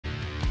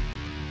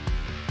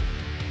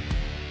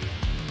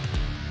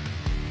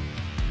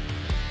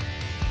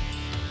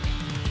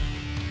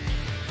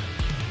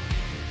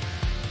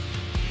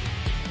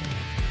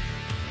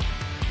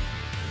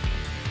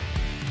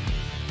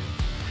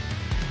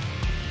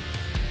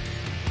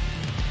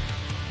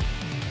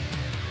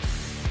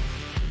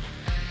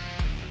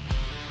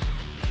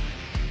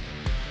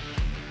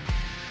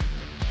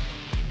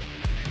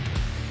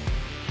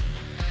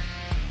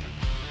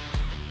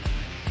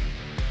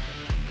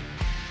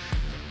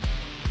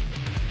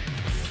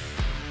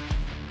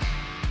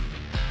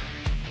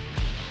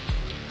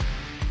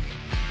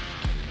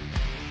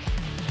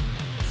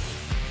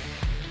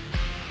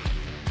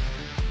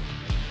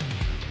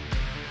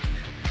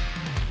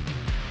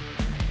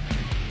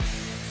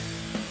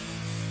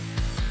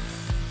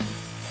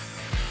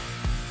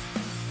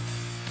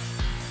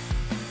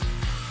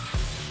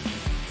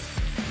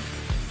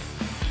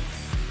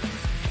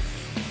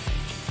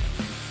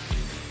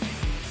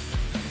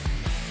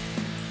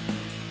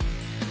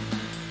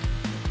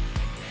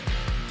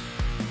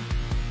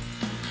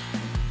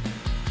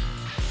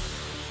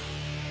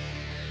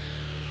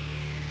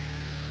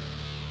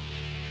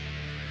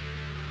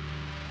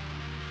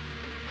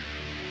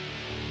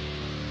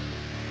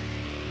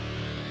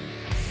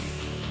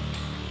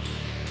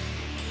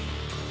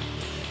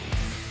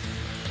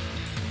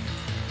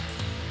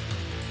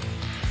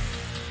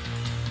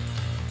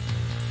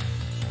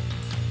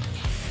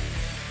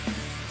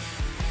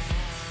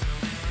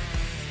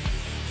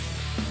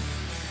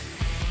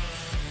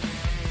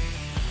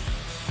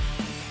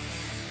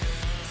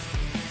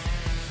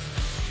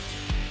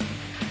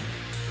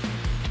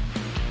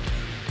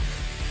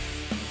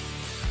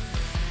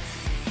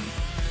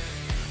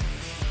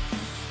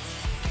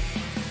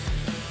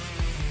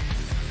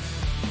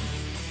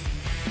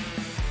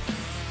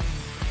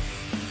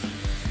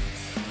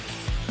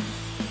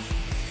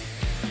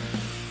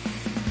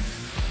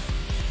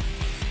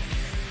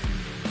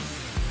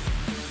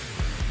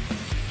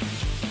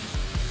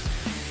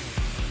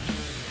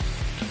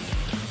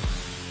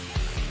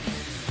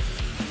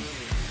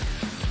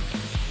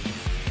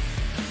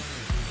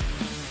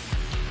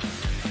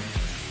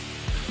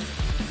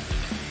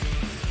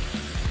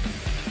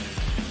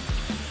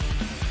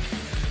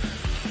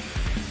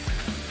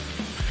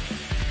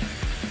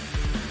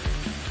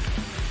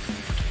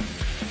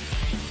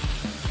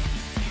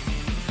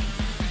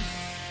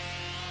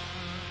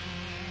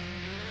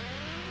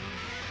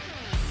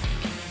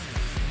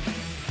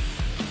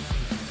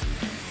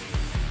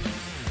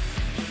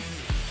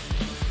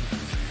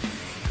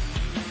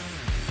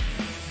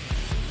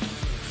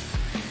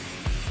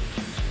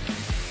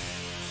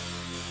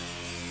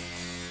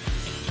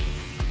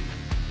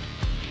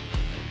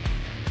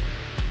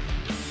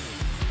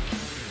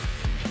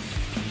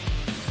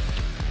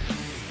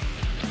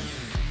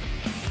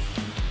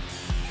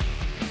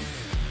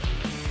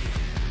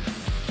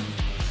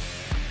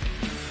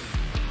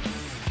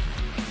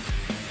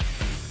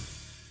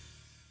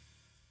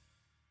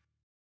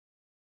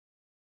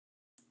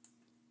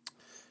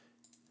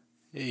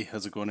Hey,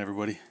 how's it going,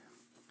 everybody?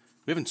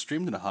 We haven't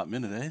streamed in a hot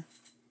minute,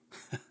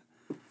 eh?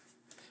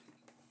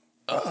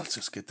 Let's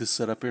just get this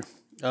set up here.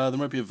 There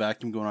might be a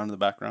vacuum going on in the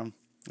background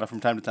from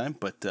time to time,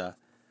 but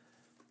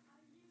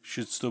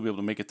should still be able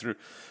to make it through.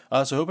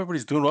 So I hope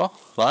everybody's doing well.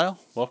 Lyle,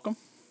 welcome.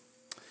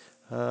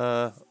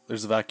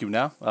 There's the vacuum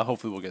now.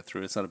 Hopefully we'll get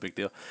through it. It's not a big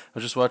deal. I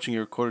was just watching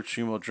your recorded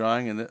stream while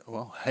drawing, and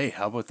well, hey,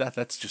 how about that?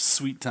 That's just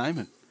sweet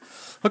timing.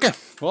 Okay,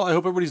 well, I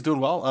hope everybody's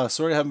doing well.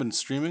 Sorry I haven't been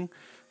streaming.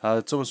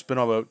 It's almost been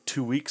about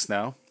 2 weeks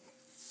now.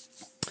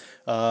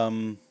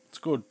 Let's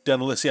go down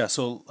the list. Yeah,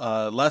 so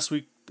last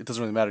week, it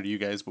doesn't really matter to you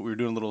guys, but we were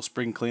doing a little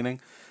spring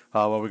cleaning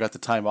while we got the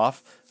time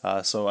off.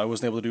 So I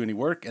wasn't able to do any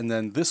work. And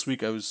then this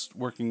week I was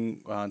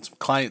working on some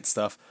client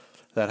stuff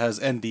that has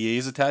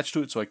NDAs attached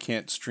to it, so I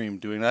can't stream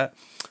doing that.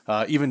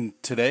 Even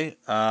today,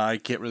 I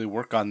can't really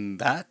work on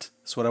that.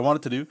 So what I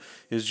wanted to do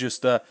is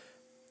just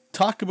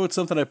talk about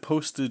something I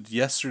posted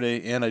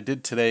yesterday and I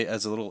did today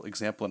as a little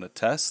example and a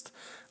test.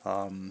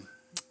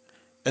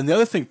 And the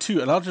other thing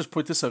too, and I'll just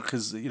point this out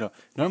because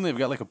normally I've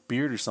got like a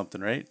beard or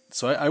something, right?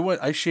 So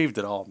I shaved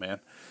it all, man.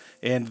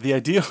 And the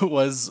idea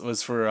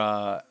was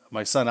for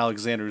my son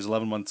Alexander, who's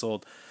 11 months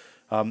old.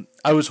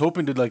 I was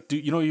hoping to like do,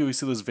 you always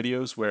see those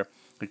videos where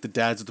like the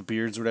dads with the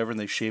beards or whatever, and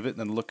they shave it and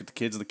then look at the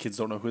kids, and the kids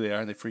don't know who they are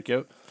and they freak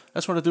out. I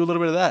just want to do a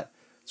little bit of that.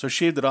 So I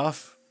shaved it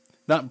off.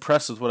 Not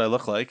impressed with what I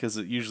look like, as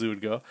it usually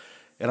would go.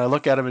 And I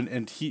look at him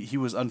and he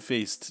was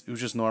unfazed. It was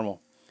just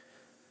normal.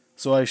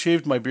 So I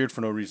shaved my beard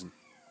for no reason.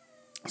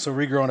 So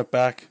regrowing it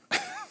back.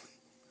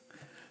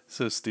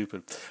 So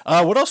stupid.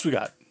 What else we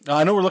got?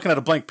 I know we're looking at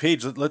a blank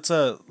page. Let's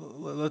go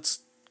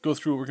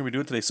through what we're gonna be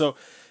doing today. So,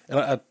 and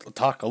I'll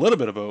talk a little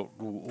bit about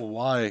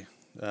why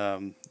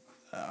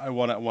I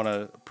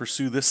wanna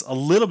pursue this a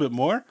little bit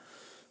more.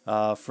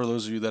 For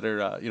those of you that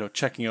are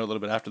checking out a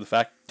little bit after the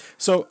fact.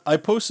 So I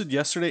posted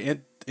yesterday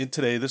and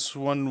today. This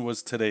one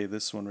was today.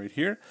 This one right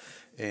here,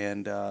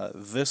 and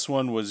this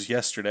one was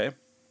yesterday.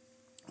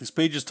 These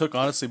pages took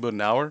honestly about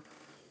an hour.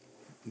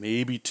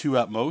 Maybe 2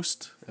 at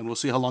most, and we'll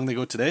see how long they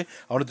go today.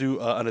 I want to do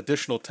an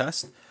additional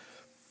test.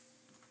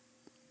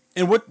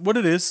 And what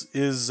it is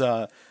it's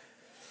an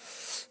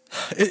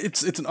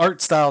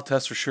art style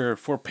test for sure,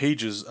 4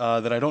 pages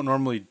that I don't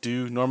normally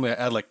do. Normally I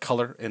add like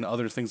color and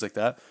other things like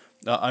that.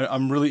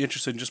 I'm really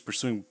interested in just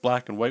pursuing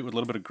black and white with a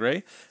little bit of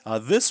gray.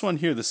 This one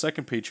here, the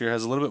second page here,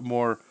 has a little bit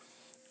more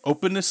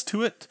openness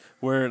to it,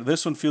 where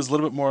this one feels a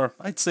little bit more,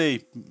 I'd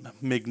say,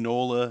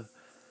 magnolia.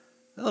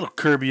 A little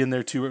Kirby in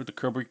there too, with the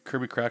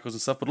Kirby crackles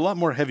and stuff, but a lot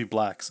more heavy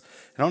blacks.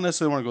 I don't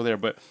necessarily want to go there,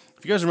 but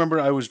if you guys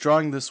remember, I was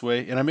drawing this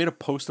way, and I made a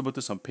post about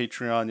this on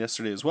Patreon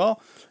yesterday as well,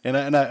 and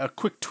a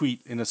quick tweet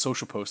in a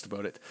social post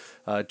about it.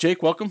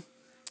 Jake, welcome.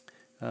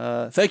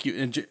 Thank you,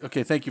 and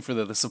thank you for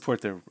the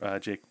support there,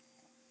 Jake.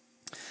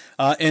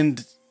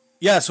 And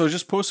yeah, so I was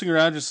just posting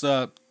around, just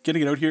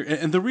getting it out here,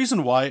 and the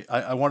reason why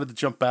I wanted to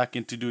jump back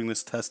into doing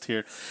this test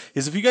here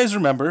is if you guys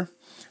remember,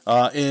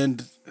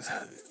 and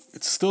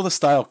it's still the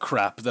style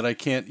crap that I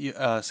can't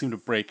seem to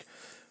break.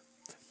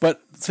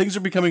 But things are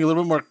becoming a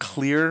little bit more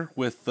clear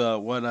with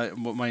what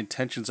my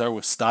intentions are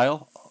with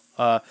style.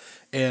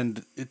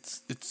 And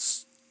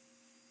it's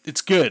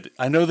good.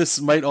 I know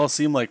this might all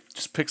seem like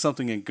just pick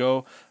something and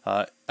go.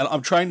 And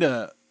I'm trying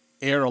to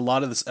air a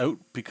lot of this out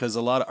because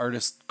a lot of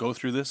artists go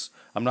through this.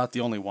 I'm not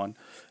the only one.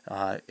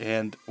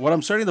 And what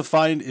I'm starting to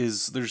find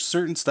is there's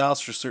certain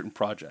styles for certain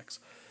projects.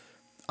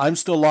 I'm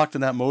still locked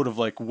in that mode of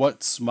like,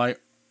 what's my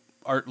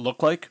art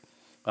look like?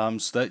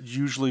 So that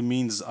usually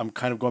means I'm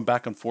kind of going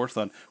back and forth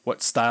on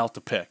what style to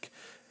pick.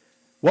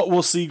 What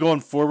we'll see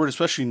going forward,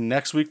 especially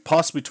next week,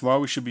 possibly tomorrow,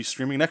 we should be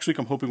streaming. Next week,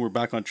 I'm hoping we're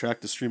back on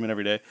track to streaming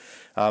every day.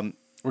 We're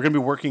going to be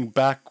working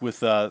back with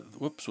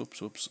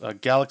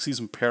Galaxies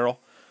in Peril,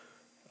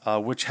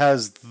 which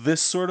has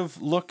this sort of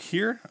look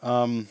here.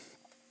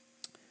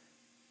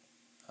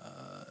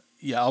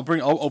 Yeah,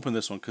 I'll open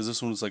this one because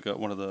this one was like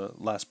one of the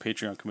last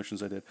Patreon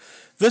commissions I did.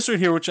 This right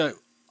here, which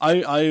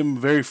I am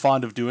very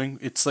fond of doing.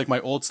 It's like my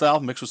old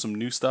style mixed with some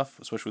new stuff,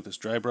 especially with this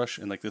dry brush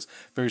and like this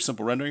very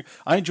simple rendering.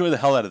 I enjoy the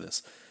hell out of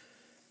this.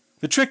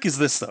 The trick is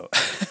this though,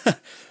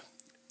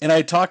 and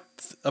I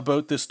talked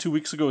about this 2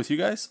 weeks ago with you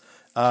guys,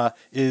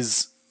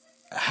 is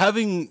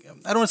having,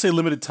 I don't want to say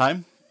limited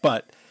time,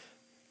 but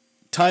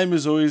time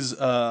is always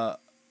a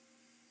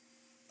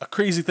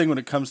crazy thing when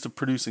it comes to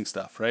producing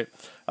stuff, right?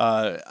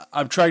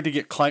 I'm trying to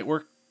get client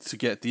work to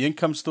get the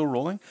income still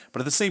rolling,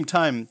 but at the same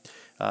time,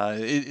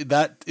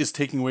 that is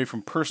taking away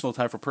from personal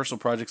time for personal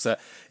projects that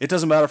it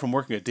doesn't matter if I'm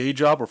working a day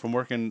job or if I'm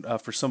working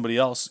for somebody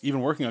else,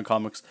 even working on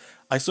comics.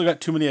 I still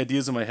got too many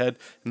ideas in my head,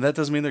 and that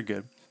doesn't mean they're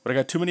good, but I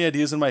got too many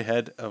ideas in my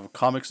head of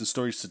comics and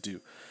stories to do.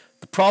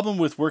 The problem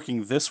with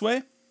working this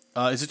way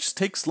is it just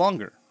takes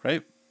longer,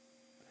 right?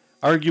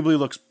 Arguably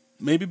looks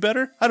maybe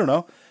better. I don't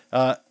know.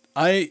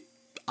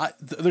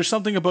 There's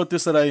something about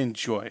this that I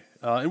enjoy.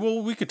 And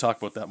we could talk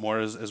about that more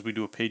as we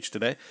do a page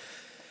today.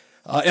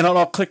 And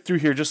I'll click through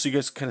here just so you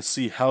guys kind of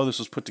see how this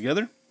was put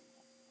together.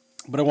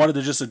 But I wanted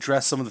to just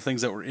address some of the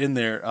things that were in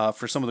there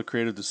for some of the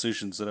creative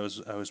decisions that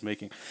I was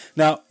making.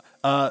 Now,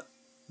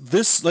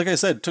 this, like I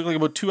said, took like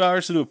about 2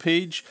 hours to do a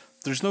page.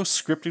 there's no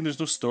scripting, there's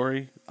no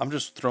story. I'm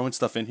just throwing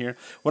stuff in here.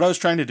 What I was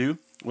trying to do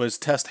was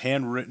test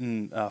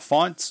handwritten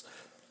fonts.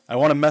 I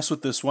want to mess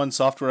with this one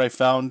software I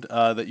found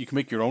that you can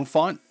make your own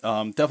font.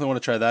 Definitely want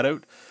to try that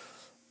out.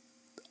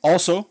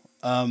 Also,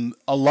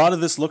 a lot of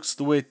this looks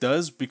the way it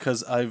does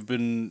because I've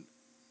been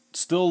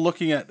still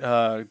looking at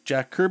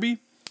Jack Kirby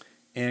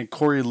and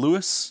Corey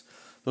Lewis.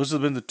 Those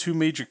have been the two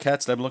major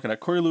cats that I've been looking at.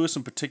 Corey Lewis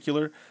in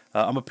particular,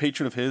 I'm a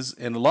patron of his,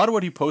 and a lot of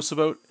what he posts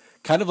about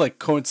kind of like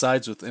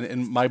coincides with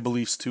and my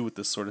beliefs too with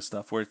this sort of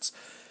stuff. Where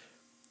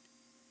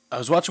I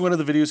was watching one of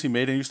the videos he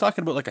made, and he was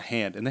talking about like a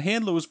hand, and the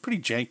hand was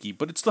pretty janky,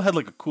 but it still had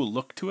like a cool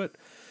look to it.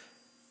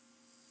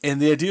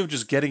 And the idea of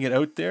just getting it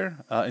out there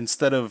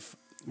instead of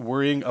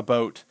worrying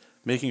about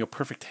making a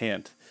perfect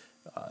hand.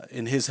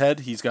 In his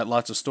head, he's got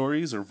lots of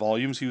stories or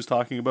volumes he was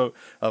talking about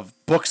of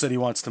books that he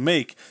wants to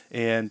make.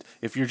 And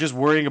if you're just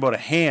worrying about a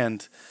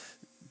hand,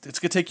 it's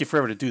going to take you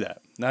forever to do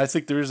that. Now, I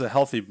think there is a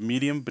healthy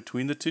medium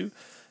between the two.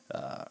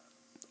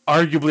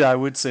 Arguably, I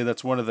would say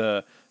that's one of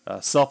the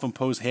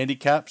self-imposed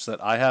handicaps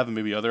that I have and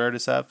maybe other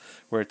artists have,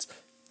 where it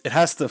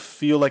has to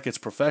feel like it's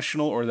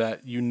professional or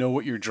that you know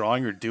what you're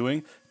drawing or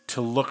doing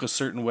to look a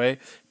certain way,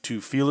 to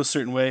feel a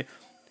certain way,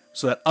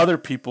 so that other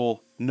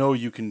people know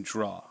you can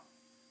draw.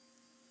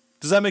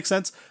 Does that make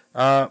sense?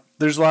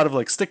 There's a lot of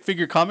like stick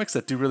figure comics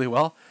that do really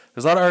well.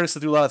 There's a lot of artists that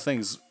do a lot of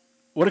things.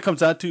 What it comes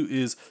down to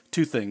is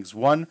two things.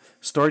 One,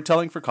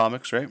 storytelling for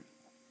comics, right?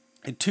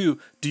 And two,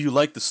 do you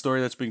like the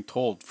story that's being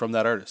told from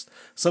that artist?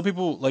 Some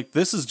people, like,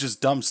 this is just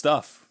dumb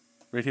stuff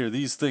right here.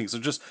 These things are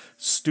just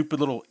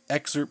stupid little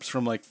excerpts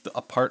from like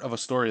a part of a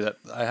story that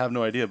I have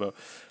no idea about.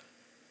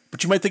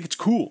 But you might think it's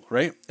cool,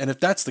 right? And if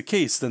that's the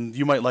case, then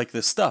you might like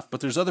this stuff.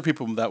 But there's other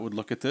people that would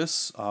look at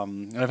this.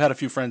 And I've had a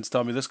few friends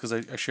tell me this because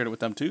I shared it with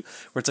them too,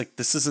 where it's like,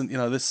 this isn't,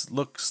 this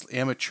looks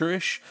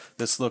amateurish.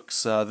 This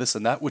looks this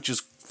and that, which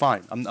is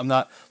fine. I'm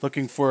not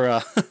looking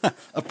for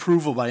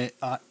approval by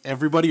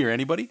everybody or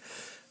anybody.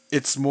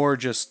 It's more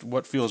just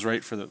what feels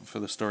right for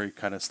the story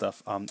kind of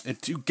stuff.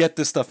 And to get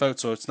this stuff out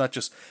so it's not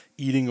just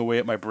eating away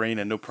at my brain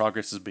and no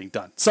progress is being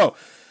done. So,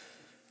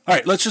 all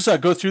right, let's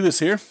just go through this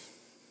here.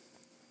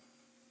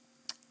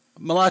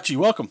 Malachi,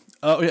 welcome.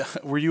 Yeah,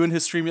 were you in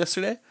his stream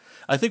yesterday?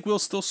 I think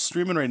Will's still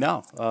streaming right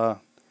now. For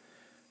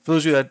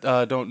those of you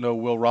that don't know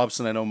Will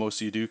Robson, I know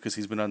most of you do because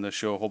he's been on the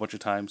show a whole bunch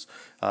of times.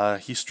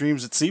 He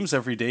streams, it seems,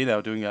 every day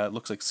now doing,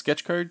 looks like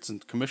sketch cards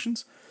and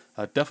commissions.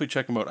 Definitely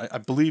check him out. I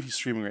believe he's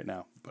streaming right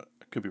now, but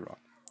I could be wrong.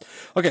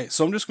 Okay,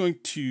 so I'm just going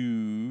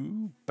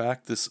to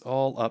back this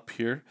all up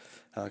here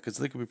because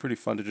I think it would be pretty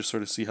fun to just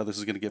sort of see how this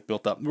is going to get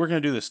built up. We're going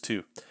to do this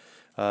too.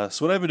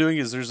 So what I've been doing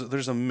is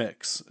there's a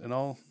mix,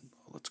 and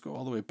let's go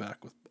all the way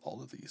back with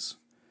all of these.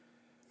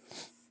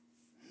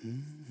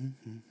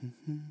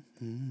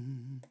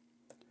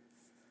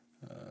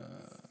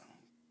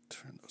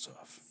 Turn those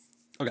off.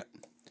 Okay.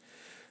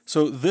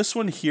 So this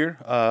one here,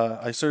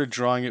 I started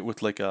drawing it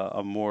with like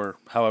a more,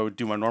 how I would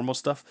do my normal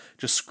stuff,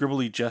 just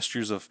scribbly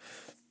gestures of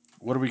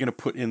what are we going to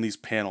put in these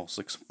panels,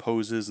 like some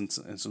poses and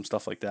some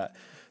stuff like that.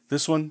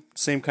 This one,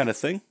 same kind of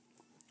thing.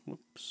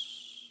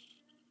 Whoops.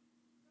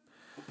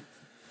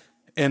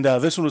 And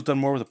this one was done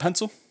more with a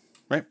pencil,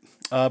 right?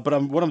 But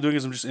what I'm doing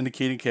is I'm just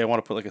indicating, okay, I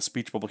want to put like a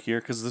speech bubble here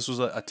because this was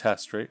a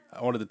test, right?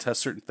 I wanted to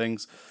test certain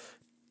things,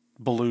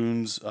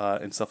 balloons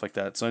and stuff like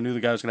that. So I knew the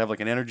guy was going to have like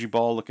an energy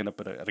ball looking up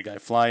at a guy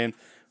flying,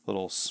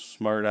 little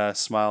smart ass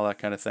smile, that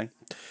kind of thing.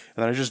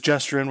 And then I just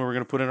gesture in where we're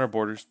going to put in our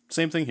borders.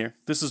 Same thing here.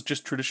 This is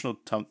just traditional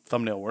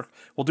thumbnail work.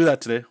 We'll do that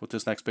today with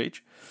this next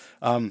page.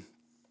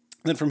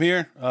 Then from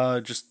here,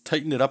 just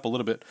tighten it up a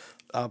little bit.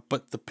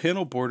 But the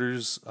panel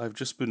borders, I've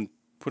just been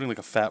putting like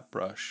a fat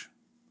brush.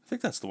 I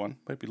think that's the one.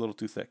 Might be a little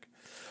too thick.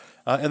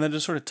 And then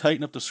just sort of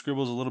tighten up the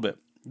scribbles a little bit.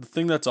 The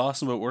thing that's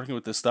awesome about working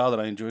with this style that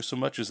I enjoy so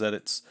much is that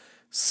it's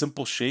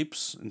simple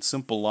shapes and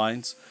simple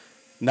lines,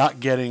 not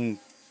getting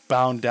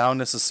bound down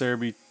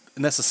necessarily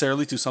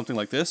to something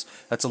like this.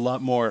 That's a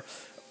lot more.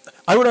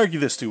 I would argue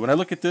this too. When I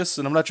look at this,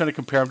 and I'm not trying to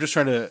compare, I'm just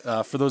trying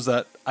to, for those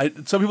that,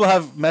 some people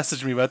have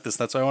messaged me about this.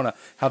 That's why I want to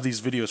have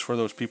these videos for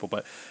those people.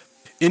 But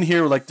in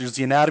here, like there's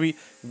the anatomy.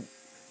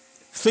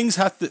 Things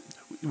have to,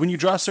 when you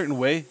draw a certain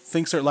way,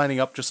 things start lining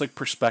up just like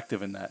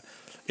perspective in that.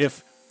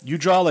 If you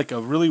draw like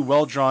a really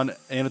well-drawn,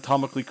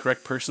 anatomically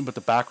correct person, but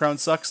the background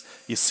sucks,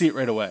 you see it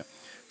right away.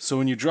 So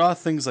when you draw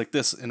things like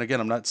this, and again,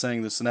 I'm not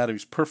saying this anatomy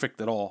is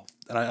perfect at all,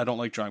 and I don't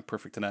like drawing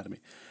perfect anatomy,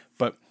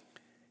 but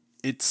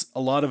it's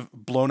a lot of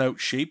blown out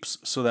shapes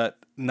so that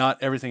not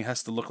everything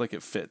has to look like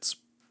it fits,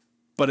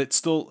 but it's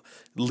still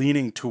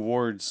leaning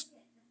towards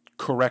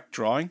correct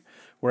drawing.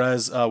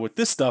 Whereas with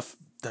this stuff,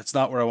 that's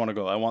not where I want to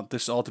go. I want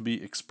this all to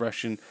be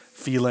expression,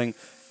 feeling,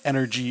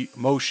 energy,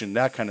 motion,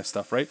 that kind of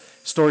stuff, right?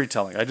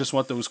 Storytelling. I just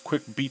want those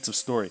quick beats of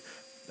story.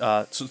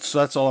 So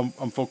that's all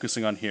I'm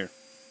focusing on here.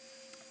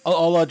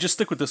 I'll just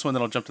stick with this one,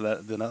 then I'll jump to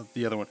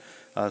the other one,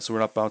 so we're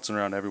not bouncing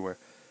around everywhere.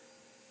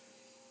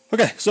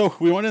 Okay, so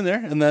we went in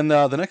there, and then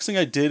the next thing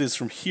I did is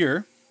from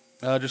here,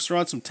 just throw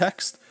on some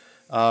text.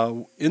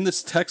 In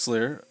this text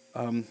layer,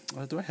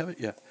 do I have it?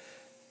 Yeah.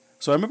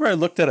 So I remember I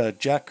looked at a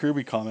Jack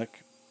Kirby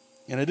comic,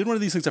 And I did one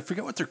of these things, I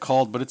forget what they're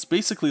called, but it's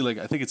basically like,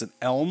 I think it's an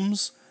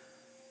Elms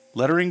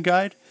lettering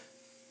guide.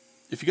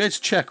 If you guys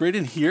check right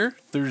in here,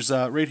 there's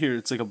right here,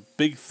 it's like a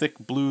big thick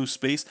blue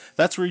space.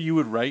 That's where you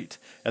would write,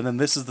 and then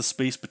this is the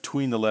space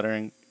between the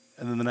lettering,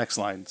 and then the next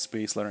line,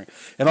 space lettering,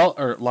 and all,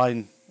 or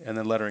line and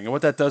then lettering. And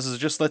what that does is it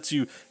just lets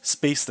you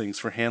space things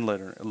for hand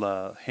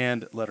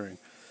lettering.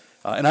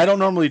 And I don't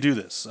normally do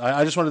this.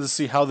 I just wanted to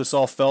see how this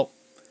all felt,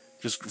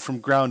 just from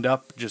ground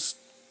up, just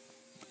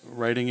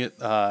writing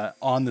it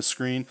on the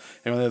screen.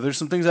 And there's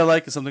some things I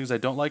like and some things I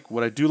don't like.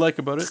 What I do like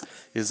about it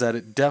is that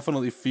it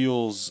definitely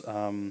feels,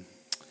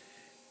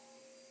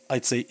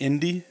 I'd say,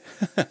 indie.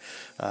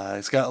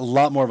 It's got a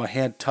lot more of a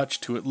hand touch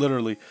to it,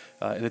 literally,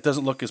 and it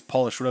doesn't look as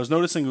polished. What I was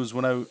noticing was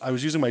when I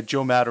was using my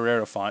Joe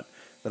Madureira font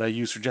that I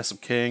use for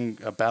JESOP King,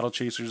 Battle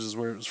Chasers is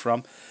where it was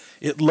from.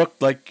 It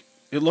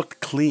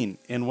looked clean,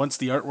 and once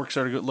the artwork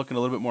started looking a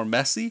little bit more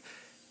messy,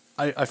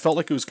 I felt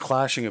like it was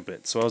clashing a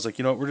bit. So I was like,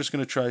 you know what, we're just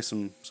going to try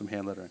some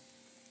hand lettering.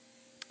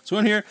 So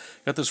in here,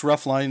 got this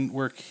rough line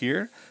work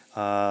here.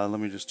 Let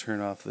me just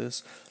turn off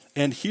this.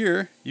 And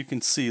here, you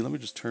can see, let me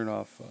just turn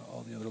off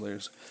all the other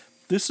layers.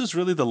 This is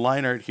really the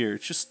line art here.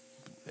 It's just,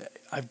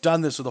 I've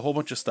done this with a whole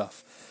bunch of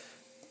stuff.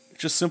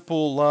 It's just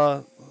simple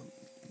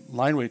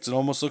line weights. It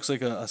almost looks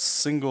like a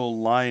single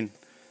line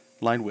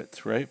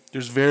width, right?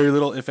 There's very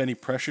little, if any,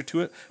 pressure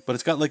to it, but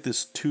it's got like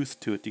this tooth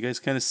to it. Do you guys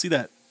kind of see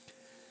that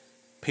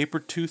paper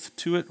tooth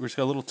to it, where it's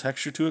got a little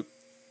texture to it?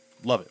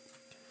 Love it.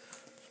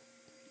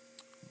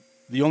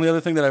 The only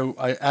other thing that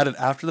I added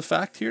after the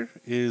fact here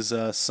is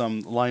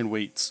some line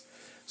weights.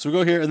 So we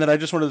go here, and then I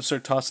just wanted to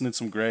start tossing in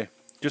some gray,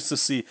 just to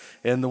see.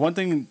 And the one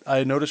thing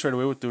I noticed right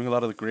away with doing a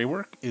lot of the gray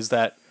work is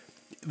that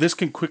this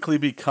can quickly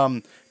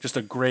become just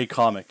a gray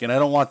comic, and I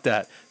don't want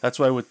that. That's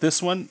why with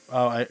this one,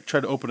 I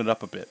tried to open it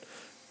up a bit.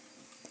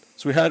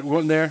 So we had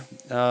one there.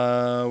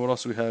 What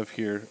else do we have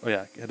here? Oh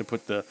yeah, I had to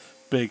put the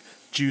big,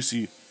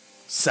 juicy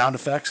sound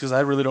effects, because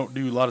I really don't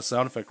do a lot of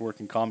sound effect work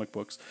in comic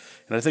books.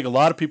 And I think a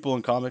lot of people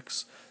in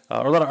comics,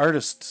 or a lot of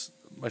artists,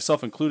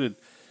 myself included,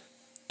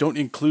 don't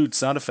include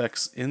sound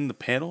effects in the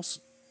panels,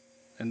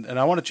 and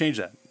I want to change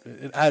that.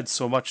 It adds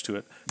so much to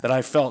it that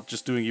I felt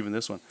just doing even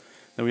this one.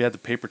 Then we had the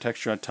paper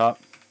texture on top,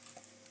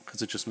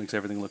 because it just makes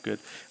everything look good.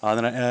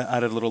 Then I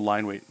added a little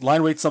line weight.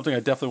 Line weight's something I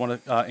definitely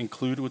want to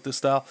include with this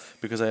style,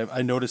 because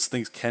I noticed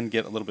things can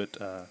get a little bit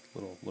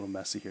little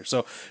messy here.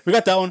 So we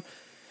got that one.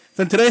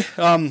 Then today,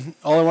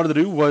 all I wanted to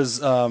do was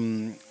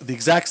the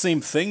exact same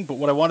thing, but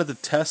what I wanted to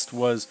test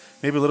was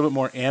maybe a little bit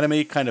more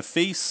anime kind of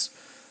face,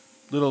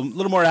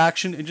 little more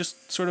action, and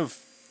just sort of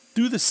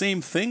do the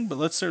same thing, but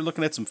let's start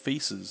looking at some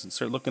faces and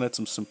start looking at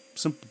some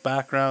simple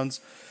backgrounds.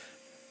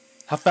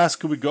 How fast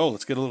could we go?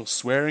 Let's get a little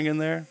swearing in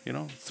there, you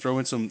know, throw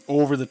in some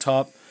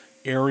over-the-top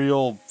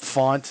Arial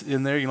font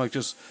in there, you know, like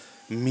just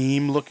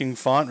meme-looking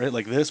font, right?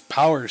 Like this,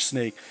 Power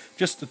Snake.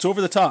 Just, it's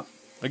over the top.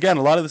 Again,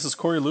 a lot of this is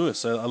Corey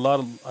Lewis. I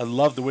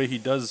love the way he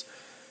does.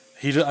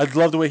 I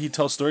love the way he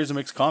tells stories and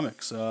makes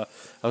comics. I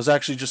was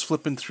actually just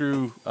flipping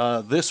through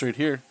this right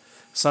here,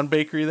 Sun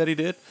Bakery that he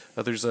did.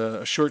 There's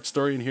a short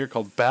story in here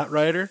called Bat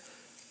Rider.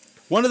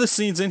 One of the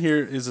scenes in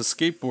here is a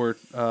skateboard,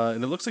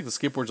 and it looks like the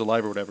skateboard's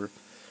alive or whatever.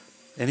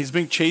 And he's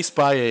being chased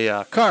by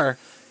a car,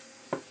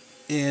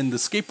 and the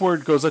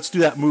skateboard goes, let's do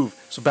that move.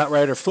 So Bat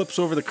Rider flips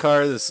over the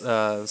car, this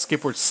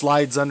skateboard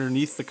slides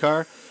underneath the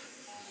car,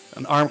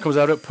 an arm comes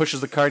out of it,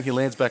 pushes the car, and he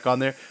lands back on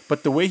there.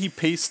 But the way he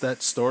paced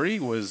that story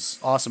was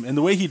awesome. And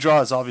the way he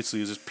draws,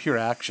 obviously, is just pure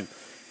action.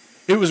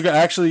 It was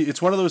actually,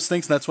 it's one of those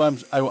things, and that's why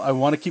I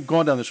want to keep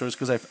going down this road,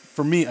 because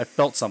for me, I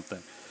felt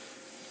something.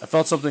 I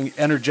felt something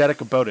energetic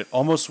about it,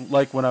 almost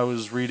like when I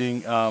was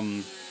reading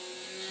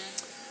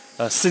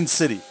Sin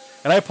City.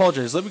 And I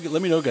apologize.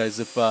 Let me know,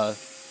 guys, if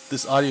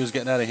this audio is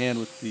getting out of hand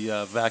with the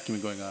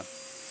vacuuming going on.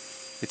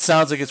 It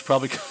sounds like it's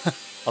probably.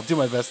 I'll do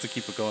my best to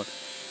keep it going.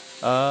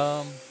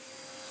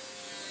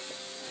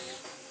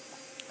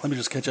 Let me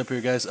just catch up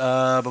here, guys.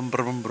 Malachi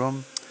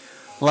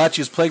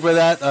is plagued by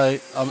that.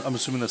 I'm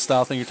assuming the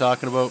style thing you're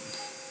talking about.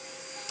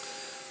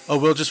 Oh,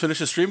 we'll just finish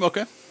the stream?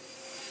 Okay.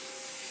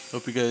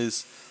 Hope you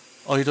guys...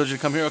 Oh, he told you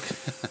to come here? Okay.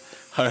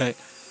 All right.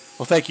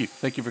 Well, thank you.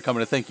 Thank you for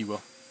coming. Thank you,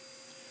 Will.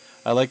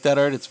 I like that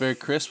art. It's very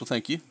crisp. Well,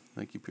 thank you.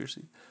 Thank you,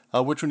 Piercy.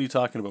 Which one are you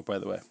talking about, by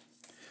the way?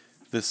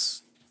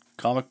 This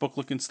comic book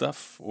looking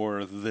stuff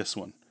or this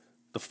one?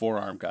 The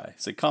forearm guy.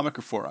 Say comic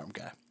or forearm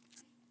guy.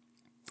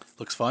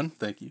 Looks fun.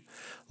 Thank you.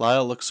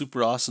 Lyle looks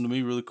super awesome to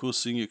me. Really cool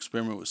seeing you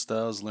experiment with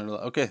styles. Learn a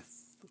lot. Okay.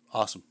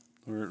 Awesome.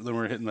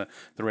 We're hitting the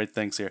right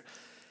things here.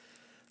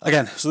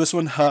 Again, so this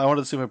one, I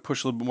wanted to see if I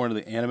push a little bit more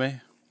into the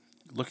anime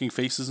looking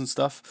faces and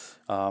stuff.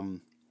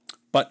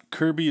 But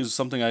Kirby is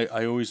something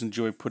I always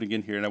enjoy putting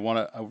in here, and I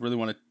really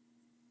want to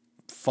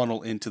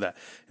funnel into that.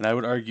 And I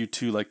would argue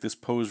too, like this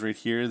pose right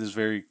here, this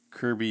very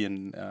Kirby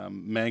and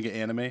manga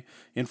anime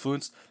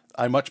influenced.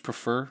 I much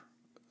prefer,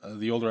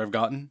 the older I've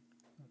gotten,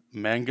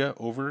 manga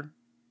over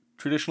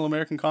traditional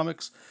American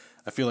comics.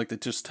 I feel like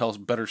that just tells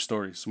better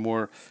stories,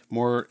 more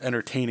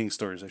entertaining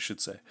stories, I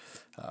should say.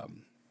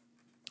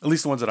 At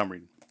least the ones that I'm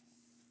reading.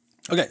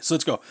 Okay, so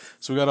let's go.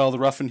 So we got all the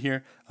rough in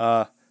here.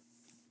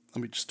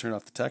 let me just turn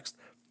off the text.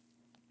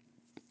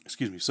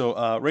 Excuse me.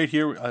 So right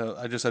here,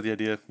 I just had the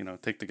idea,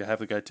 have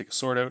the guy take a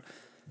sword out.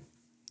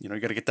 You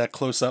got to get that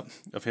close up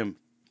of him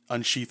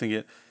unsheathing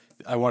it.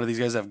 I wanted these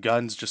guys to have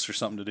guns just for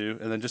something to do,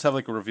 and then just have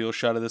like a reveal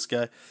shot of this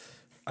guy.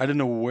 I didn't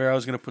know where I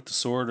was going to put the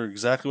sword or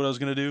exactly what I was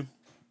going to do.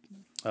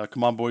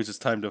 Come on, boys, it's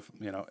time to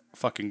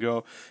fucking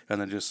go, and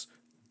then just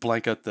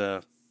blank out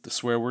the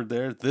swear word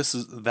there. This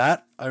is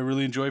that I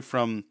really enjoy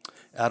from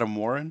Adam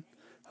Warren.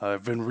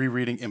 I've been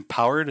rereading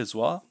Empowered as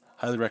well.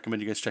 Highly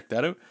recommend you guys check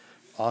that out.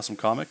 Awesome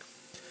comic.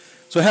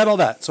 So I had all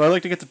that. So I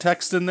like to get the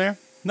text in there.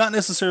 Not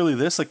necessarily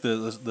this, like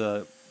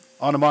the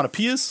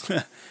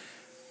onomatopoeias.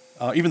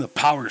 Even the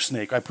power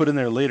snake I put in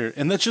there later.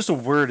 And that's just a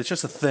word. It's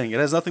just a thing. It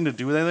has nothing to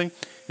do with anything.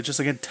 It's just,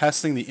 again,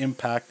 testing the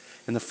impact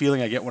and the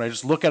feeling I get when I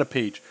just look at a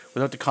page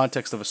without the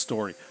context of a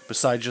story,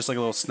 besides just like a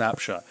little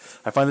snapshot.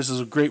 I find this is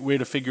a great way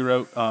to figure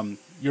out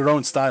your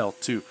own style,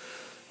 too.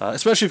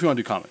 Especially if you want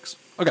to do comics.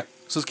 Okay,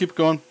 so let's keep it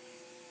going.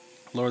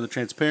 Lower the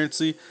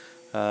transparency.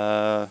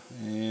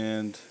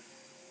 And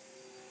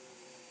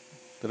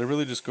did I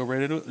really just go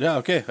right into it? Yeah,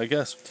 okay, I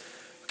guess.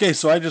 Okay,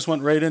 so I just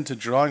went right into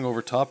drawing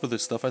over top of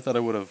this stuff. I thought I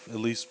would have at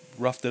least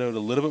roughed it out a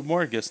little bit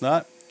more. I guess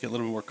not. Get a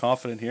little bit more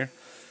confident here.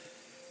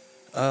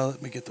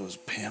 Let me get those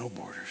panel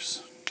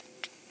borders.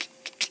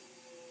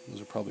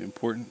 Those are probably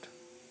important.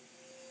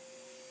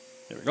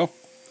 There we go.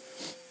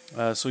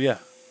 So yeah,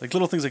 like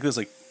little things like this,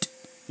 like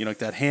like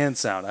that hand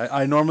sound.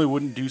 I normally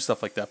wouldn't do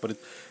stuff like that, but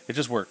it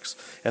just works.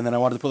 And then I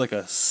wanted to put like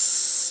a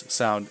s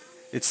sound.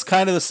 It's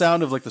kind of the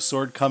sound of like the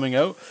sword coming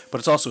out, but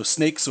it's also a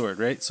snake sword,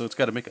 right? So it's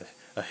got to make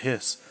a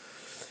hiss.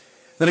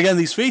 Then again,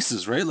 these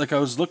faces, right? Like I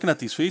was looking at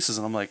these faces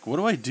and I'm like, what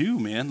do I do,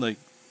 man? Like,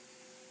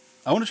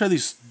 I want to try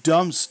these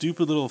dumb,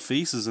 stupid little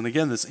faces. And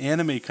again, this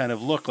anime kind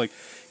of look, like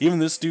even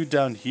this dude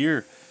down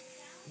here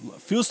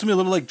feels to me a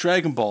little like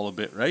Dragon Ball a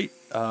bit, right?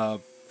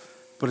 But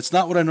it's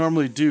not what I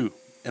normally do.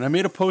 And I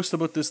made a post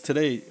about this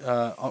today,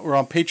 or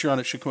on Patreon.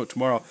 It should come out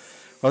tomorrow.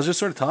 I was just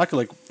sort of talking,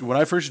 like when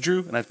I first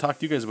drew, and I've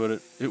talked to you guys about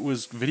it, it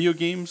was video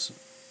games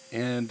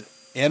and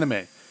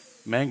anime,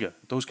 manga,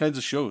 those kinds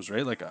of shows,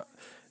 right? Like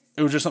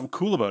it was just something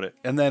cool about it.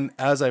 And then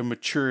as I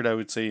matured, I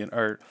would say in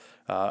art,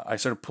 I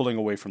started pulling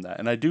away from that.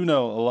 And I do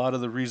know a lot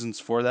of the reasons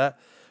for that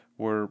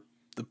were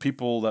the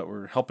people that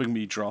were helping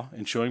me draw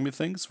and showing me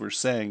things were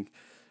saying,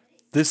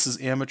 this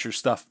is amateur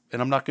stuff.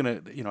 And I'm not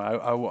going to,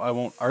 I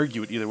won't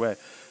argue it either way.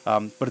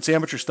 But it's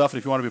amateur stuff. And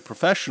if you want to be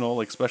professional,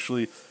 like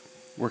especially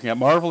working at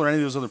Marvel or any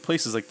of those other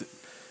places, like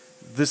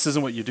this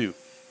isn't what you do.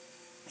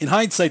 In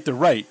hindsight, they're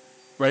right?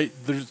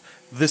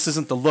 This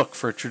isn't the look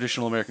for a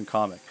traditional American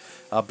comic.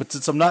 But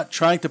since I'm not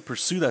trying to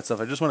pursue that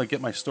stuff, I just want to get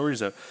my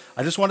stories out.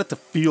 I just want it to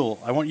feel.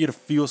 I want you to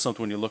feel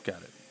something when you look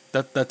at it.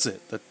 That's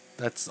it.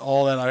 That's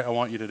all that I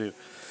want you to do.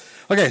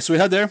 Okay, so we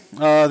had there.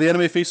 The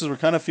anime faces were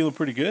kind of feeling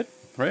pretty good,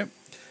 right?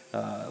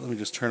 Let me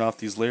just turn off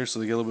these layers so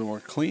they get a little bit more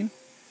clean.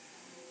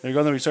 There you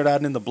go. Then we start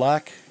adding in the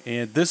black,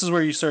 and this is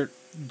where you start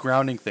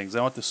grounding things.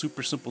 I want the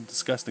super simple,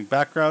 disgusting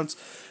backgrounds.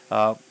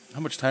 How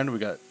much time do we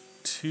got?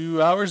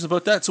 2 hours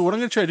about that. So what I'm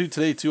going to try to do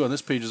today too on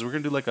this page is we're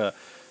going to do like I'm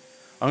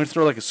going to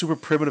throw like a super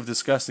primitive,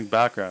 disgusting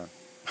background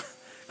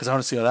because I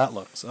want to see how that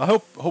looks. I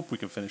hope we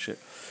can finish it,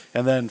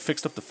 and then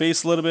fix up the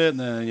face a little bit, and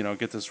then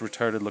get this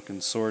retarded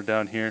looking sword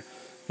down here,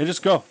 and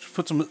just go. Just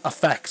put some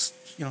effects.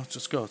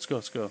 Just go. Let's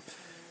go.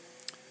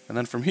 And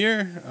then from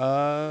here,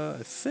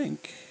 I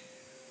think,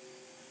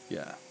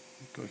 yeah,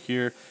 go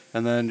here,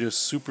 and then just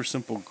super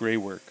simple gray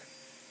work.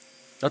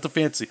 Not too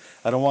fancy.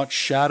 I don't want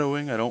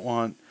shadowing. I don't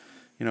want,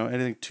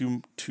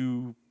 anything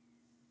too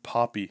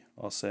poppy,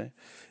 I'll say.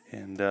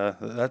 And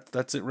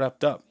that's it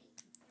wrapped up.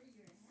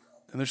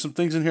 And there's some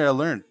things in here I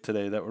learned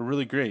today that were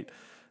really great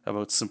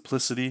about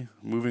simplicity,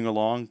 moving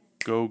along,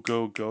 go,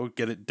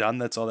 get it done.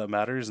 That's all that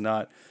matters.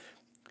 Not,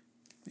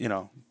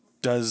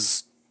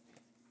 does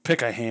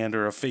pick a hand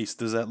or a face.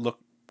 Does that look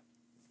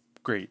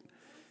great?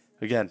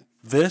 Again,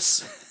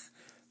 this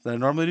that I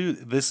normally do,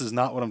 this is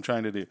not what I'm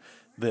trying to do.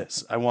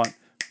 This, I want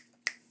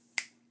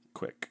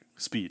quick,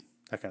 speed,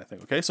 that kind of thing.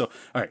 Okay, so,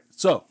 all right.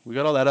 So, we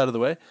got all that out of the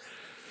way.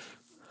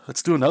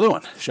 Let's do another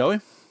one, shall we?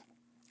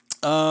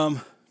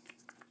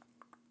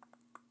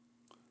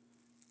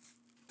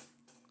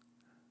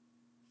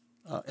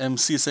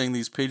 MC saying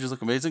these pages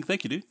look amazing.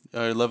 Thank you, dude.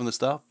 Loving the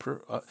style.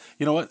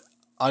 You know what?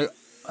 I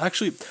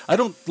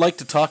don't like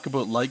to talk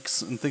about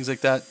likes and things like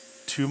that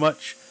too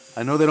much.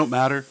 I know they don't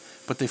matter,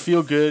 but they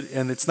feel good,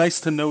 and it's nice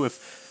to know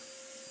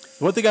if...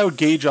 One thing I would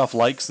gauge off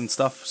likes and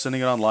stuff,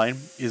 sending it online,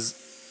 is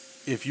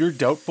if you're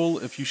doubtful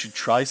if you should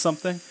try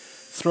something,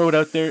 throw it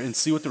out there and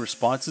see what the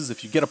response is.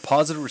 If you get a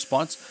positive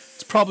response,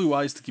 it's probably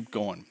wise to keep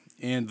going.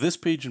 And this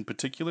page in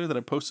particular that I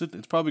posted,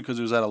 it's probably because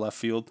it was out of left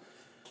field.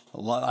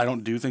 I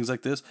don't do things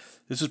like this.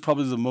 This is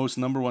probably the most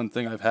 #1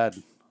 thing I've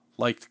had,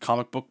 like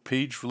comic book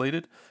page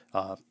related,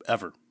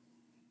 ever.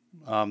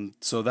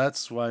 So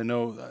that's why I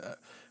know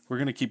we're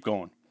going to keep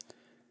going.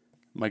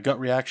 My gut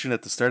reaction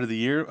at the start of the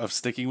year of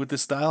sticking with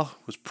this style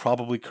was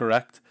probably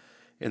correct.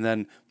 And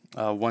then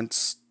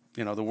once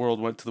the world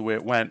went to the way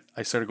it went,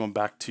 I started going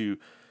back to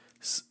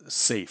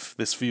safe.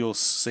 This feels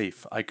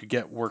safe. I could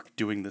get work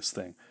doing this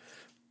thing.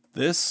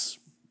 This,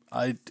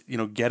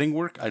 getting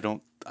work, I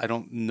don't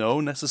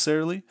know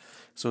necessarily.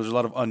 So there's a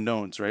lot of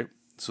unknowns, right?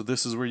 So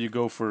this is where you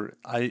go for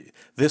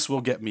this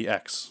will get me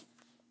X,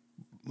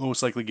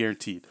 most likely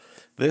guaranteed.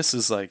 This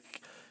is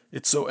like,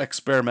 it's so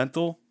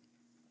experimental.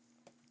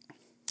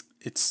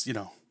 It's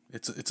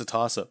it's a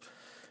toss up.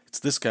 It's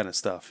this kind of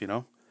stuff.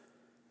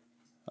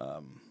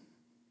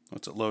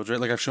 Once it loads, right?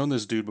 Like I've shown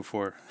this dude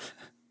before.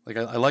 Like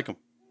I like him.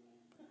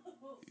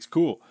 He's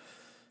cool.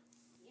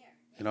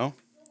 You know.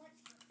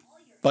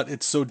 But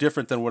it's so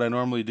different than what I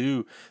normally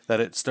do that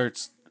it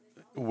starts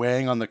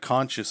weighing on the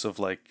conscious of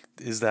like,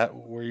 is that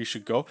where you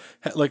should go?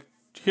 Like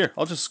here,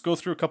 I'll just go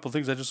through a couple of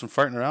things I just am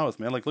farting around with,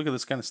 man. Like look at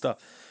this kind of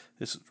stuff.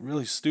 This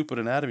really stupid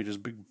anatomy,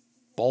 just big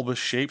bulbous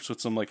shapes with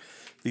some like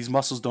these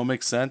muscles don't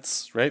make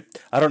sense, right?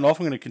 I don't know if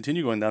I'm going to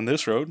continue going down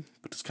this road,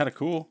 but it's kind of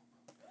cool.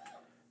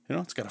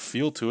 It's got a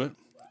feel to it.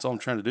 That's all I'm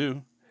trying to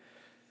do.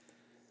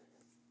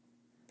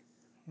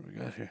 What do we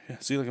got here? Yeah,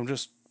 see, like I'm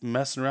just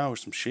messing around with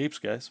some shapes,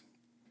 guys.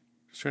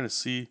 Just trying to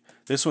see.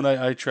 This one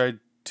I tried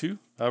too,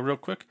 real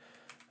quick,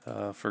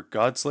 for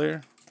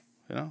Godslayer.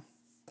 I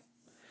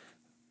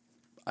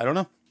don't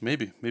know.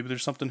 Maybe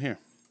there's something here.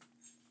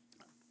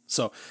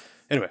 So,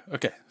 anyway,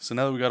 okay. So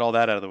now that we got all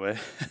that out of the way,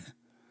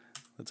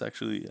 let's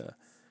actually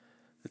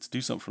let's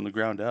do something from the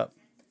ground up.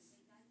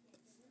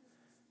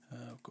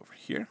 We'll go over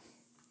here.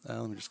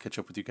 Let me just catch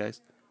up with you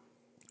guys.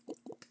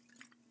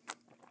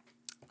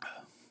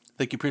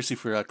 Thank you, Piercy,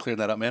 for clearing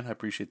that up, man. I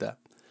appreciate that.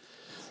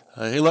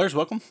 Hey, Lars,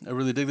 welcome. I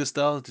really dig this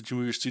style. Did you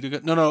move your studio?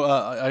 No.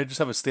 I just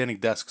have a standing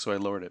desk, so I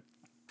lowered it.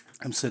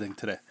 I'm sitting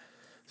today,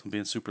 so I'm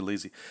being super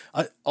lazy.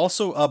 I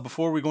also,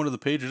 before we go into the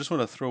page, I just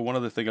want to throw one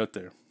other thing out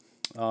there.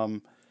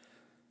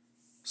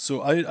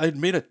 So I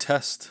made a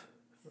test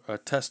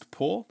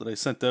poll that I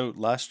sent out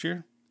last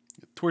year,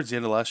 towards the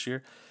end of last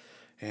year,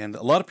 and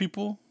a lot of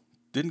people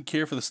didn't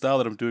care for the style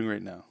that I'm doing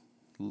right now.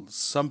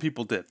 Some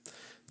people did.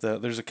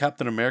 There's a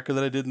Captain America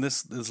that I did in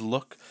this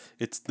look.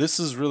 This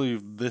is really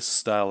this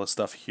style of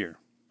stuff here,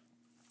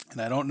 and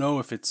I don't know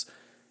if it's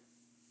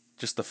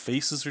just the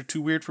faces are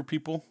too weird for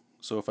people.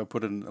 So if I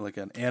put in like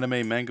an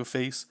anime manga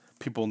face,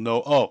 people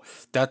know, oh,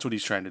 that's what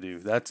he's trying to do.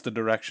 That's the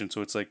direction.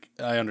 So it's like,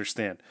 I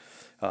understand.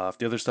 If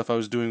the other stuff I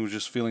was doing was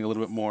just feeling a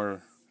little bit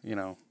more,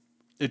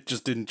 it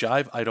just didn't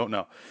jive, I don't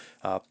know.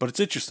 But it's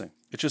interesting.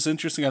 It's just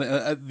interesting.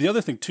 And the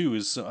other thing, too,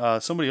 is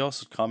somebody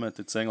else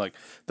commented saying, like,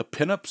 the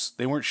pinups,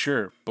 they weren't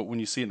sure. But when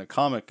you see it in a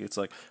comic, it's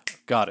like,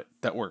 got it.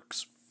 That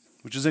works.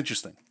 Which is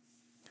interesting.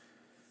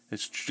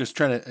 It's just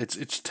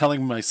it's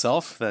telling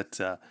myself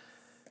that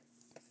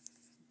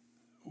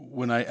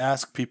when I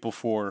ask people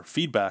for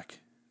feedback,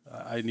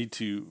 I need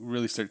to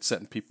really start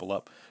setting people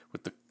up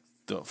with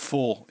the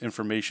full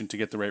information to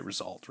get the right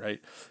result,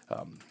 right?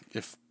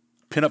 If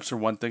pinups are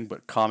one thing,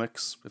 but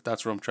comics, if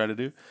that's what I'm trying to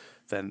do,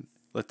 then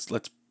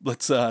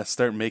let's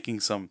start making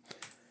some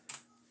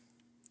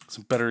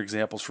better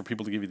examples for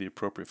people to give you the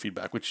appropriate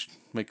feedback, which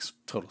makes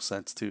total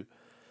sense too.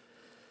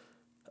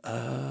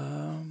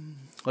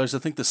 Lars, I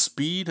think the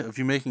speed of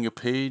you making a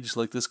page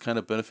like this kind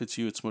of benefits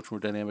you. It's much more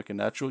dynamic and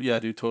natural. Yeah,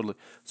 dude, totally.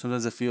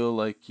 Sometimes I feel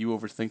like you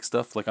overthink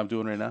stuff like I'm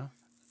doing right now.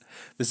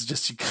 This is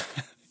just,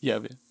 yeah,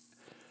 man.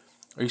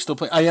 Are you still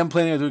playing? I am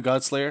planning on doing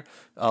Godslayer.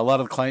 A lot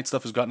of the client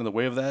stuff has gotten in the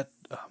way of that.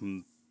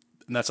 And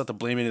that's not to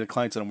blame any of the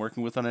clients that I'm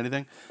working with on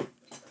anything.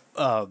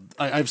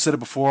 I've said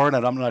it before, and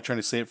I'm not trying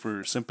to say it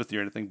for sympathy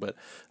or anything, but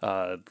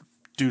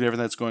due to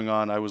everything that's going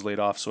on, I was laid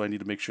off, so I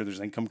need to make sure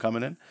there's income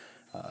coming in.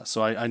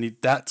 So I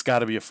need, that's got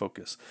to be a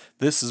focus.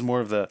 This is more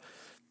of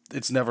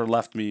it's never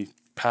left me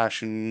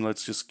passion.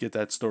 Let's just get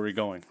that story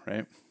going,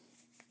 right?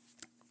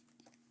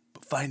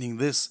 But finding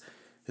this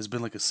has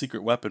been like a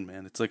secret weapon,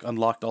 man. It's like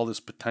unlocked all this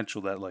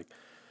potential that like,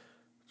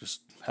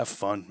 just have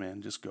fun,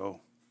 man. Just go.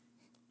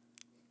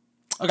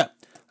 Okay,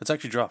 let's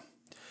actually draw.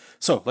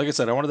 So, like I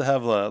said, I wanted to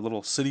have a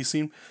little city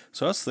scene.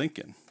 So I was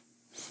thinking,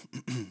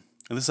 and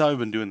this is how I've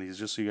been doing these,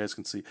 just so you guys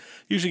can see.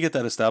 Usually get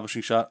that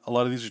establishing shot. A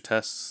lot of these are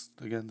tests.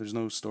 Again, there's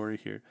no story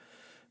here.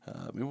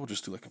 Maybe we'll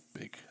just do like a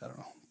big, I don't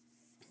know,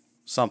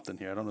 something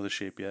here. I don't know the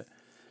shape yet.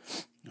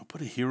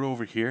 Put a hero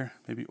over here,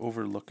 maybe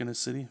overlooking a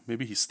city.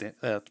 Maybe he's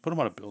put him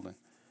on a building.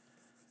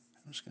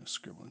 I'm just going to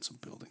scribble in some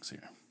buildings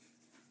here.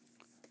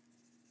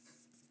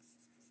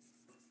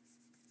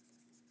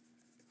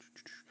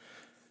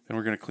 And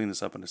we're going to clean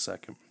this up in a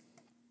second.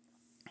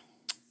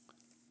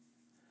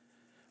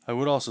 I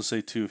would also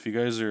say, too, if you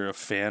guys are a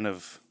fan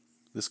of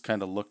this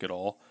kind of look at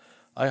all,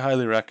 I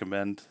highly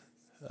recommend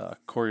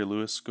Corey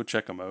Lewis. Go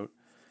check him out.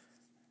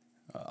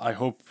 I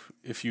hope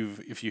if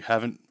you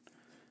haven't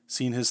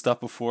seen his stuff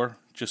before,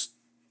 just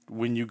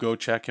when you go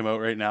check him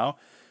out right now,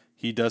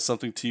 he does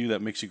something to you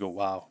that makes you go,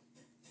 wow.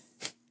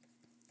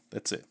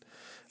 That's it.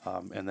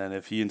 And then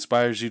if he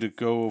inspires you to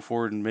go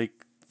forward and make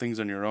things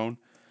on your own,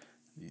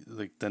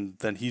 like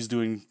then he's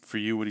doing for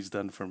you what he's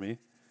done for me.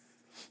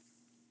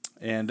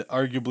 And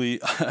arguably,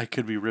 I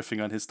could be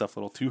riffing on his stuff a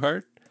little too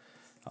hard.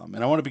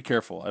 And I want to be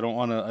careful. I don't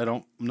want to.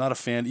 I'm not a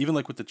fan. Even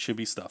like with the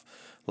chibi stuff,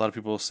 a lot of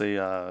people say,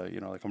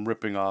 like I'm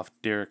ripping off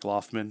Derek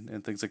Loffman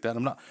and things like that.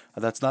 I'm not.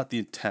 That's not the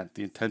intent.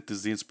 The intent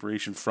is the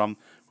inspiration from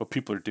what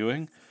people are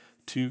doing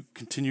to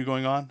continue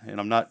going on, and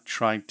I'm not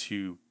trying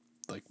to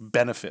like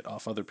benefit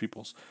off other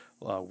people's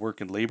work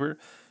and labor.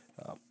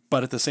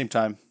 But at the same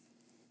time,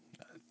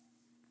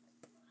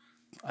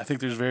 I think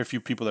there's very few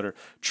people that are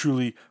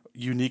truly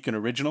unique and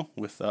original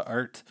with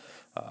art.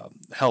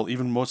 Hell,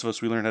 even most of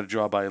us, we learn how to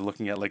draw by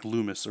looking at like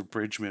Loomis or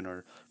Bridgman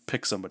or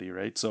pick somebody,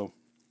 right? So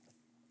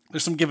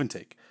there's some give and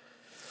take.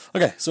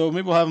 Okay, so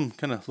maybe we'll have him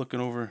kind of looking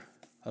over.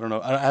 I don't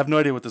know. I have no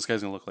idea what this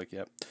guy's gonna look like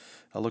yet.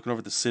 Looking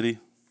over the city.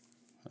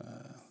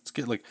 Let's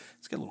get a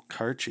little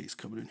car chase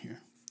coming in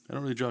here. I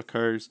don't really draw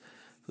cars.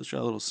 Let's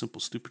draw a little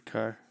simple, stupid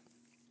car.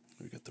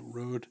 We got the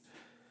road.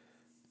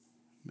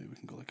 Maybe we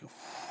can go like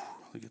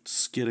it's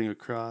skidding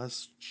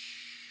across.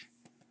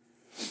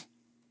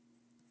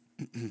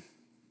 And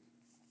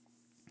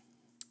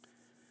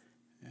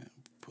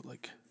put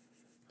like,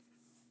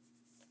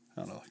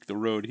 I don't know, like the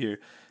road here.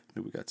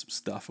 Maybe we got some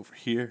stuff over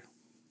here.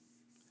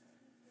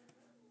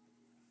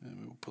 And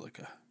maybe we'll put like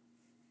a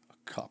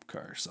cop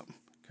car or something,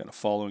 kind of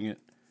following it.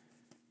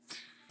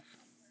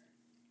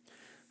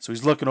 So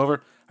he's looking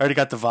over. I already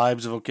got the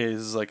vibes of, okay,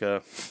 this is like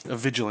a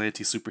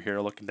vigilante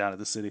superhero looking down at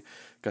the city.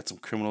 Got some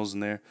criminals in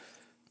there.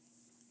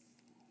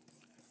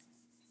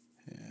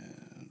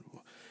 And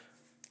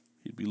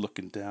he'd be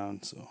looking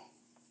down, so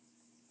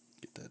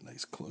get that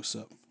nice close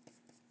up.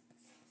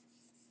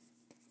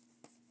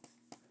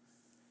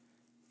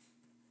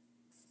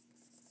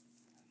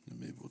 And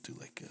maybe we'll do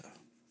like a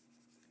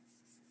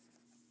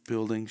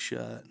building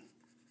shot.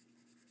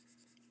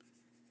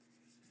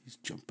 He's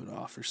jumping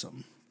off or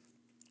something.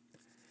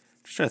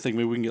 Just trying to think,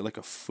 maybe we can get like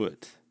a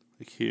foot,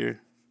 like here.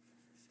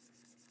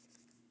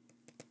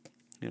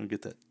 You know,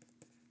 get that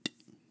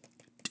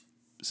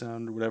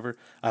sound or whatever.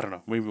 I don't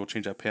know. Maybe we'll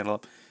change that panel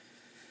up.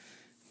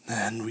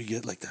 And we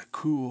get like that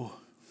cool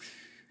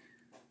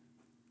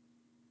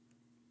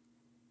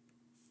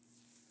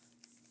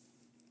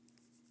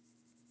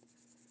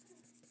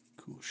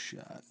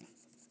shot.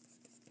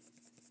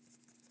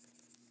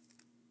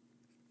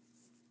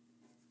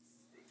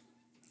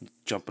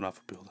 Jumping off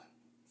a building.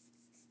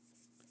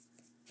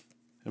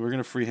 And we're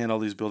going to freehand all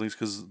these buildings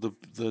because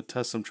the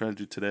test I'm trying to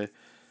do today,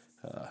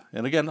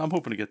 and again, I'm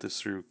hoping to get this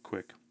through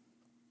quick,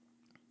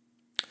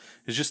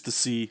 is just to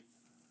see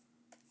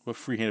what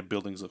freehanded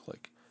buildings look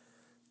like.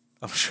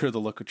 I'm sure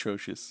they'll look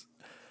atrocious.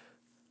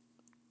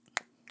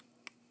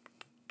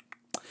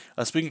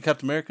 Speaking of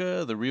Captain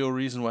America, the real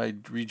reason why I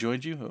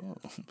rejoined you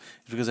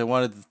is because I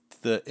wanted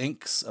the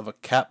inks of a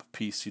cap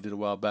piece you did a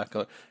while back.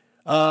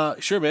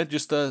 Sure, man.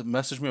 Just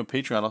message me on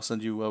Patreon. I'll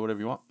send you whatever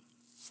you want.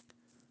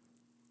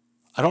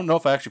 I don't know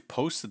if I actually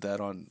posted that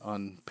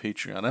on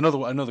Patreon. I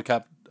know the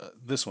cap.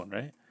 This one,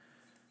 right?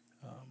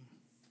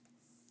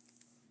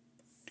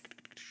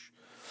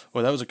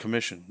 Oh, that was a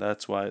commission.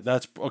 That's why.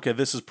 That's okay.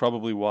 This is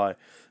probably why.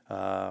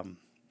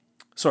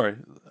 Sorry,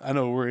 I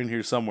know we're in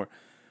here somewhere.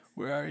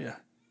 Where are you?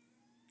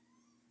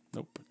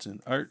 Nope, it's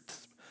in art.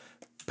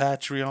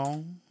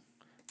 Patreon.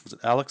 Was it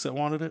Alex that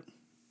wanted it?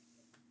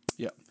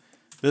 Yeah.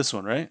 This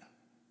one, right?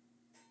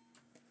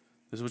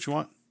 This is what you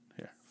want?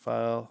 Here.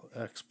 File,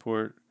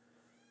 export.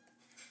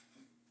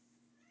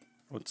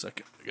 1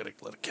 second. I gotta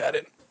let a cat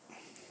in.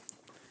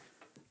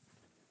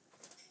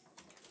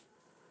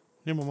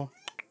 Here, Mama.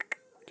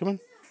 Come on.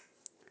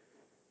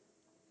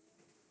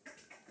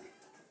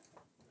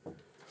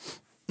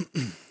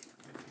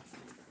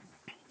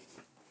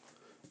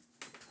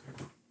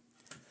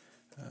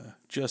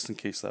 Just in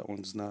case that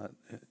one's not.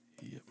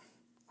 Yep.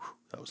 Whew,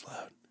 that was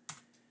loud.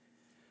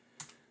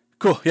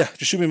 Cool. Yeah,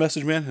 just shoot me a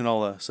message, man, and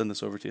I'll send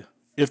this over to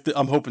you.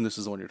 I'm hoping this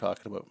is the one you're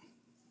talking about.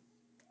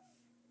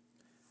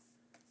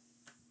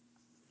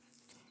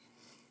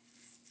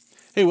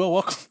 Hey, Will,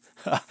 welcome.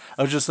 I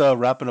was just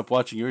wrapping up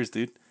watching yours,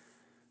 dude.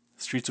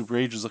 Streets of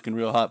Rage is looking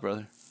real hot,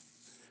 brother.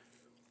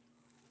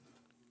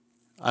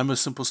 I'm a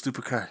simple,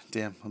 stupid car.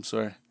 Damn, I'm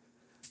sorry.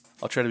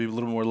 I'll try to be a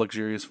little more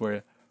luxurious for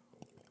you.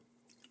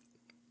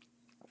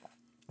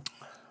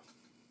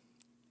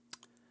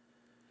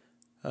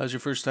 How's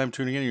your first time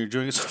tuning in? You're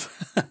enjoying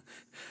yourself?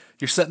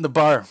 You're setting the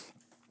bar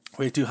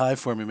way too high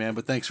for me, man.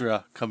 But thanks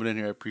for coming in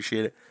here. I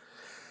appreciate it.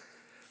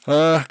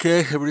 Okay,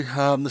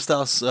 everybody. The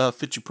styles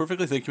fit you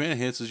perfectly. Thank you, man.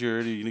 Enhances your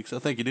already unique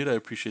style. Thank you, dude. I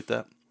appreciate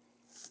that.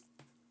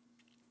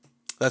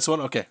 That's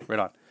one? Okay, right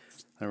on.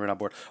 I'm right on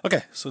board.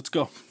 Okay, so let's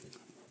go.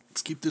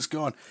 Let's keep this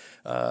going.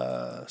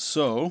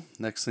 So,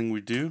 next thing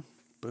we do,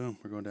 boom,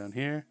 we're going down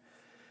here.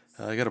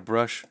 I got a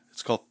brush.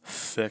 It's called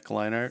Thick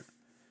Line Art.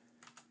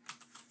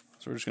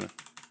 So we're just going to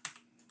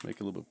make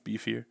it a little bit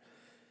beefier.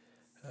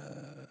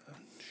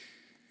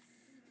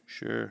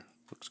 Sure.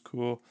 Looks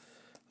cool.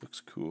 Looks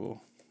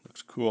cool.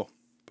 Looks cool.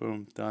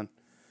 Boom. Done.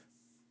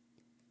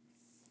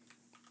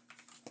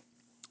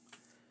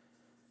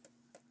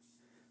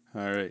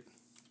 All right.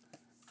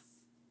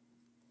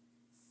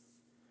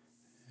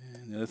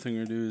 And the other thing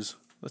we're going to do is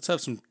let's have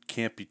some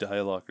campy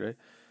dialogue, right?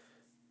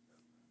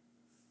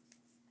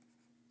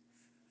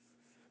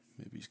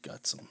 Maybe he's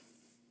got some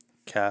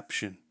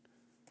caption.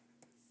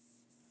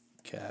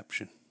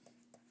 Caption.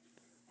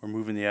 We're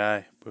moving the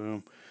eye.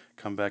 Boom.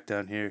 Come back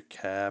down here.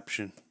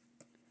 Caption.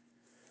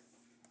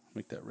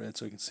 Make that red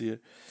so I can see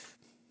it.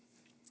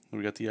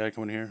 We got the eye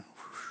coming here.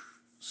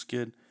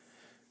 Skid.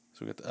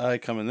 So we got the eye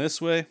coming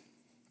this way.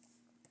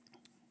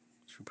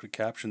 Should we put a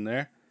caption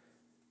there?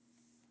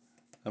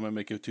 That might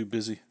make it too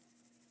busy.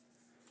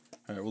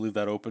 Alright, we'll leave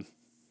that open.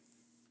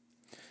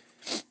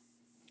 So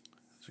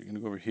you're going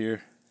to go over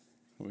here.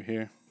 Over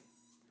here.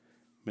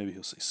 Maybe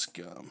he'll say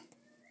scum.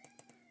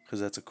 Because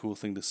that's a cool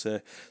thing to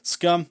say.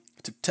 Scum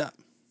to top.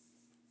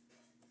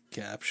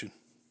 Caption.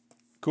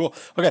 Cool.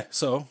 Okay,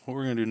 so what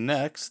we're going to do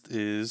next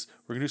is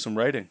we're going to do some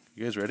writing.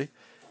 You guys ready?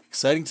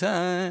 Exciting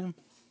time.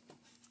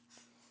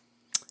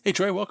 Hey,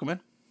 Troy, welcome, man.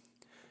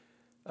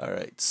 All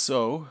right,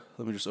 so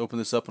let me just open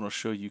this up and I'll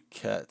show you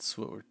cats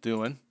what we're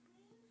doing.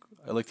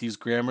 I like to use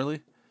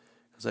Grammarly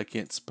because I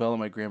can't spell and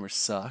my grammar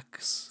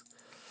sucks.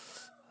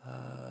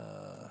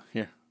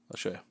 Here, I'll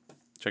show you.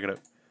 Check it out.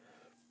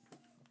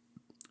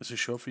 Does this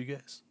show up for you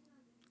guys?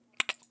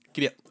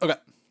 Giddy up. Okay.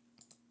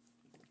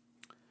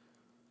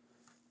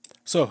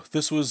 So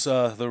this was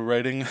the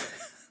writing,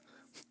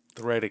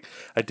 the writing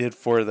I did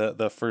for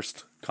the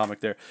first comic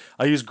there.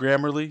 I use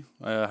Grammarly.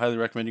 I highly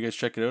recommend you guys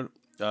check it out.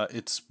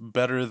 It's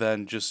better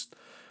than just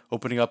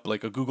opening up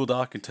like a Google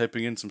Doc and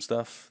typing in some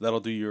stuff. That'll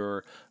do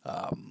your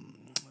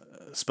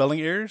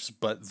spelling errors,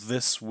 but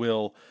this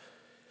will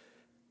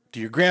do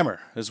your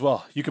grammar as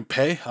well. You can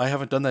pay. I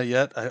haven't done that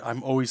yet.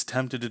 I'm always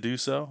tempted to do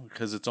so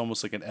because it's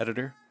almost like an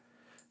editor,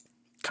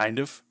 kind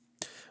of.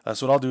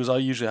 So what I'll do is I'll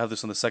usually have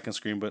this on the second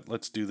screen, but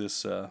let's do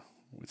this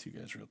with you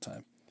guys real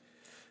time.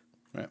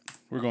 All right,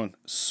 we're going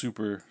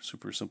super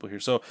simple here.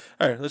 So,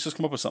 all right, let's just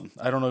come up with something.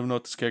 I don't even know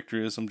what this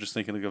character is. I'm just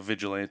thinking like a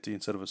vigilante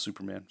instead of a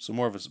Superman. So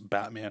more of a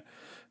Batman.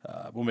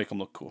 We'll make him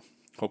look cool,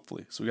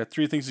 hopefully. So we got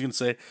 3 things he's gonna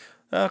say.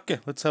 Okay,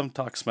 let's have him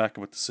talk smack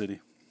about the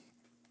city.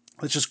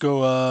 Let's just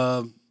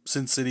go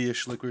Sin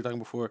City-ish, like we were talking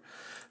before.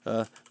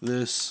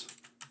 This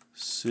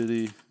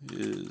city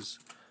is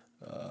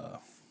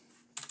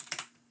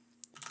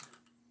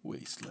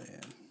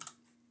wasteland.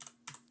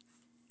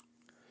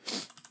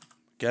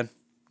 Again,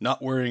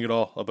 not worrying at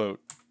all about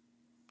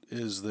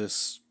is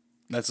this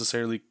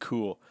necessarily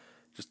cool.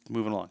 Just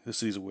moving along. This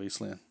city's a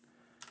wasteland.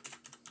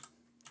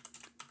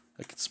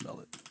 I can smell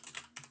it.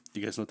 Do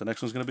you guys know what the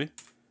next one's going to be?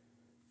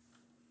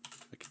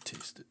 I can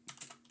taste it.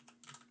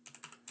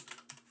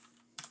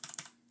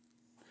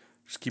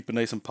 Just keep it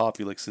nice and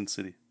poppy like Sin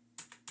City.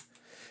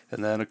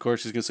 And then, of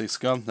course, he's going to say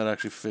scum. That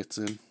actually fits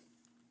in. Do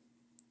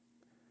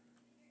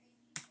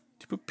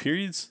you put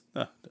periods?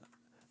 No.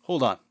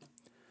 Hold on.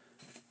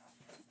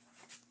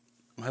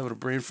 I'm having a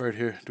brain fart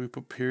here. Do we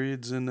put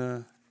periods in?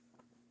 Yeah,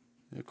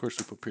 of course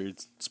we put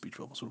periods. Speech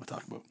bubbles. What am I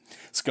talking about?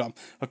 Scum.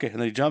 Okay, and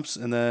then he jumps,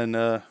 and then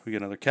we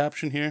get another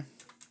caption here.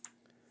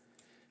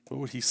 What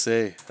would he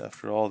say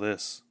after all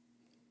this?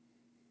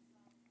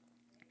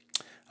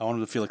 I want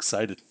him to feel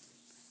excited.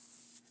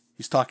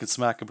 He's talking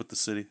smack about the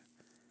city.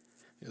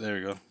 Yeah, there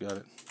you go. Got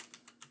it.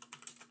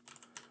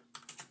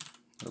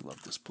 I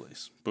love this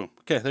place. Boom.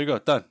 Okay, there you go.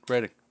 Done.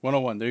 Writing.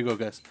 101. There you go,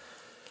 guys.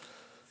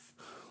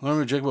 Learn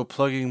a joke about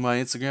plugging my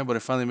Instagram, but I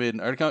finally made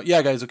an art account.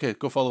 Yeah, guys, okay,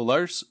 go follow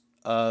Lars.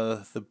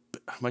 Am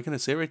I gonna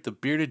say it right? The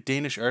bearded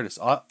Danish artist.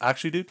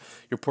 Actually, dude,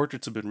 your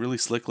portraits have been really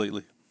slick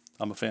lately.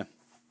 I'm a fan.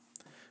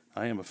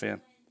 I am a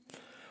fan.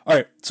 All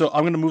right, so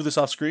I'm gonna move this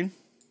off screen.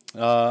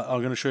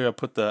 I'm gonna show you. I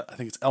put I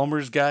think it's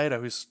Elmer's guide. I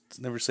always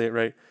never say it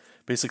right.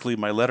 Basically,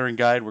 my lettering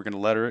guide. We're gonna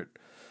letter it,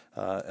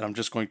 and I'm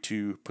just going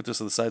to put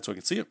this on the side so I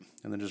can see it,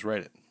 and then just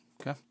write it.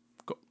 Okay,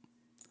 go.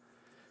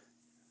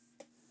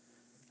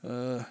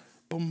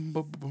 Boom,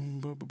 boom, boom,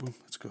 boom, boom, boom.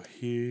 Let's go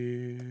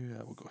here.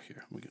 We'll go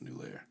here. We'll get a new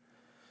layer.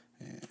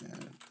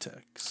 And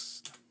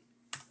text.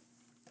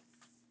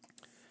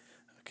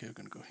 Okay, we're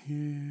going to go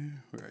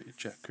here. Where are you?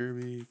 Jack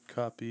Kirby.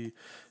 Copy.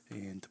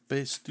 And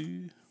paste.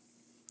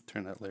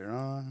 Turn that layer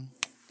on.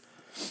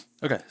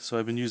 Okay, so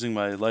I've been using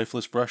my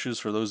lifeless brushes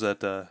for those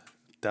that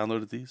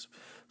downloaded these.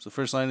 So the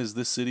first line is,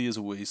 this city is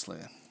a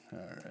wasteland. All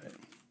right.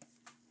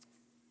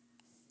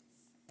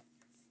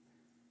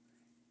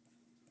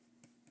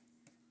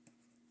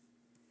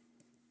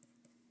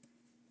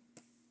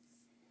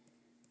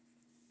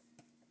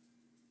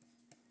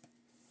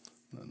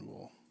 Then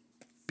we'll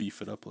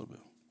beef it up a little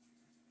bit.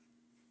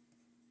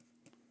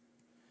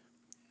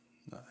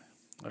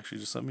 Actually,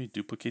 just let me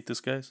duplicate this,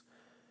 guys.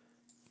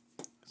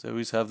 Because I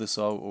always have this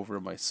all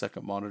over my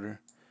second monitor.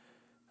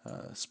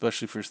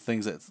 Especially for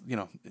things that, you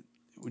know,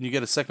 when you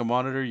get a second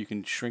monitor, you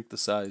can shrink the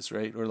size,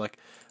 right? Or like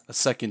a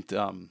second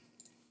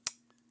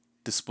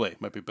display,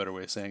 might be a better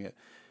way of saying it.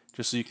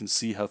 Just so you can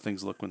see how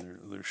things look when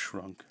they're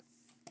shrunk.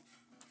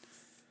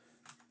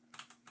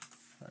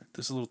 All right,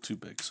 this is a little too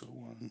big, so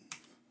 1.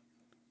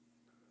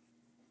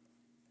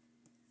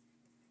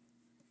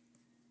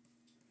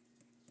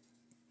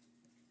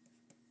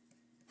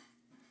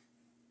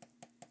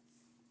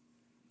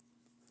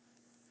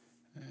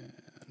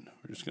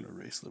 We're just going to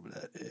erase a little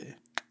bit of that A.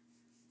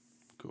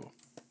 Cool.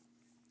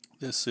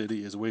 This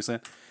city is a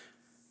wasteland.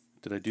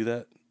 Did I do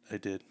that? I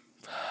did.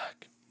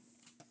 Fuck.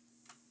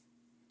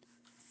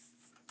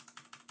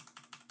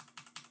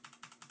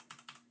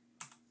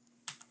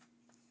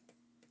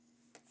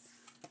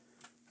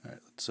 All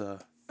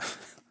right,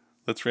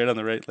 let's write on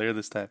the right layer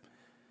this time.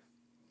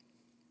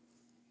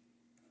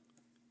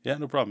 Yeah,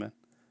 no problem, man.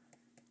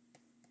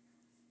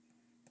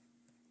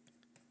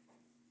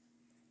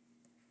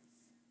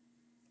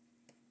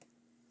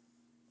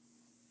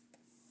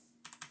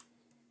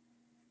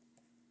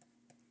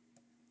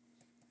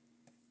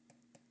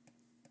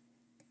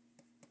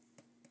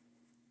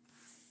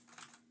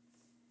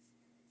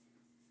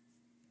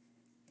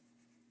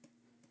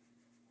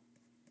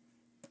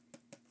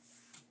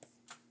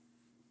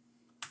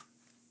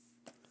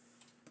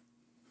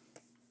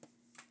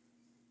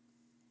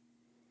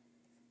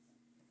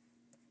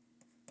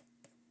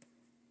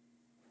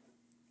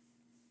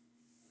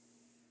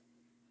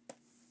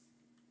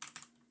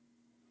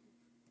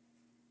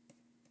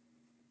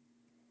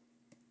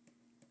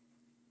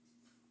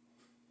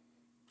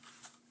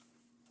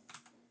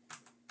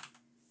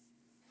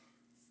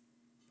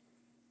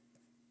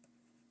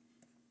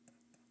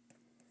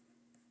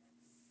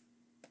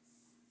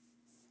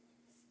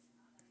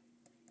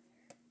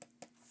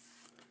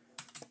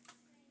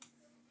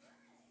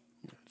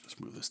 Just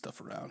move this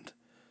stuff around.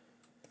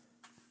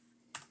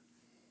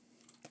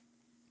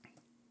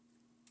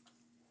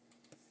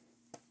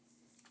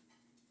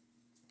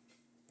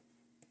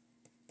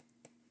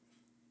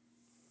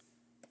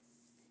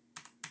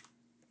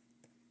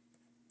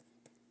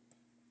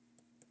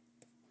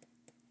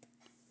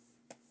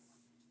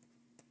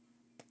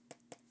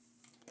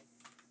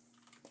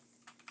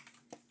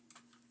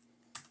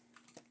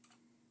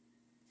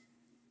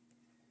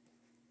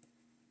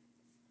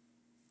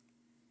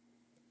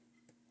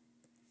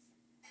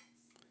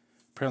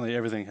 Apparently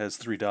everything has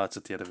 3 dots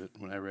at the end of it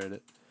when I read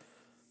it.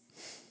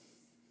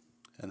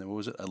 And then what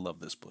was it? I love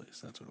this place.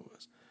 That's what it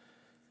was.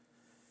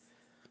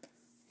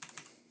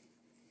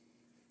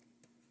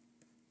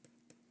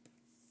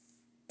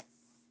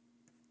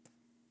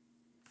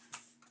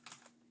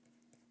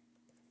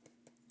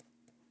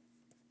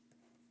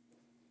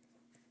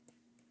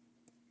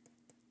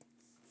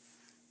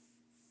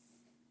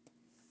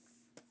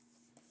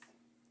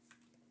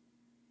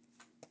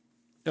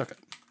 Okay.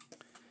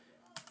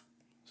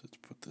 So let's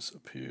put this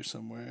up here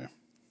somewhere.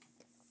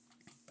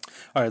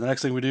 All right, the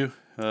next thing we do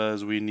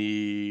is we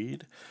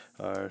need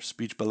our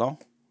speech ballon.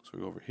 So we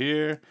go over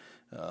here.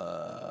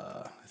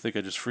 I think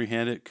I just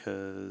freehand it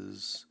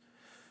because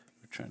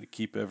we're trying to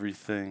keep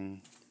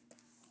everything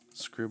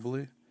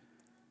scribbly.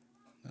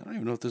 I don't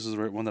even know if this is the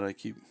right one that I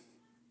keep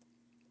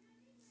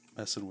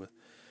messing with.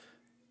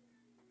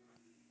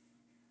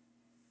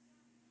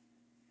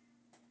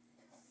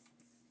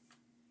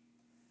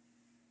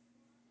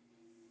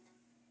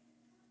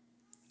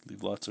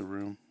 Leave lots of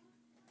room.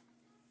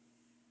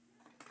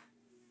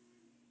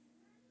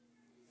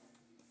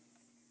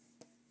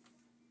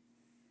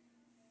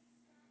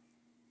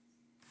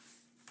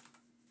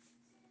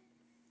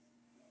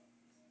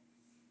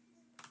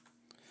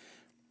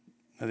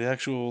 Now the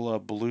actual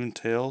balloon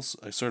tails,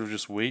 I sort of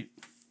just wait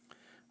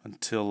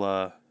until,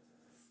 okay,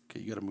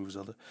 you gotta move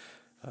Zelda,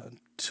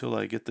 until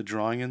I get the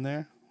drawing in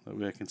there. That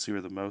way I can see where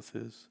the mouth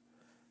is.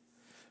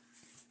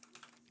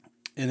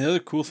 And the other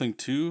cool thing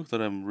too that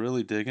I'm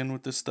really digging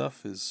with this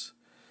stuff is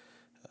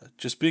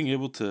just being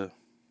able to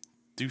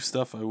do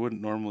stuff I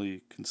wouldn't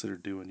normally consider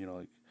doing, you know,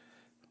 like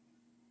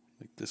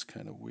this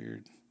kind of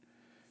weird,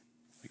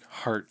 like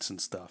hearts and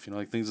stuff, you know,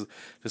 like things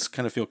just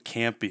kind of feel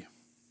campy.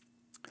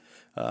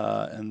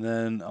 And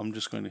then I'm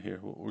just going to here,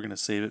 we're going to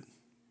save it.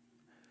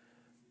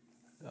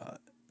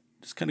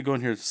 Just kind of go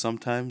in here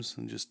sometimes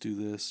and just do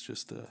this,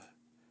 just to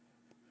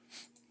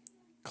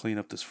clean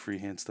up this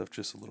freehand stuff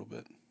just a little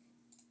bit.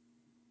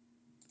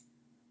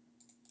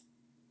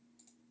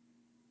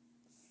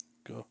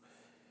 Go.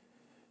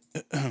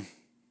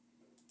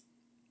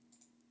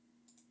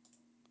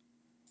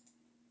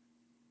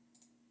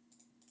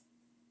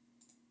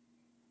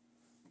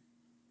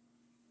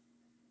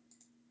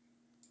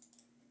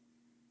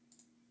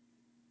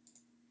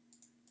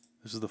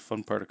 This is the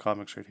fun part of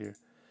comics right here.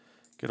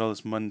 Get all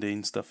this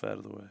mundane stuff out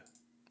of the way.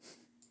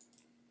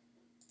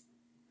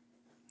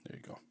 There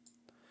you go.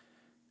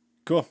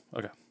 Cool.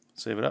 Okay.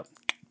 Save it up.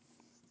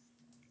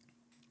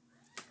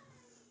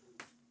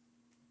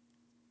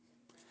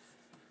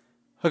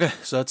 Okay,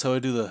 so that's how I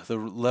do the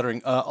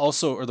lettering.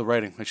 Also, or the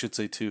writing, I should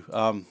say too.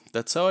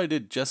 That's how I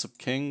did JESOP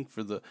King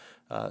for the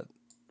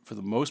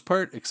most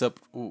part.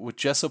 Except with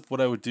JESOP, what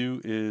I would do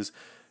is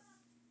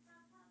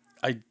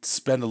I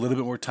spend a little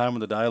bit more time on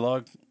the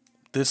dialogue.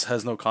 This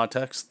has no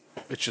context.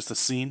 It's just a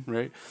scene,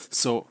 right?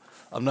 So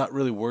I'm not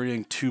really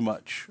worrying too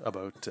much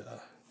about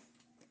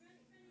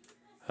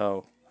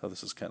how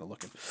this is kind of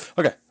looking.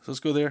 Okay, so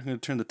let's go there. I'm going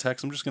to turn the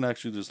text. I'm just going to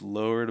actually just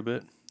lower it a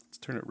bit. Let's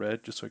turn it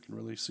red just so I can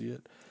really see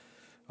it.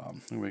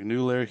 I'm going to make a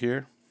new layer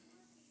here.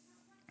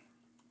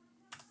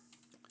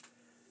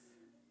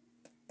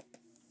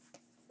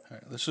 All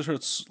right, let's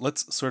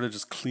sort of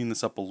just clean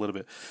this up a little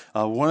bit.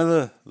 One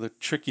of the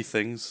tricky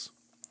things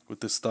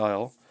with this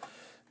style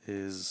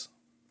is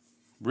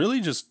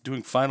really just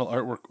doing final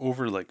artwork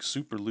over like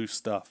super loose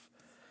stuff.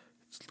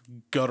 It's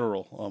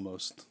guttural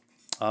almost.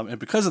 And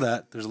because of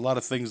that, there's a lot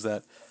of things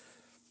that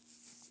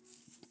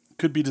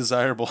could be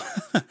desirable,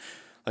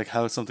 like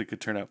how something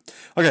could turn out.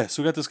 Okay,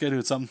 so we got this guy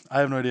doing something. I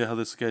have no idea how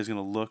this guy's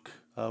gonna look.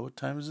 What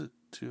time is it?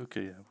 2?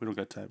 Okay, yeah, we don't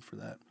got time for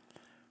that.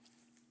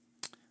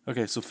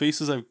 Okay, so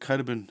faces I've kind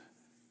of been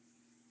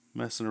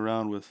messing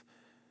around with,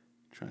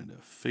 trying to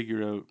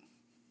figure out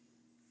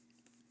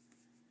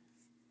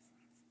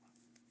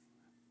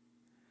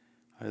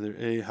either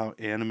A, how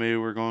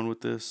anime we're going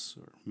with this,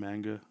 or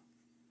manga.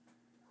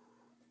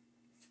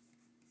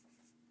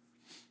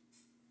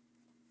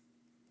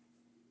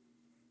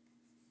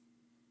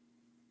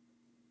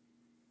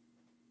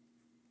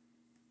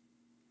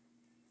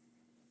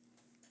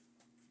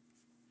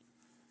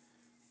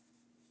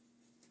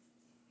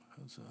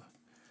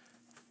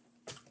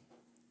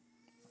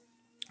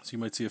 So you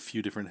might see a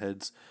few different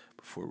heads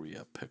before we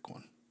pick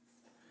one.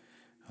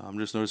 I'm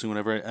just noticing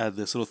whenever I add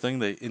this little thing,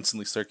 they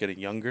instantly start getting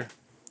younger.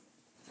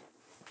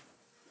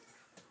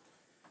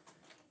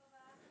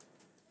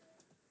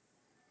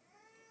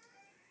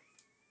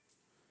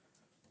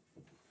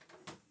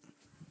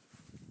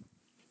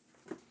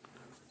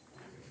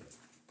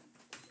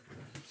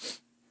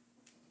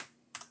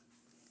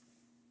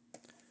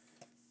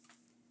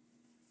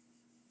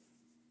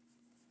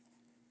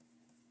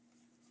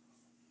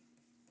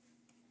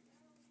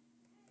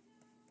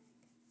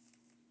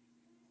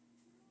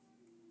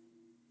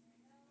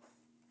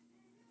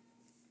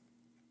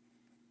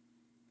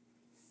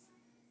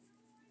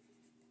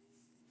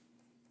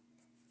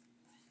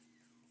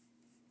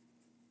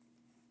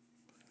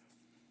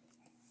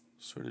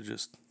 Sort of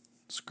just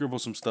scribble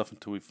some stuff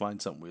until we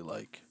find something we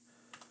like.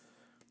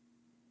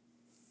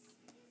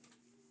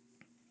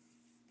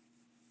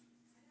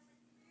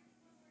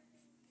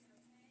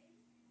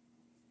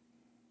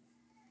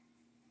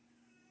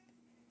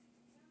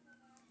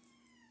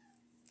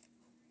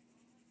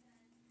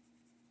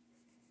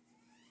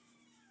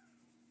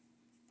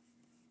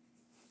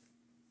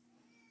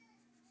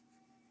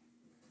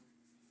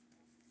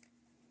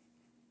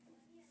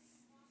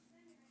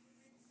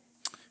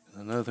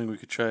 Another thing we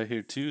could try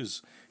here too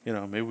is,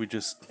 maybe we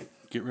just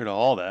get rid of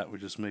all that. We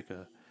just make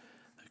a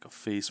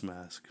face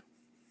mask.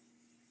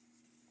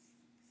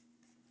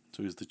 It's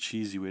always the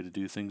cheesy way to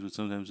do things, but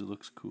sometimes it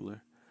looks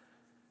cooler.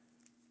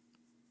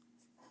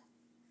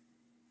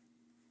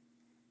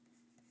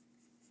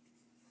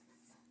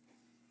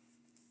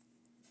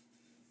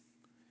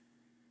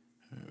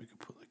 We could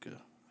put like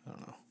I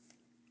don't know.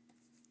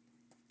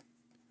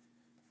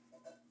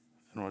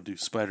 I don't want to do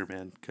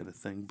Spider-Man kind of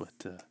thing, but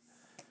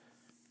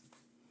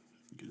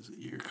get his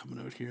ear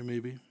coming out here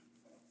maybe.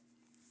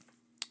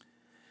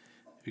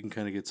 You can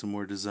kind of get some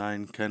more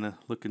design kind of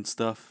looking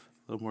stuff,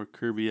 a little more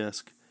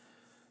Kirby-esque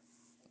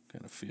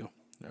kind of feel.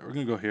 All right, we're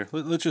gonna go here.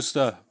 Let's just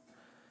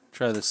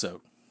try this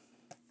out.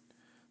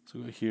 So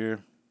go here,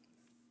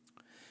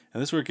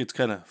 and this is where it gets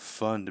kind of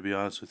fun, to be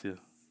honest with you.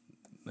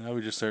 Now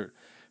we just start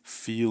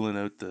feeling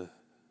out the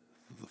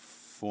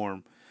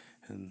form,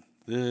 and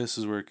this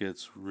is where it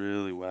gets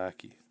really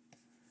wacky.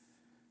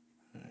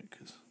 All right,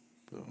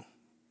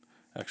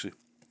 actually,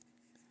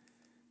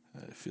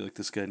 I feel like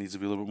this guy needs to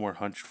be a little bit more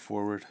hunched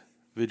forward.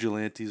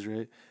 Vigilantes,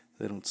 right?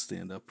 They don't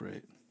stand up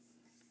right.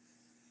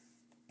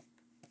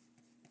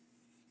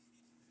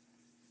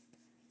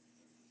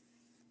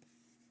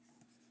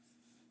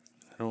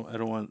 I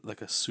don't want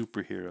like a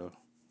superhero.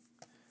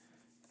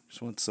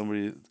 Just want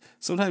somebody.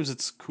 Sometimes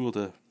it's cool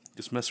to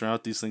just mess around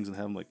with these things and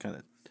have them like kind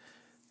of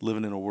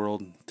living in a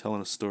world and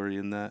telling a story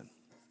in that.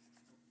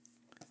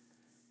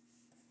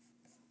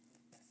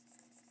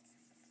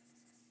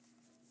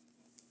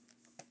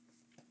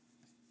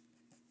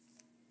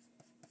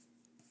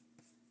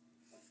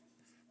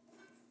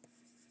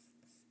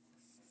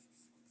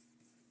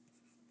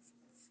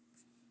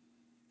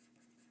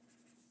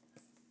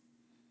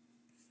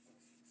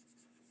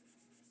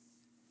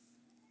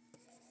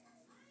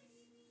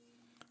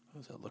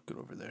 How's that looking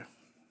over there?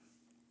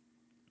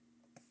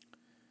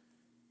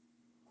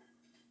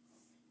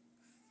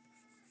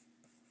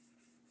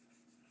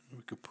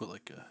 We could put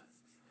like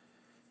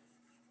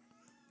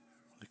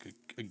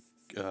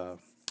a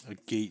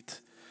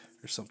gate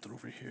or something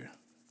over here.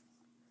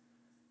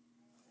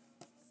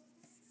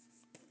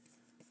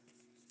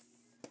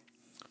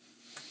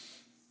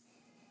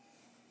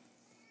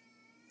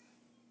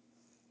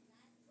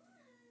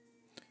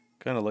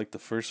 Kind of like the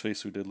first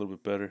face we did a little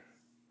bit better.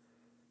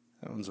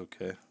 That one's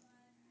okay.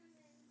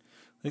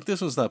 I think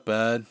this one's not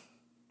bad.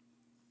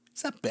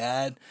 It's not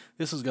bad.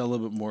 This one's got a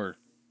little bit more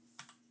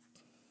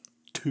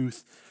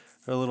tooth,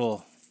 or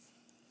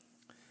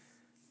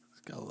it's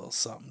got a little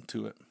something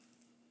to it.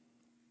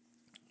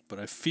 But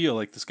I feel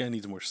like this guy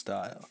needs more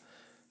style.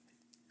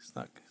 He's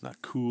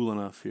not cool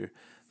enough here.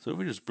 So if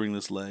we just bring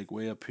this leg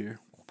way up here,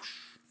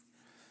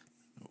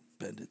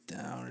 bend it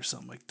down or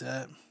something like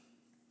that.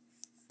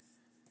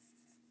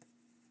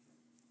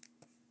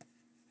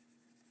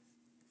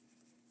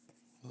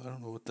 Well, I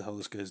don't know what the hell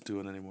this guy's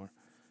doing anymore.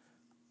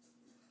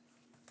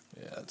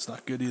 Yeah, it's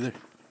not good either.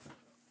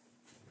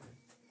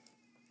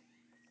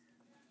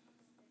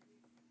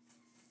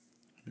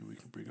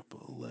 can bring up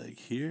a leg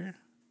here.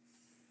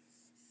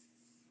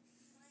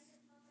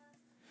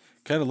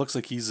 Kind of looks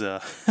like he's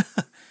like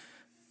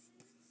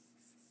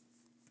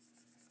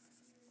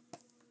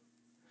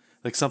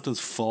something's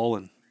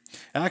fallen.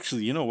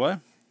 Actually, you know what?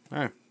 All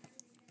right.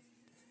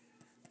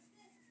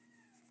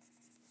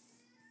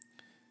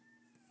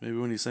 Maybe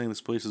when he's saying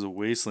this place is a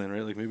wasteland,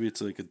 right? Like maybe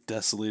it's like a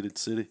desolated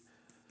city.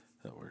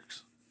 That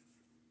works.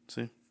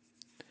 See?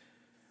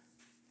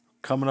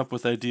 Coming up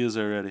with ideas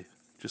already,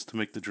 just to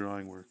make the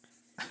drawing work.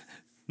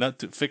 Not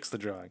to fix the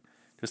drawing,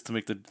 just to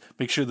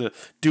make sure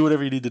do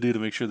whatever you need to do to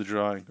make sure the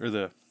drawing or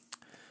the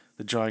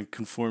drawing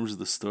conforms to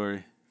the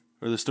story,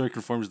 or the story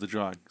conforms to the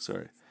drawing.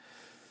 Sorry.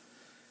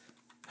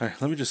 All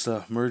right, let me just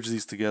merge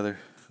these together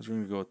because we're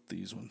gonna go with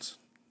these ones.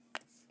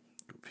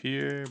 Up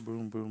here,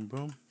 boom, boom,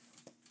 boom.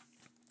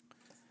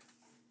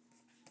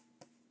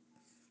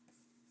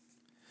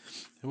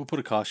 And we'll put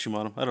a costume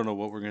on him. I don't know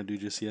what we're gonna do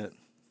just yet.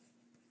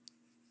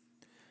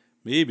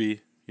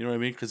 Maybe, you know what I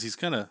mean? Because he's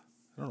kind of,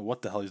 I don't know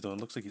what the hell he's doing.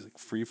 Looks like he's like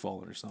free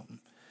falling or something.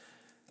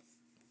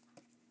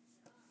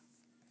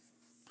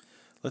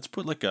 Let's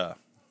put like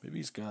maybe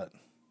he's got.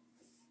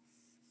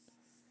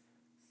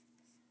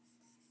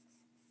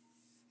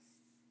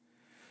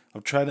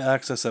 I'm trying to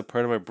access that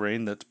part of my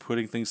brain that's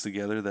putting things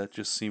together that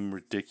just seem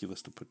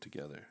ridiculous to put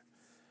together.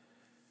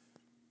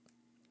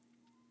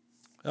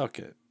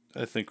 Okay,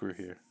 I think we're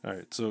here. All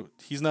right, so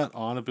he's not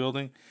on a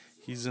building.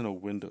 He's in a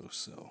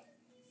windowsill.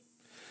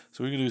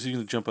 So what we're going to do is he's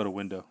going to jump out a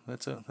window.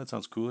 That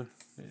sounds cooler.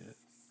 Yeah,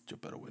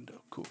 jump out a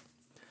window. Cool.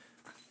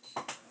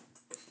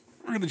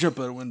 We're going to jump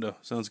out a window.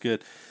 Sounds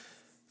good.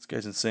 This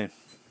guy's insane.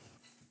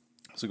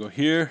 So go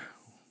here.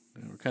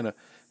 And we're kind of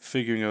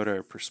figuring out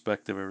our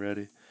perspective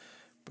already.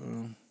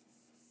 Boom.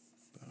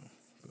 Boom.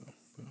 Boom.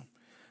 Boom.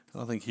 I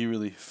don't think he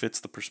really fits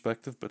the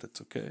perspective, but it's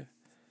okay.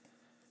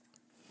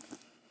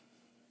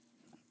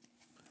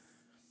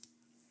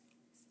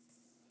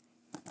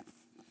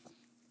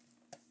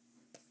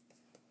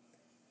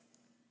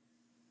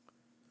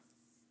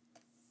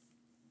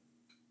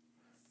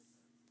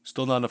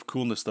 Still not enough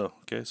coolness though.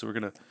 Okay, so we're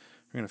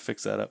gonna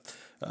fix that up.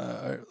 All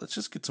right, let's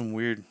just get some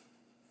weird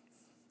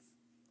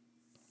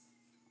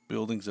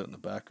buildings out in the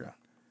background.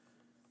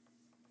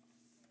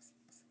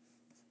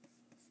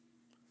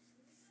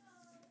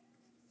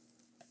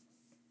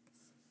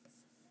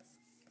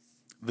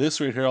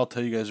 This right here, I'll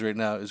tell you guys right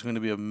now, is going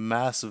to be a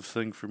massive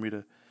thing for me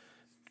to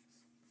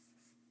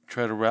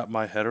try to wrap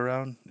my head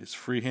around. It's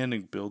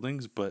freehanding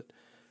buildings, but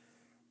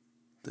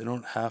they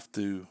don't have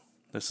to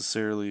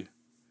necessarily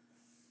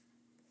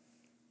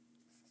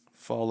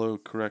follow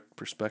correct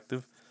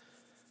perspective.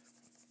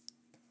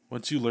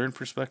 Once you learn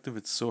perspective,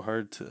 it's so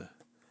hard to,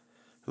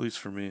 at least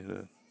for me,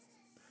 to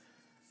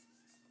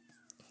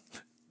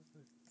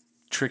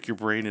trick your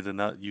brain into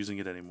not using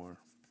it anymore.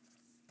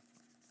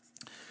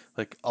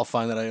 Like, I'll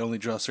find that I only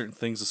draw certain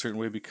things a certain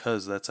way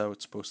because that's how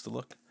it's supposed to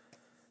look.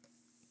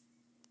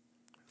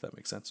 If that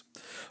makes sense.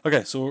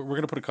 Okay, so we're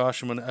going to put a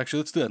costume on.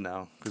 Actually, let's do that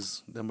now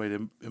because that might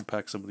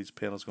impact some of these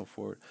panels going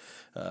forward.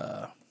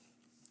 What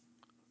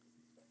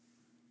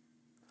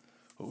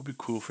would be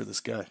cool for this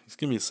guy? Just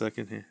give me a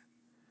second here.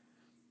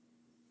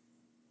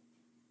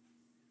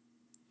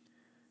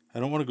 I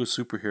don't want to go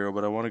superhero,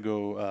 but I want to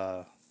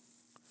go...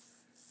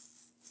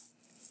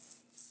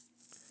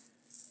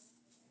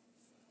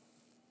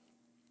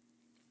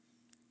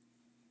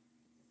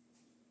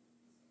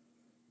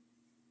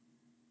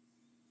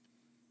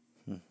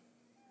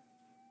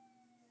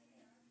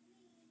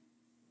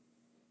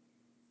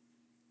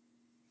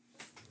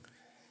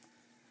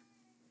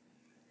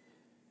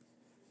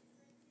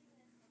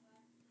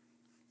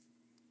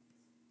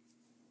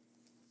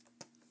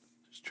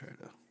 Just try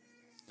to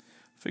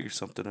figure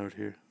something out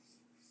here.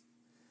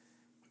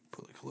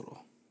 Put like a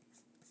little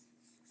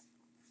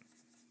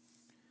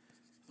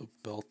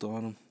belt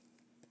on him.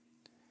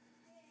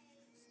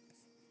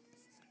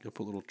 Gotta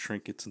put little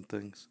trinkets and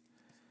things.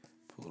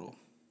 Put a little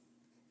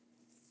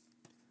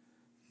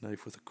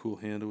knife with a cool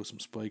handle with some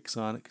spikes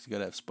on it, because you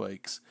gotta have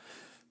spikes.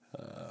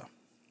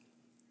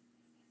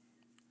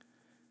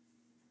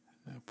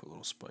 Put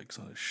little spikes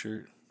on his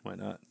shirt. Why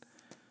not?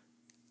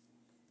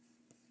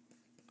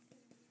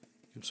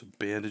 Give him some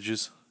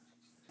bandages.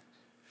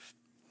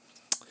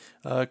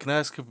 Can I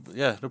ask?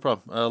 Yeah, no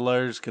problem.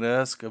 Lars, can I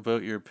ask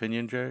about your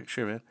opinion, Jerry?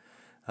 Sure, man.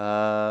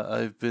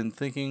 I've been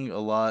thinking a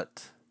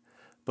lot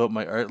about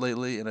my art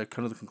lately, and I've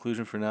come to the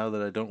conclusion for now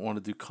that I don't want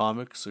to do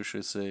comics, or should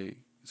I say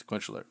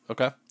sequential art?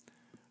 Okay.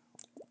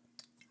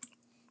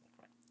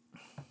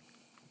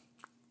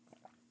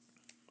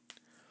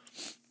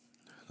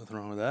 Nothing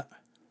wrong with that.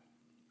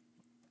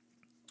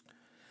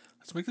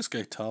 Let's make this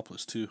guy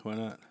topless too. Why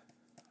not?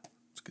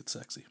 Let's get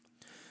sexy.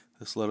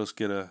 Let's let us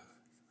get a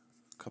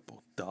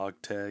couple dog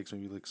tags,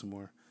 maybe like some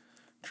more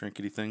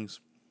trinkety things.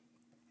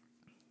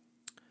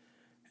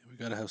 And we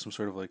gotta have some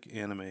sort of like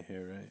anime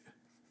here, right?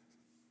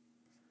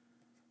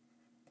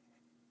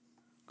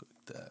 Go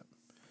like that.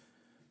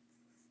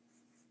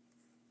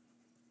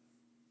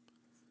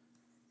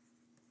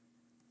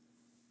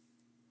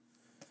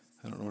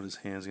 I don't know what his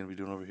hand's gonna be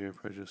doing over here.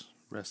 Probably just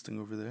resting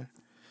over there.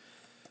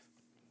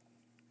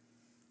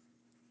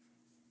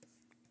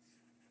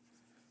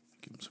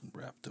 Some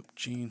wrapped up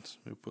jeans.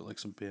 Maybe put like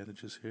some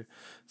bandages here.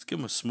 Let's give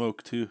him a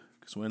smoke too,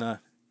 because why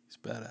not? He's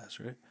badass,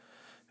 right?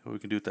 And what we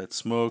can do with that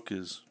smoke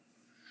is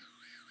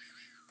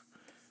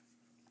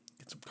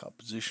get some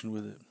composition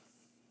with it.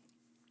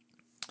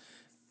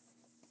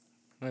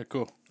 Alright,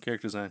 cool.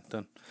 Character design,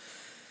 done.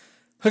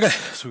 Okay,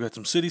 so we got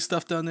some city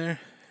stuff down there.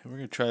 And we're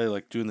going to try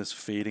like doing this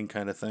fading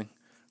kind of thing.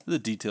 The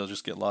details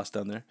just get lost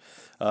down there.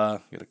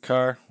 Get a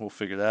car. We'll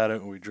figure that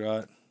out when we draw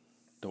it.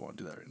 Don't want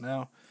to do that right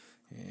now.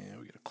 And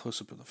we get a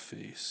close-up of the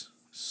face.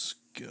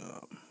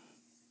 Scum.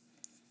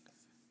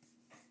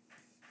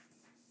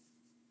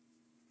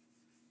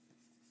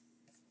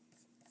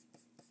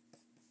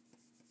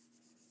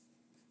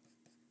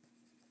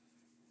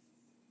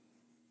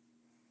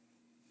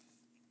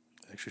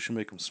 Actually, I should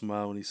make him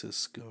smile when he says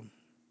scum.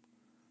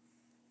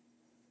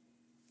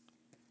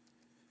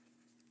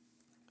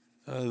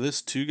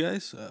 This too,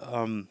 guys.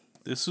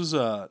 This was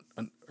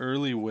an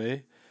early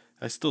way.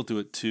 I still do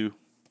it too.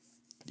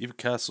 Even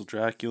Castle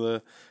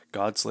Dracula,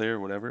 Godslayer,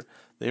 whatever.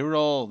 They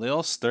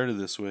all started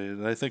this way,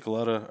 and I think a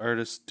lot of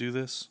artists do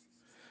this.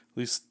 At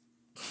least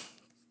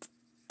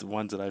the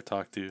ones that I've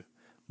talked to,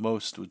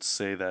 most would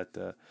say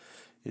that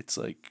it's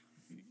like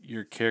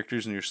your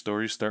characters and your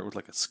stories start with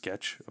like a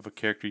sketch of a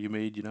character you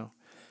made, you know.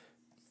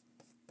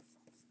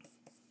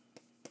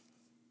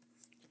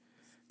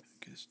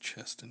 Get his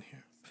chest in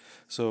here.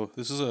 So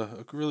this is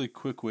a really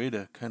quick way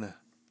to kind of,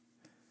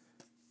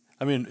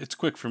 I mean, it's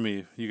quick for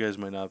me. You guys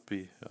might not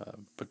be,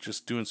 but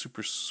just doing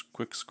super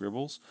quick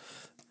scribbles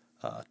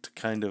to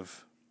kind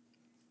of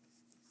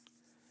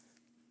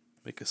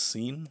make a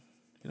scene,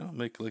 you know,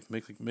 make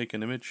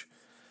an image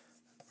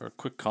or a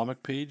quick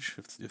comic page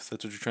if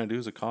that's what you're trying to do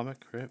is a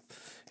comic, right?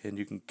 And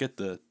you can get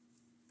the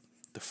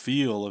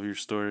feel of your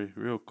story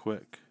real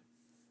quick.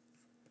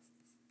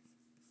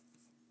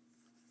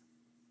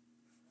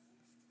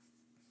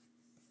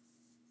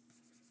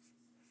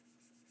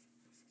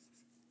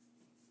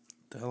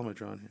 The hell am I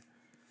drawing here?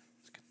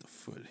 Let's get the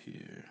foot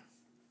here.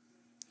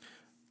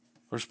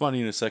 I'll respond to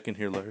you in a second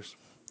here, Lars.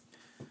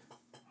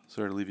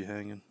 Sorry to leave you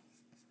hanging.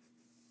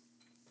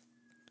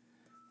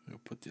 We'll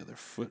put the other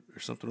foot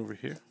or something over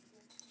here.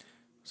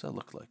 What's that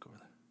look like over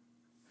there?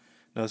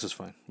 No, this is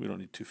fine. We don't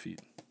need 2 feet.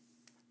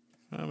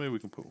 Maybe we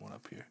can put one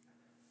up here.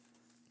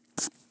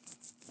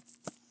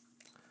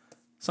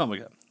 Something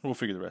like that. We'll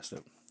figure the rest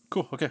out.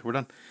 Cool. Okay, we're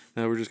done.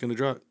 Now we're just going to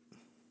draw it.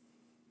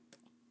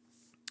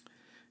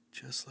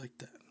 Just like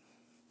that.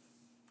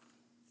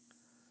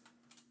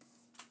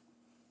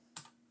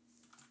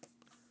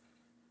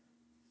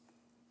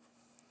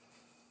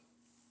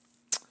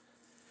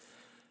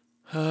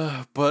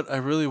 But I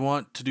really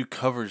want to do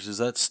covers. Is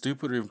that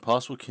stupid or even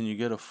possible? Can you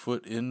get a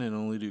foot in and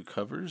only do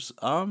covers?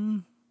 I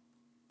mean,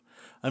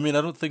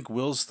 I don't think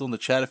Will's still in the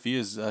chat. If he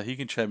is, he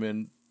can chime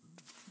in.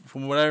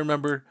 From what I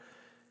remember,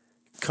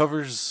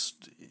 covers,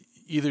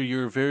 either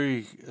you're a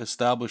very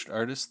established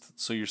artist,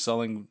 so you're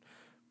selling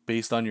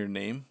based on your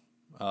name.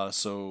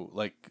 So,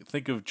 like,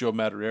 think of Joe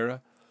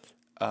Madureira,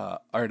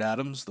 Art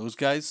Adams, those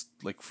guys,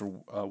 like for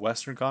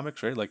Western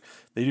comics, right? Like,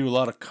 they do a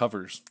lot of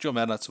covers. Joe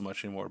Mad, not so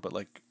much anymore, but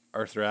like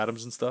Arthur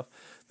Adams and stuff,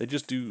 they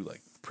just do like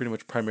pretty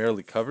much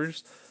primarily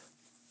covers.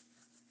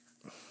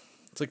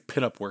 It's like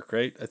pinup work,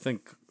 right? I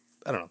think,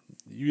 I don't know,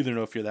 you either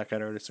know if you're that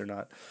kind of artist or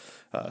not.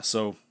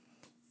 So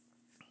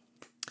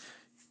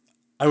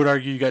I would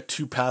argue you got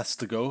 2 paths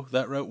to go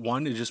that route.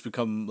 One is just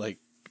become like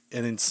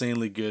an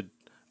insanely good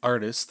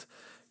artist,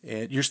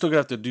 and you're still gonna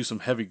have to do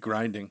some heavy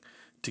grinding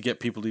to get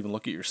people to even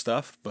look at your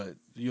stuff, but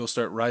you'll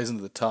start rising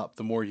to the top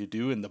the more you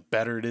do and the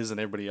better it is than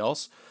everybody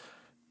else.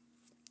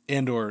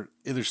 And or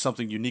there's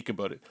something unique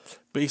about it.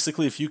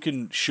 Basically, if you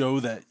can show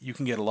that you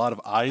can get a lot of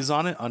eyes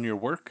on it, on your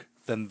work,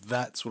 then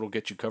that's what will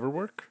get you cover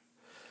work.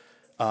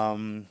 Or,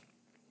 and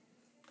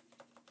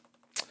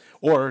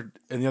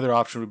the other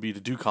option would be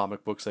to do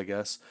comic books, I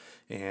guess.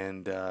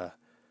 And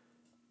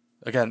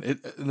again,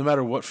 no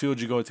matter what field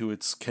you go into,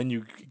 it's can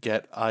you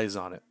get eyes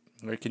on it?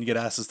 Right? Can you get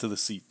asses to the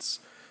seats?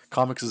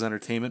 Comics is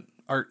entertainment.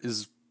 Art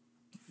is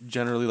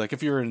generally, like,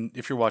 if you're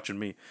watching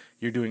me,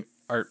 you're doing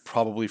art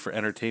probably for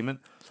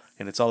entertainment.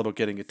 And it's all about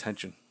getting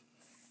attention.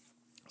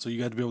 So you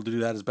got to be able to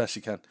do that as best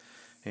you can.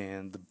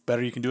 And the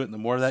better you can do it and the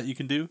more of that you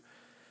can do,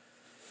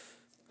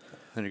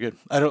 then you're good.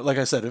 Like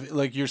I said,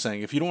 like you're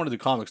saying, if you don't want to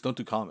do comics, don't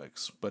do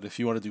comics. But if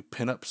you want to do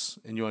pinups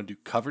and you want to do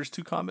covers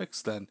to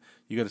comics, then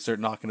you got to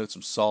start knocking out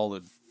some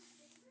solid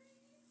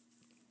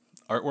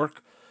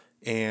artwork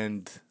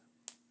and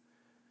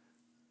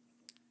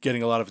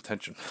getting a lot of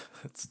attention.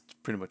 That's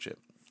pretty much it.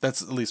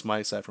 That's at least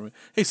my side from it.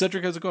 Hey,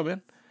 Cedric, how's it going,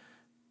 man?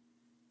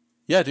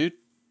 Yeah, dude.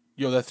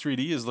 Yo, that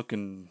 3D is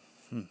looking...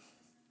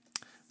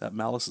 That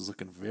Malice is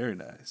looking very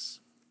nice.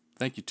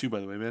 Thank you, too,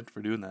 by the way, man,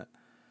 for doing that.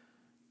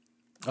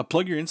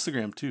 Plug your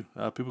Instagram, too.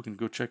 People can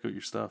go check out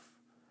your stuff.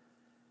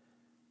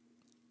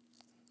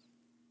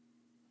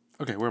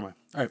 Okay, where am I?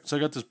 All right, so I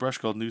got this brush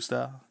called New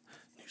Style.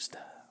 New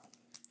Style.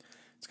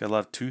 It's got a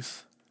lot of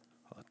tooth.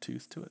 A lot of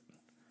tooth to it.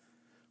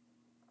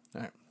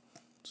 All right,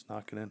 let's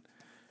knock it in.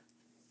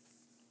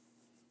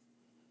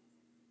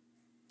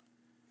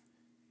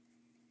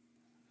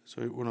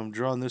 So when I'm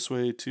drawing this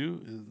way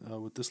too,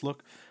 with this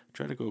look, I'm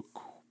trying to go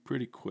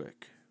pretty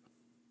quick.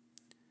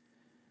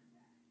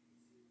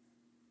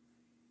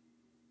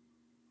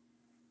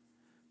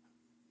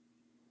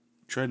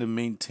 Trying to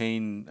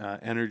maintain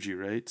energy,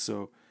 right?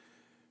 So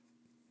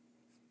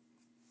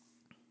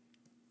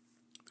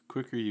the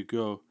quicker you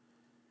go,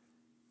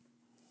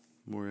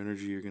 the more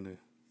energy you're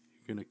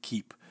gonna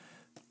keep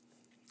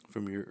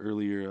from your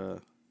earlier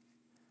art.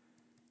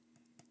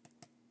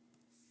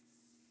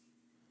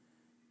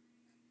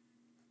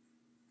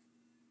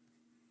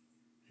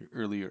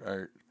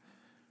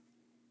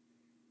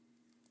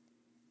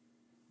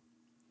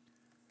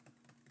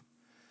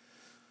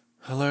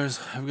 Lars,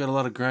 I've got a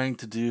lot of grinding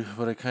to do,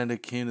 but I kind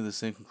of came to the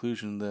same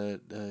conclusion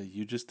that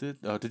you just did.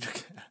 Oh, did you?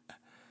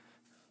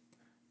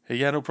 Hey,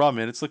 yeah, no problem,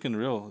 man. It's looking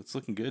real. It's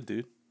looking good,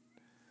 dude.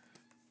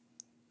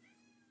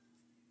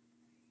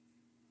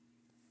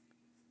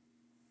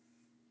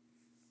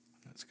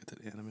 Let's get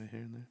that anime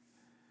here and there.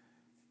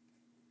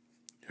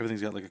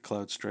 Everything's got like a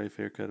Cloud Strife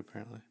haircut,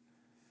 apparently.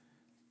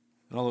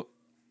 And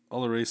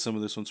I'll erase some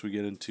of this once we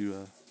get into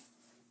the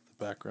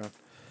background.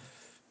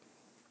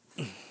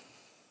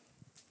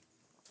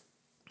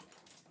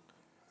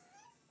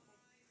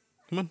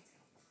 Come on.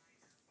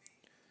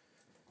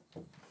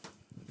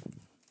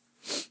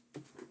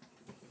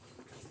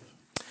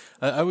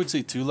 I would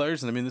say two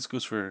layers, and I mean this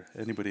goes for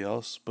anybody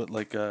else, but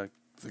like the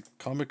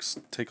comics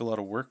take a lot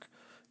of work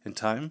and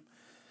time,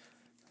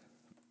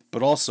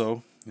 but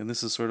also, and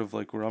this is sort of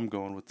like where I'm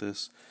going with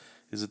this,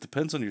 is it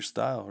depends on your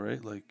style,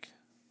 right? Like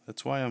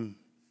that's why I'm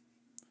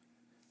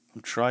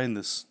trying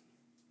this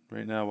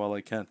right now while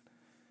I can.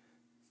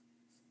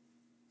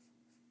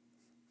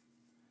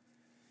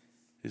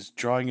 Is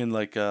drawing in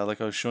like I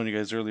was showing you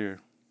guys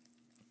earlier,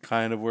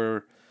 kind of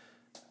where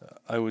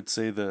I would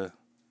say the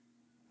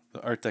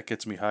art that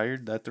gets me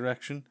hired, that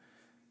direction.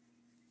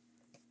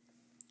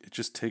 It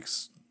just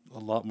takes a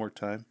lot more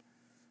time.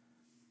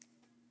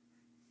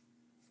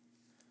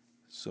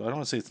 So I don't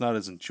want to say it's not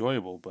as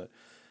enjoyable, but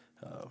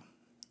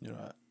you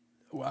know,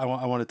 I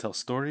want to tell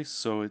stories,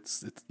 so it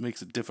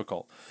makes it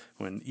difficult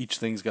when each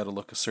thing's got to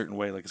look a certain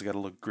way, like it's got to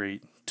look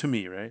great to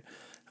me, right?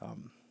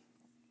 And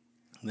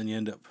then you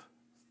end up,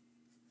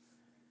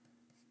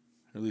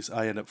 or at least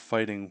I end up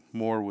fighting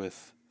more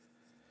with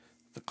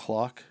the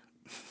clock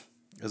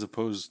as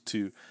opposed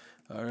to,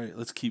 all right,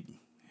 let's keep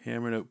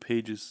hammering out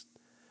pages.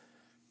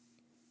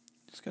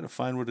 Just got to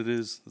find what it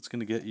is that's going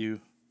to get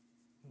you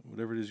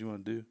whatever it is you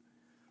want to do.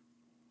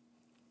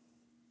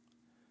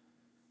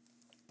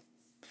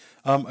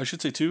 I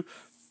should say too,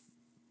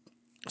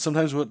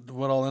 sometimes what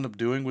I'll end up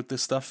doing with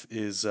this stuff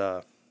is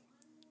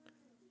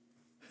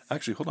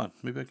actually, hold on,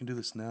 maybe I can do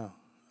this now.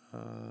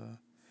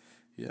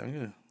 Yeah, I'm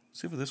gonna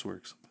see if this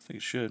works. I think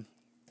it should.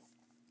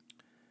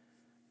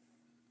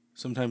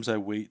 Sometimes I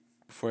wait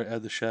before I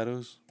add the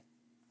shadows,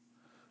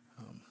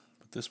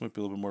 but this might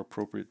be a little bit more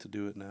appropriate to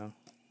do it now.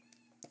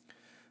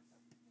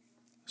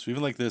 So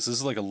even like this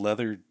is like a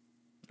leather.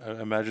 I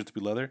imagine it to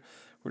be leather.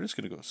 We're just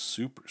gonna go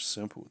super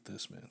simple with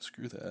this, man.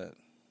 Screw that.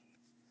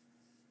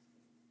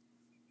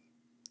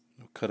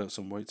 I'll cut out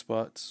some white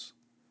spots.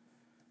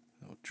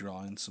 I'll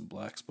draw in some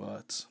black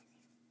spots.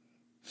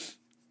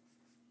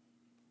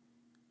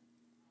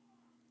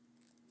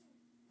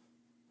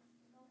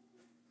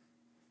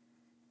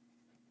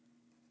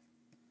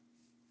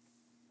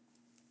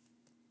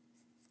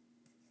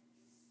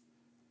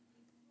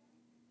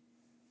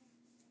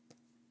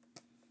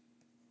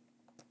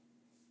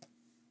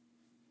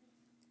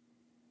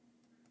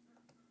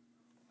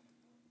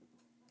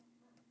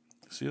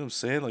 See what I'm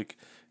saying? Like,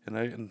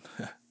 and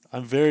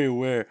I'm very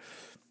aware.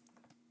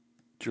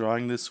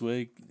 Drawing this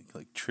way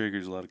like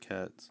triggers a lot of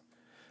cats.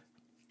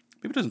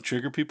 Maybe it doesn't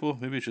trigger people.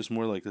 Maybe it's just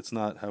more like that's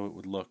not how it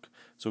would look.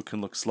 So it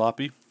can look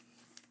sloppy.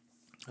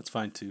 That's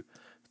fine too.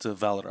 It's a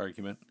valid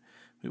argument.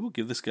 Maybe we'll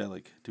give this guy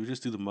like. Do we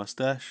just do the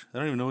mustache? I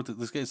don't even know what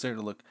this guy's starting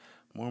to look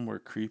more and more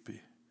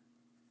creepy.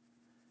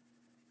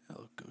 A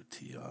little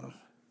goatee on him.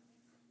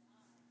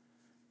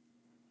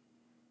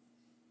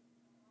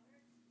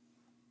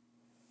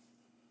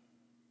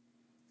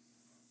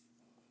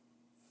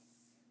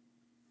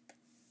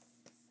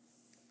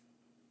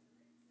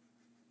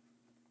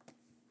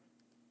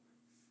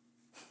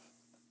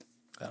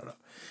 I don't know.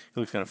 He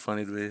looks kind of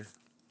funny to me.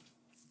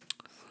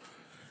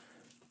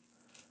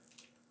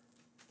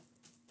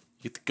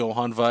 Get the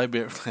Gohan vibe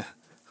here.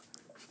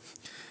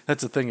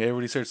 That's the thing.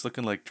 Everybody starts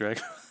looking like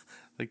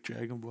like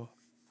Dragon Ball.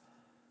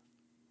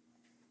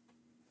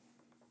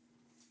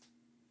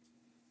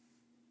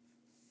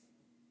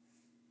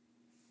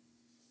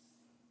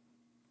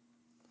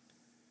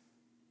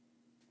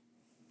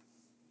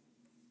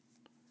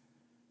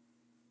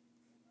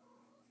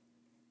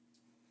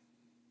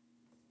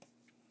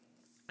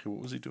 Okay,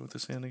 what was he doing with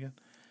his hand again?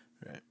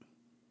 Right.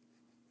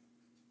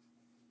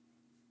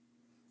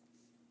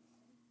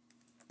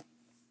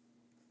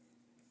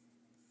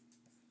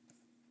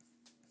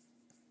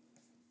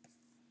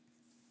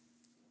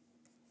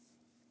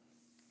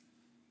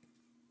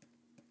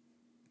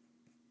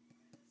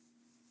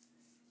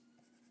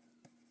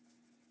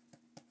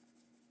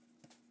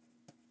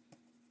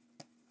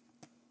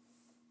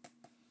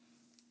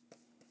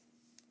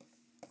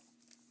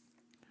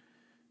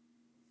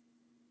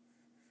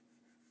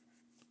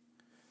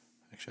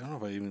 Actually, I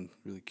don't know if I even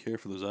really care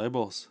for those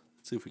eyeballs.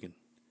 Let's see if we can.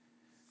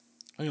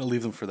 I'm gonna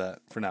leave them for that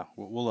for now.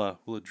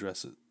 We'll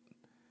address it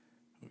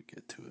when we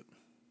get to it.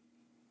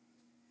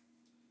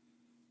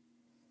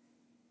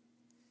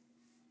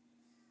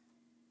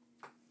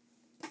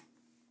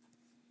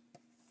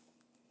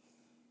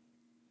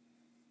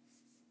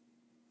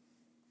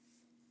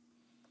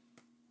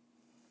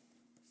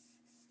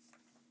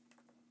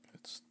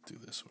 Let's do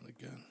this one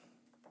again.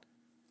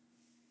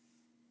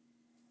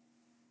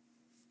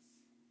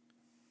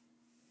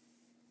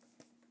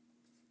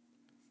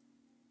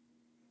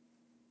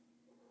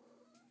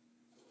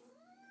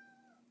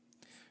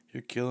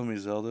 You're killing me,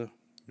 Zelda.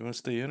 You want to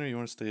stay in or you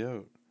want to stay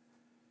out?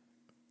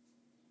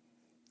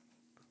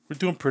 We're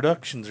doing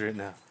productions right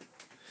now.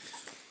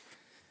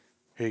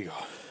 Here you go.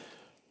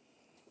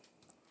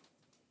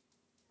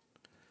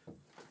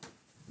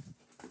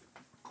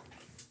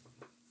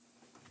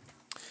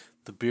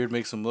 The beard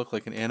makes him look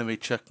like an anime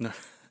Chuck Norris.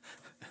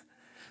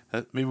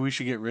 Maybe we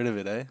should get rid of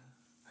it, eh?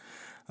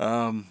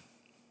 I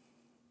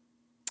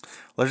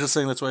was just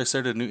saying that's why I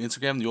started a new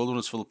Instagram. The old one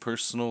was full of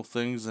personal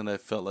things, and I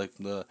felt like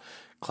the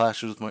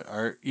clashes with my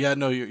art. Yeah,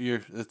 no,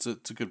 you're it's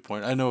a good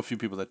point. I know a few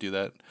people that do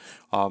that.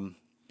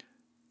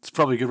 It's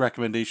probably a good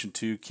recommendation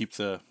to keep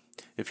the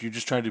if you're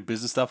just trying to do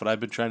business stuff. And I've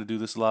been trying to do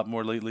this a lot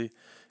more lately.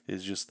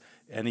 Is just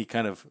any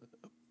kind of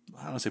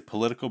I don't want to say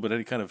political, but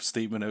any kind of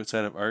statement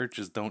outside of art,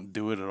 just don't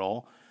do it at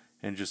all,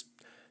 and just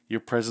your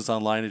presence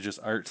online is just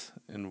art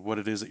and what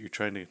it is that you're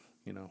trying to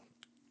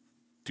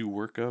do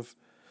work of,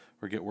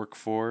 or get work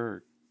for,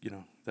 or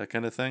that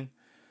kind of thing.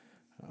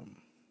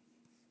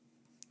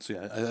 So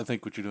yeah, I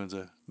think what you're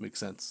doing makes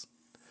sense.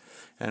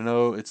 And I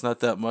know it's not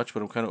that much,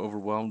 but I'm kind of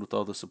overwhelmed with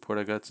all the support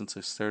I got since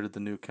I started the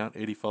new account.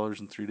 80 followers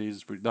in 3 days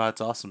is pretty. No,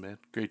 that's awesome, man.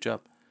 Great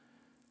job.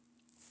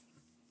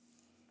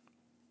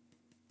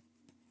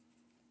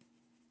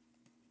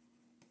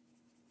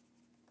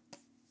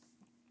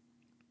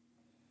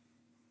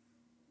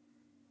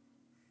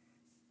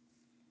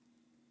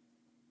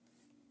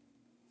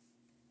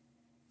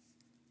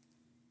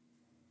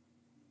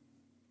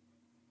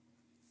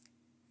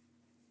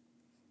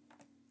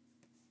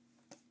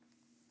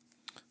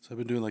 So I've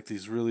been doing like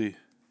these really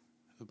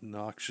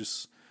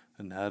obnoxious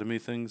anatomy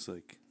things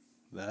like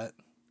that,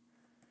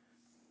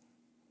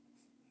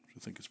 which I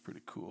think is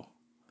pretty cool.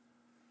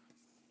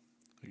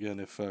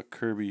 Again, if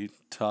Kirby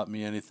taught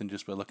me anything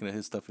just by looking at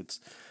his stuff,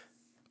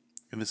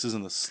 and this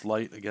isn't a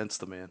slight against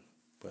the man,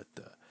 but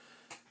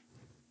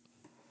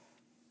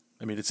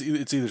I mean it's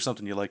either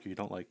something you like or you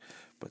don't like,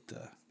 but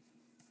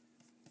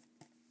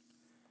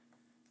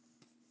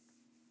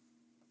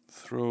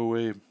throw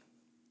away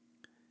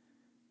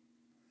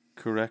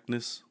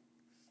correctness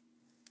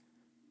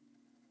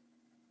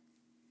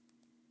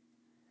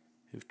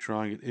if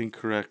drawing it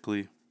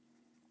incorrectly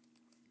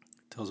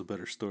tells a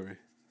better story.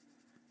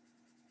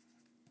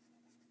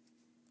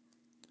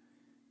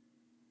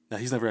 Now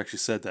he's never actually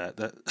said that.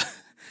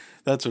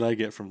 That's what I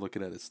get from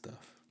looking at his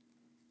stuff.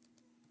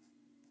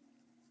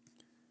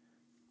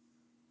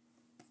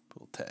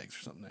 Little tags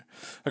or something there.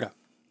 Okay,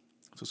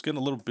 so it's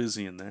getting a little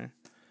busy in there.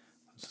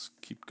 Let's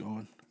just keep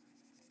going.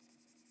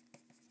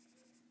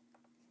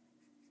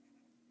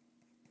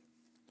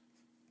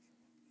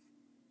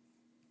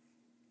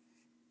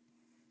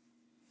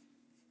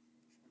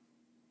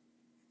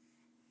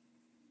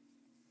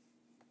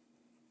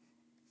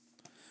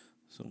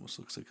 This almost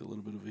looks like a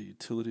little bit of a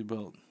utility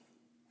belt.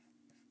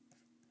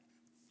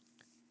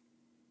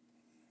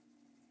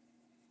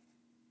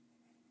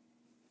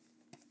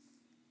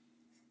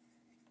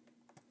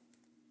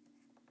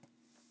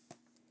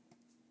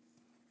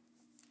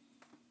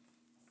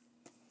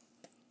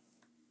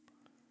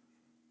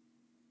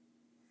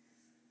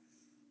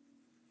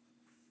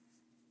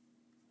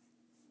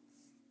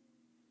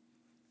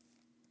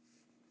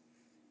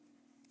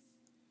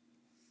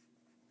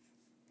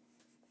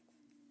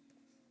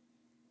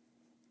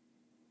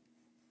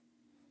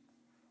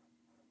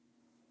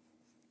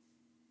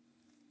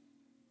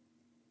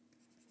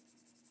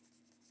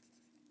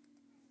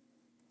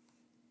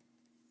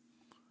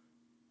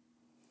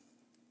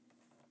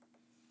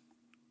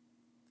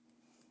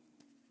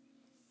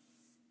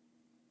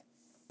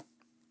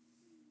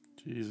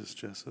 Jesus,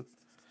 Jessup.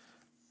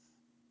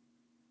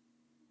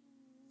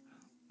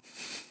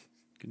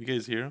 Can you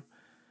guys hear him?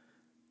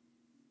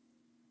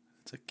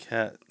 It's a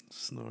cat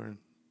snoring.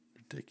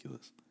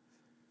 Ridiculous.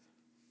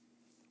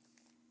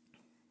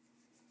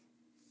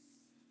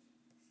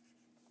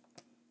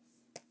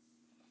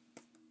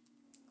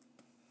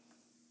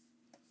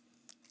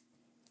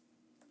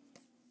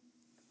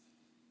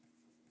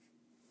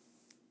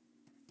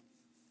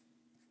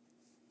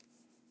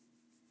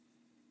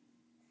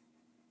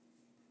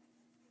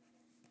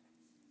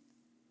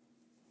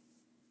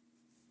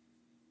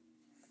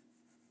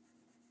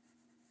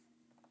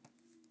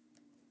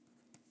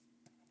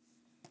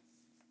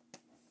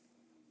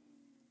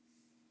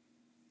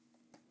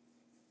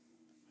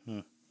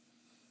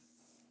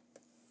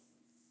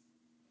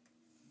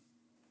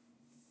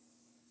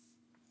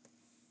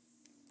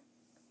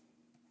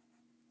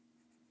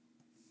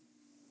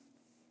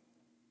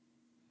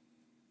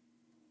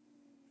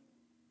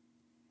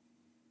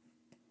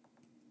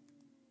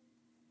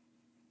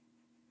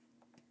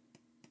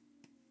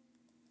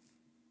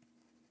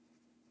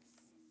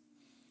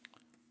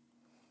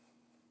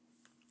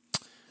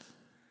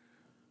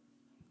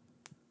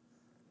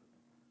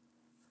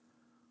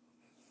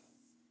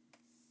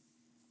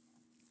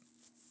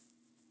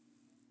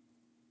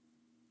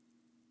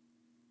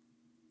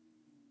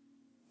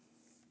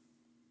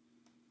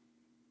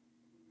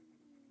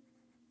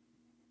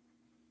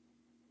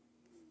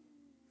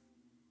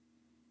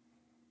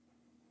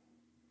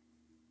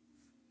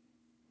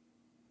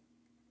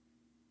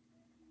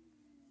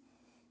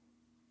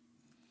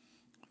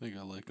 I think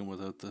I like him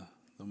without the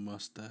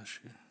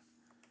mustache here.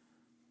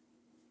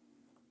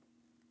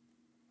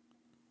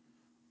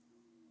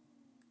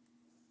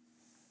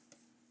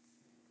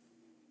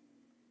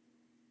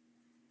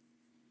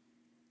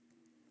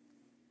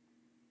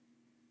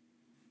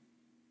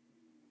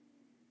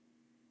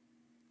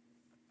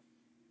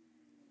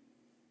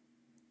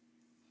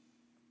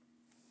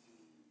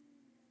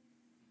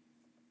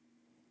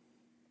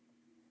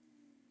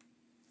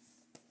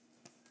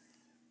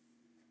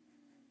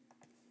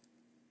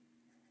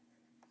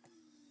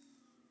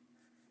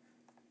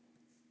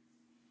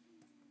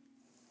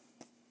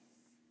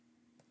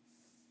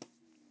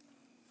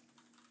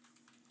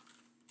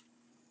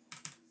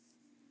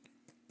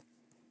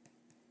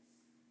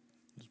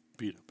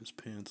 Beat up his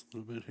pants a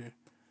little bit here.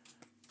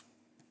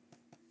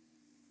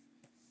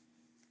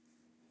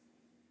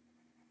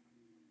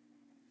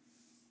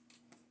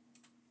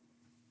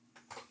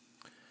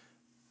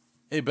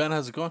 Hey Ben,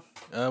 how's it going?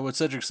 What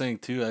Cedric's saying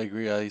too, I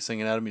agree. He's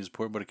saying anatomy is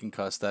important, but it can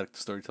cause static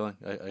storytelling.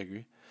 I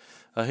agree.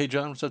 Hey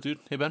John, what's up, dude?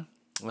 Hey Ben,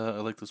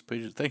 I like those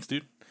pages. Thanks,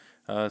 dude.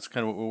 It's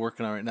kind of what we're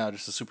working on right now.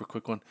 Just a super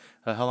quick one.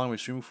 How long are we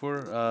streaming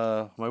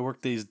for? My work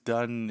day's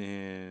done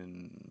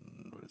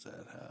in what is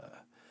that?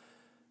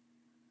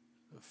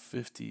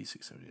 50,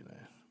 6, 79.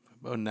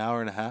 About an hour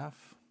and a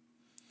half.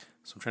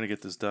 So I'm trying to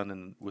get this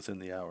done within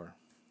the hour.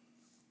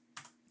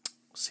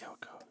 We'll see how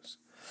it goes.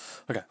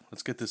 Okay,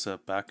 let's get this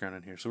background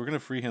in here. So we're going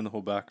to freehand the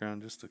whole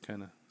background just to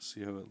kind of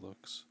see how it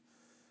looks.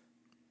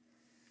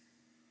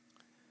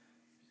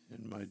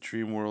 In my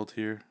dream world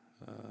here,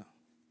 I'm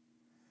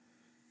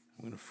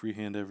going to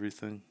freehand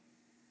everything.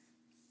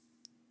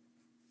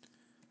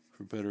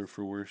 For better or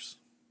for worse.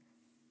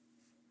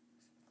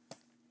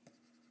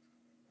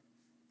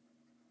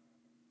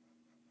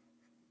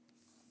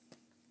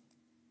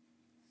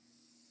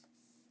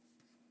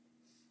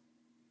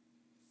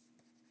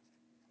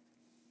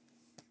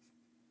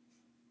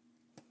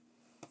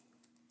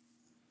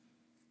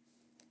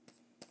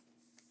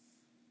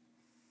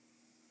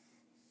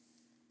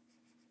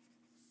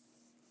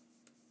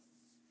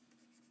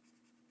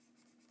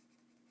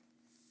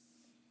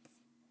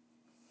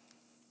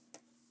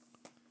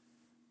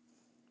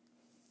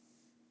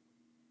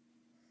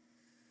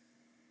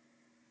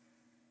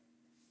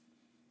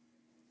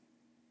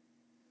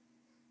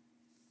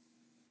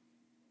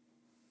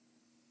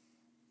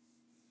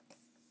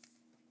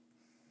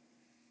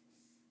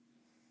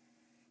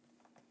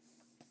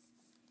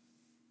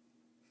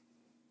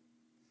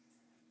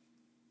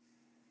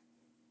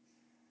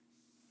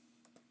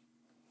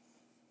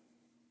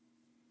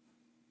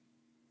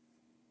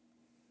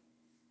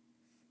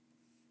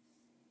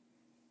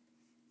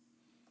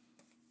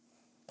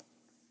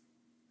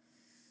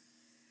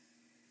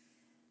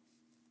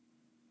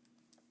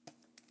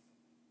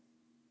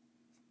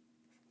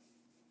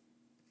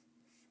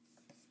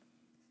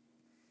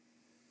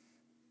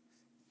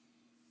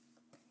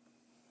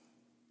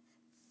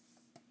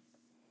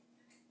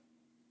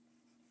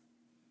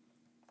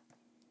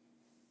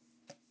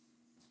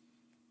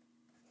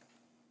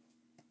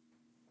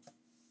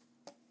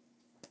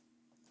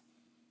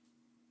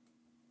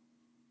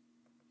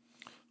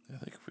 I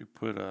think if we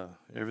put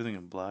everything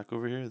in black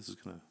over here, this is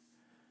going to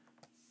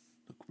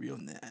look real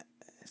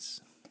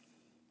nice.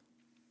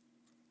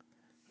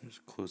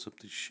 Just close up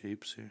these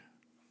shapes here.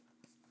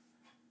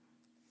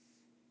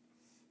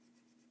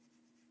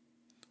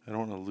 I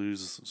don't want to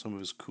lose some of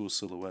his cool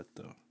silhouette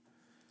though.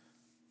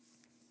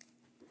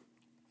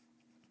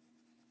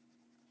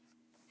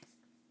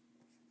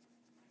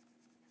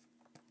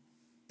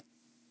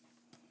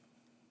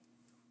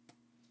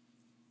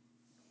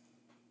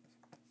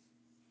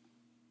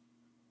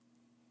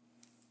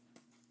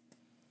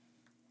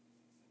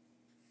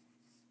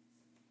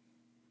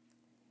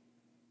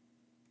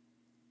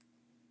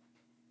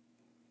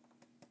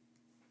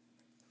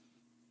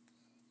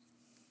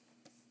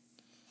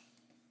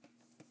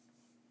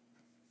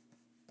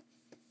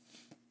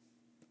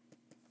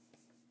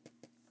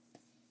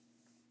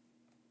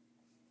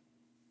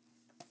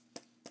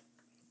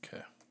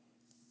 Okay.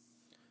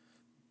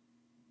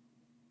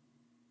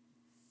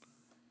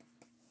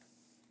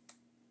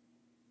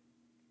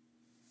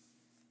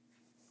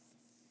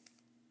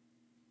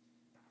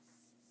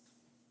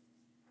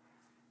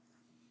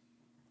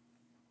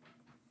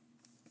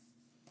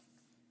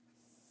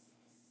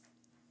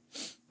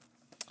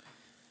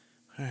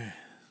 Alright.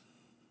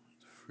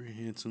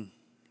 Freehand some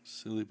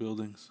silly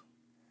buildings.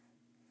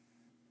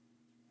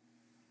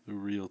 The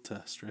real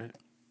test, right?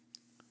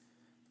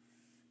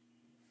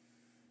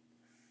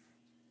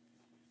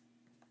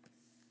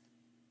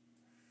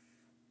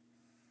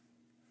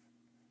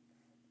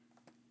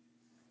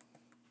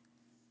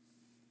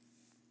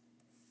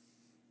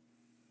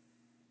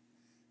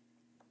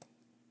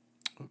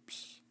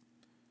 Oops.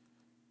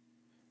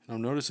 And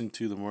I'm noticing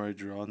too, the more I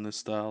draw in this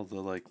style,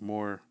 the like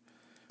more,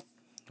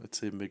 let's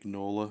say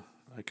magnolia,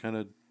 I kind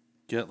of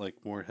get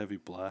like more heavy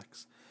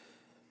blacks.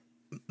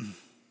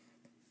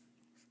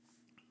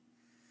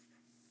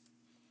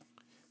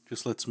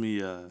 Just lets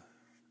me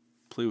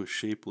play with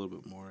shape a little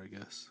bit more, I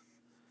guess.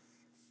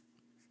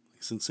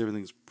 since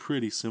everything's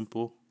pretty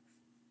simple,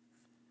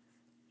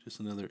 just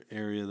another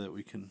area that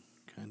we can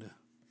kind of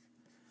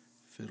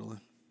fiddle in.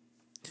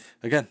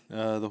 Again,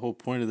 the whole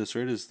point of this,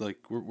 right, is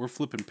like we're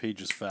flipping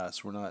pages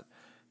fast. We're not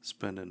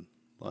spending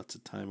lots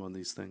of time on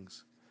these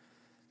things.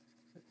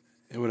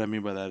 And what I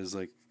mean by that is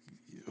like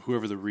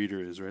whoever the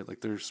reader is, right?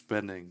 Like they're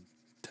spending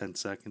 10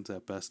 seconds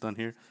at best on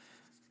here.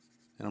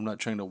 And I'm not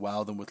trying to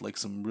wow them with like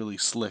some really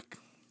slick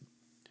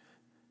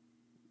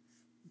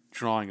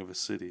drawing of a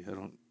city.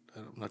 I'm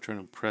not trying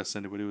to impress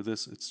anybody with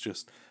this. It's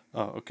just,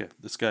 oh, okay,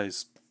 this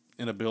guy's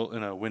in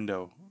a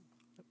window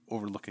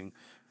overlooking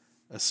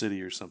a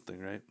city or something,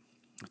 right?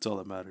 That's all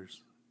that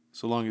matters.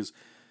 So long as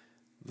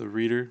the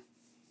reader,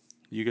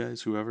 you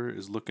guys, whoever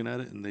is looking at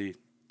it, and they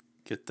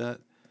get that,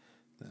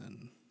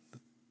 then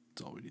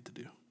that's all we need to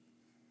do.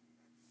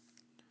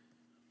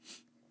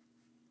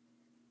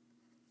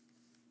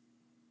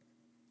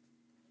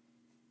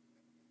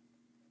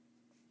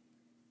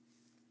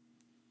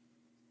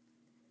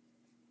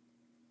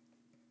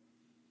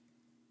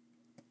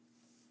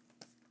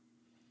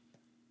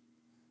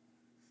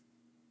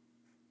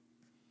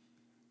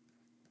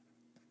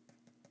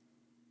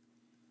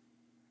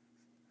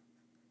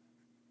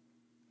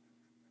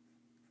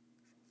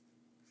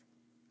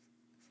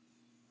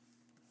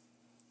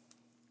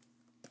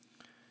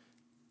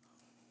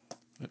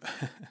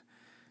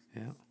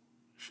 Yeah,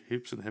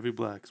 shapes and heavy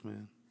blacks,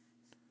 man.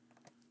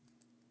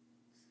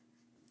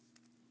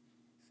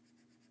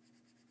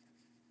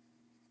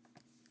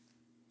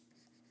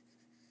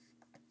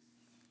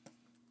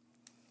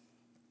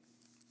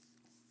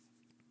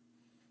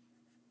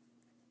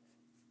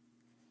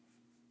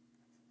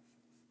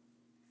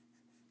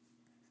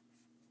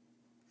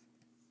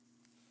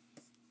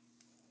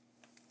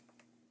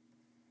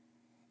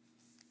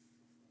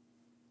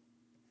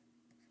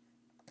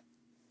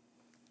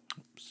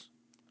 Oops.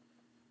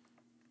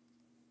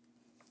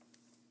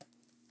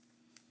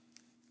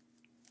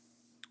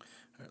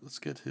 All right, let's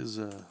get his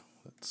that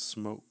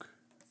smoke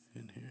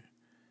in here.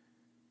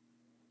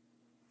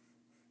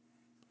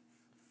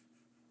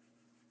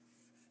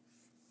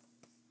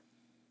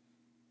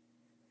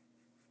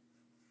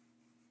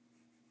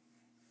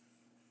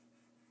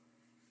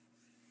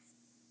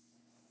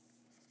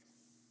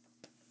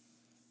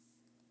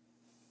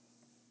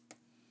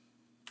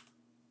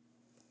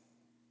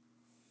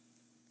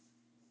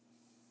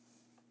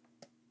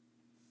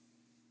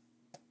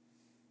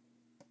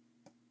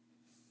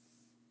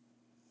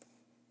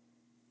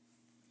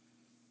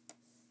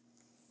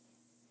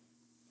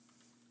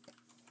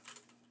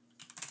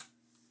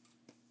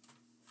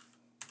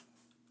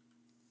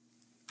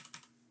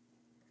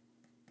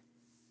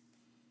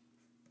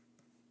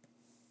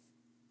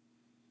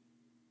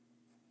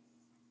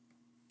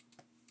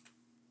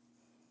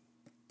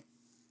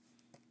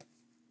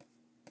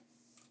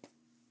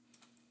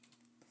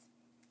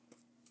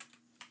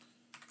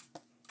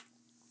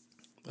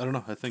 I don't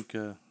know. I think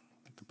the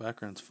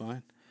background's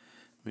fine.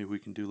 Maybe we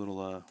can do a little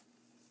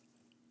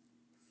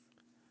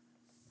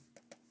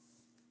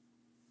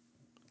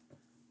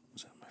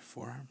was that my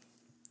forearm?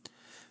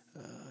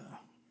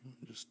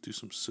 Just do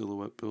some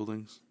silhouette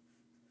buildings.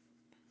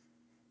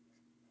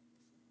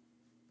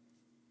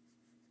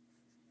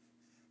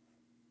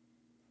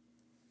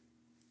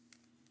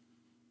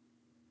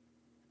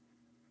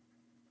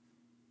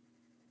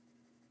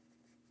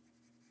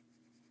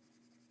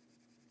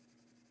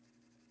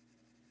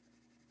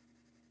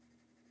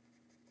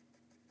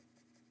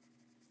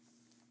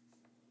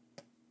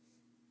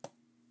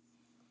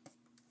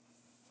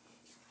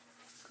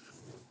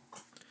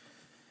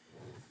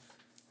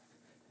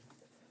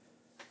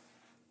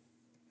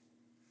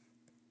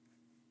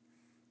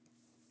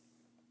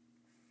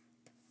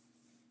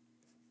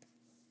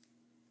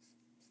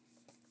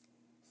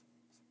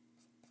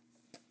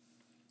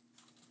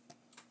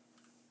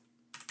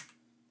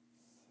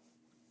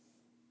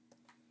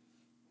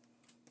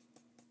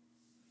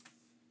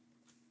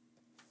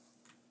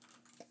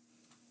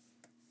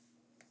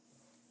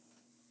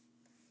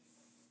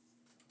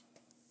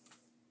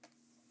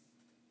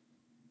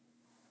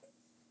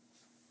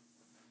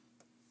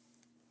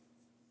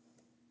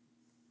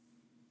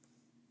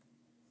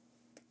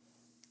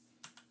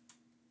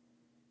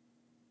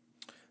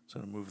 So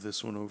I'm gonna move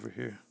this one over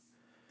here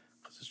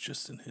because it's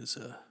just in his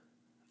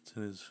it's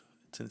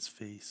in his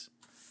face.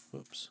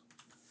 Whoops.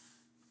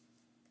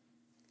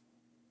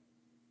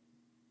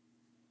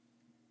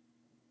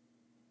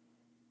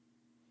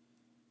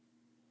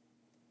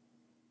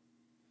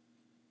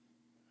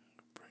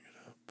 Bring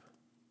it up.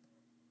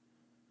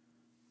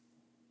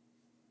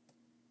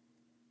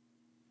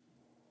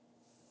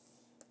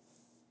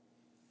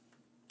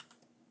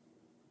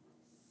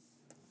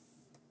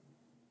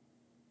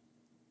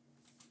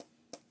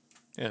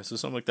 Yeah, so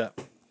something like that.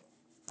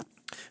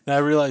 Now I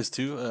realize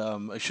too,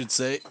 I should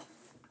say,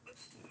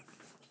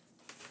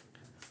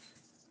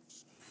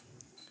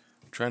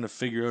 trying to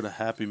figure out a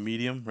happy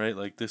medium, right?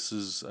 Like this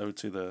is, I would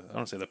say I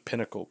don't say the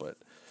pinnacle, but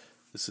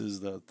this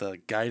is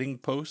the guiding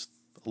post.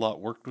 A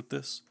lot worked with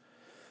this.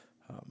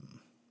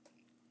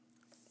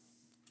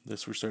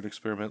 This we're starting to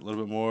experiment a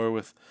little bit more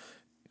with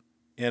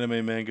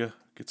anime manga,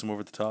 get some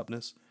over the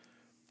topness.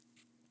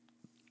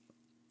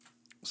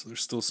 So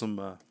there's still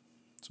some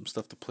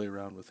stuff to play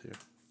around with here.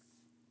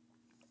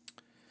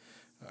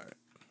 All right,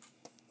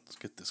 let's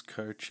get this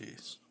car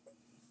chase.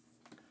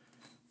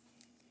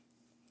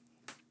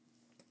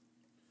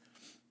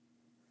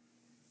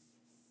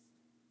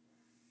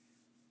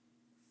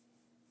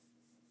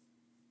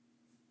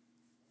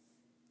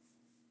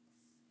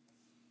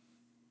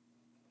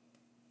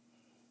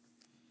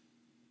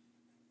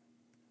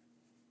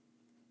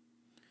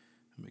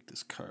 Make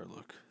this car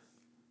look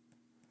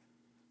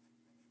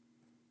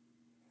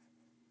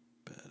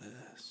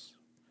badass.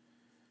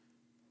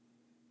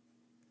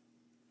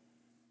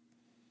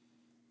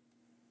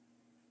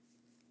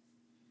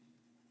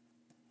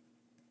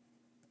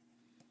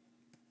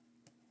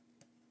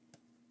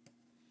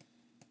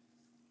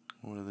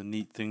 One of the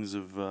neat things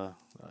of,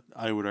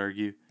 I would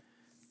argue,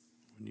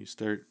 when you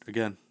start,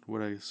 again,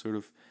 what I sort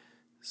of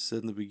said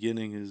in the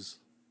beginning is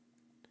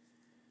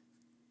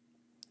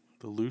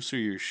the looser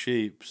your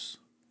shapes,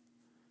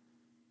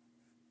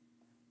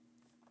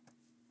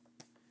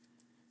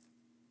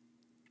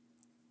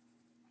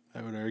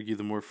 I would argue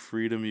the more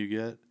freedom you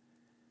get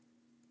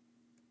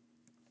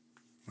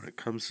when it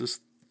comes to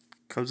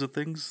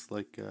things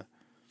like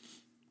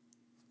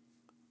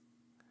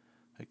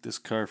this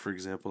car, for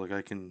example.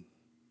 Like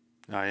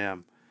I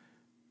am.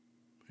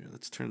 Here,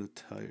 let's turn the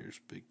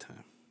tires big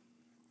time.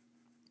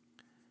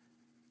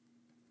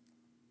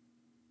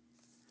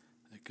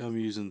 Like I'm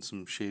using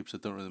some shapes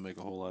that don't really make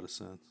a whole lot of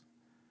sense,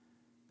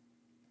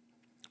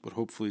 but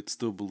hopefully it's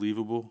still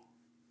believable.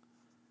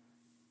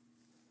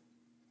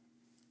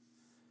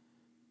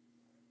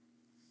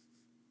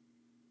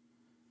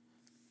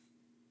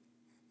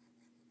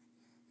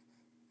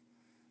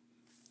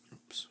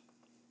 Oops.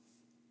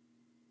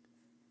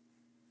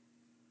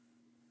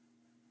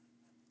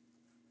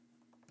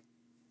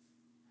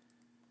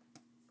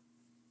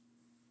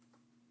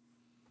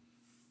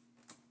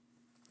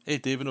 Hey,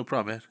 David, no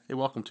problem, man. Hey,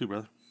 welcome too,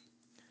 brother.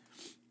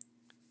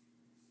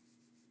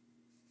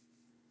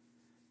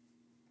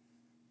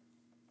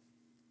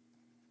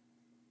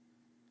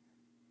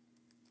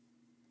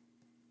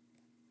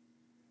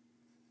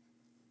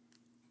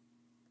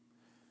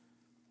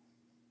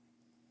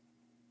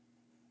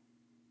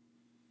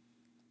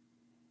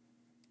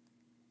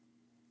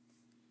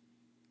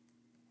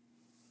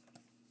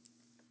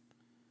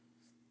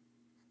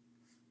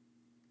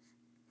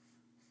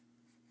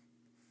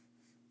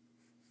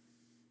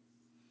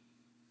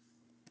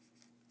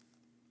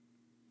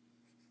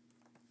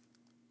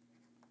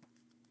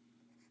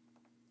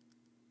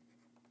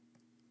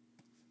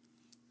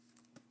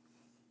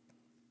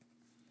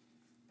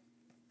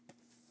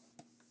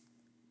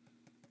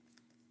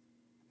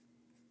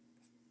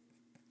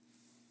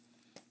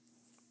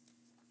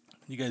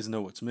 You guys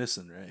know what's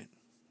missing, right?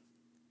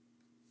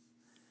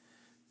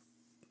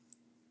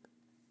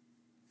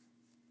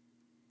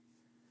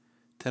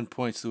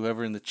 $10 to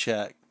whoever in the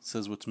chat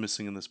says what's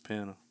missing in this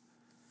panel.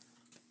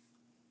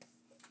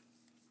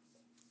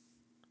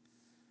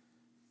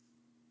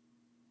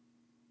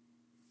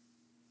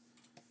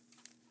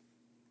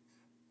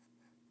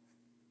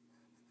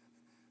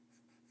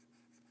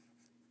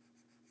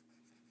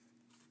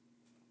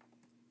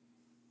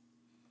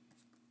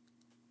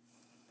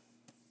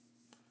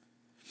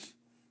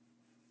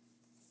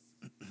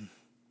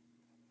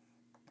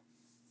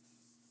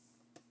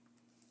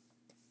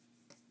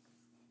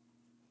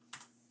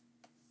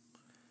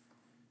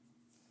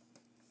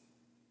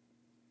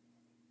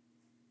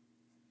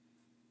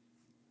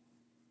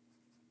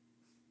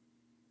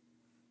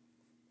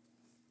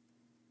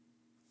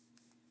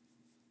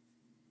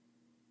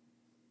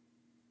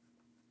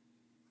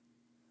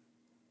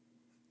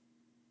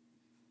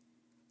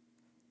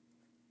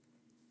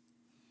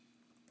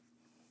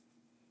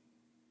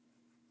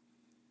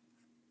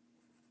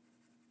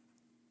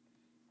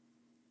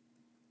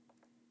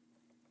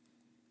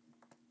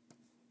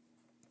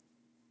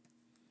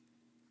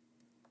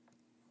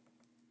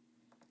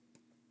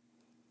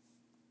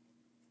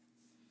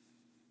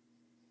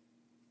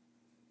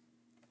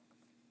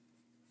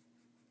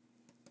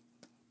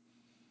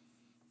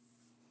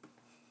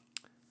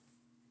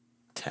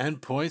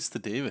 $10 to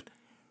David.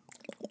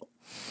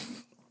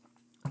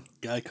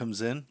 Guy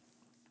comes in,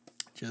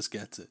 just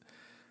gets it.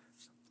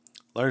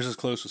 Lars is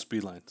close with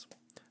speed lines.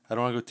 I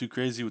don't want to go too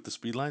crazy with the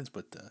speed lines,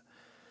 but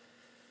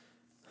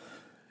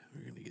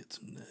we're going to get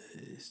some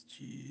nice,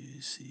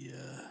 juicy...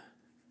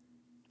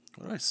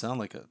 what do I sound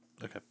like?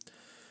 Okay.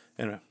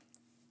 Anyway.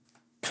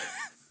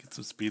 Get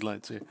some speed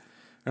lines here.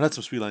 Or not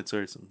some speed lines,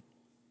 sorry. Some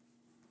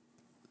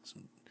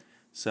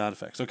sound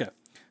effects. Okay.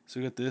 So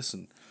we got this,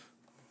 and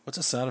what's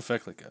a sound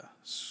effect? Like a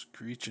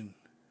screeching...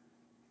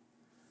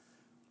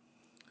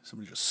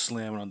 Somebody just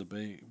slamming on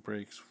the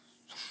brakes.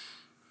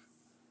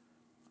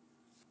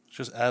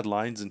 Just add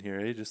lines in here,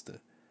 eh? Just to...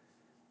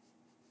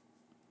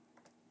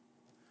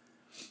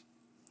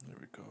 There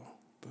we go.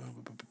 Boom,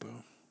 boom, boom,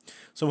 boom.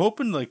 So I'm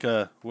hoping, like,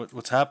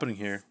 what's happening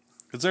here,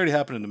 it's already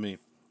happening to me. And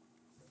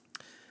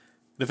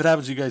if it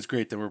happens to you guys,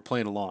 great, then we're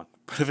playing along.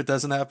 But if it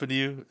doesn't happen to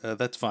you,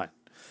 that's fine.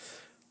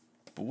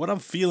 But what I'm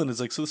feeling is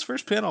like, so this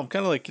first panel, I'm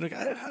kind of like,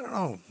 I don't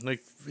know,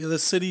 like the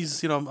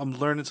cities, I'm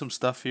learning some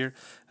stuff here.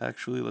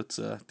 Actually, let's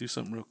do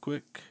something real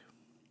quick.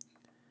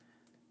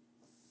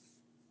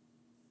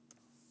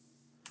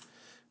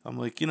 I'm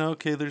like,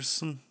 okay, there's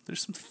some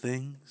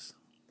things.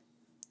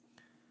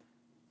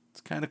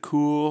 It's kind of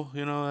cool, I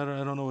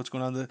don't know what's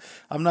going on.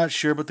 I'm not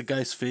sure about the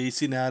guy's face,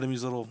 the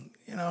anatomy's a little,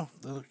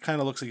 it kind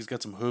of looks like he's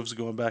got some hooves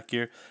going back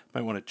here.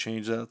 Might want to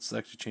change that. Let's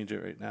actually change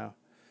it right now.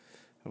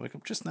 I'm like,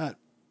 I'm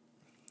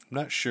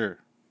not sure.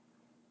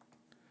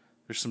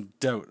 There's some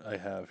doubt I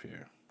have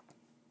here.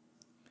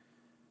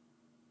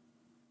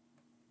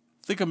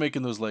 I think I'm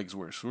making those legs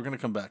worse. We're going to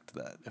come back to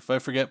that. If I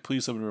forget,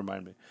 please somebody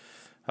remind me.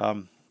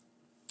 I'm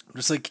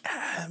just like,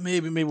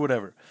 maybe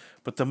whatever.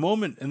 But the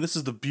moment, and this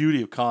is the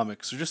beauty of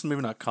comics, or just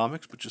maybe not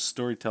comics, but just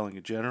storytelling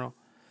in general,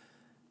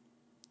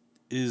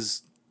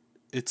 is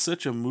it's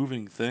such a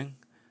moving thing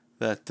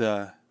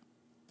that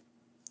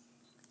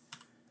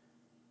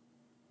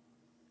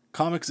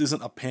comics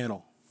isn't a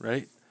panel,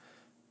 right?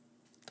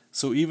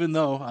 So even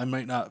though I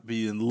might not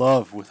be in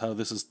love with how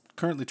this is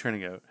currently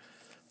turning out,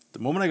 the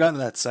moment I got into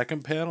that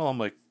second panel, I'm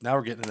like, now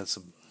we're getting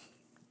into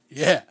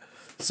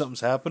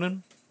something's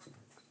happening.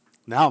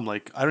 Now I'm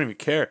like, I don't even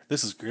care.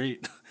 This is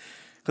great.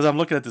 Because I'm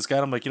looking at this guy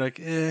and I'm like,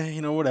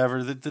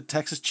 whatever. The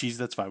text is cheesy,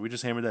 that's fine. We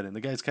just hammered that in.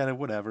 The guy's kind of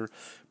whatever.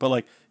 But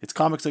like, it's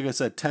comics, like I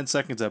said, 10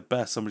 seconds at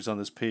best, somebody's on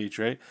this page,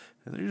 right?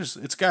 And it's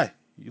a guy.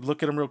 You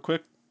look at him real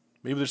quick.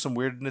 Maybe there's some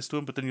weirdness to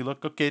him, but then you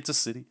look, okay, it's a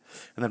city.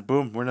 And then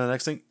boom, we're into the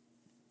next thing.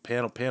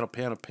 Panel.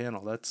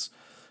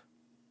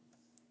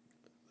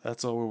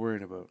 That's all we're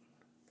worrying about.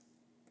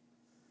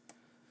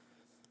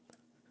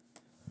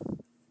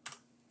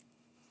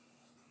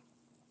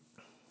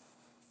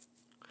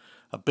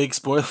 A big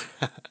spoiler.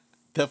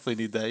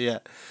 Definitely need that,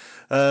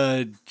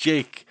 yeah.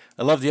 Jake,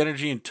 I love the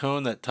energy and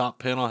tone that top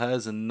panel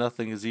has, and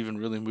nothing is even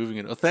really moving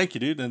it. Oh, thank you,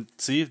 dude. And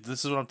see,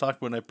 this is what I'm talking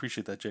about, and I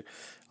appreciate that, Jake.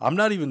 I'm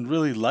not even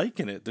really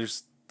liking it.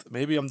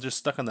 Maybe I'm just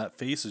stuck on that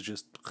face. Is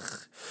just.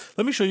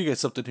 Let me show you guys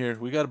something here.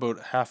 We got about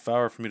a half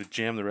hour for me to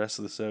jam the rest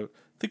of this out.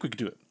 I think we can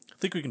do it.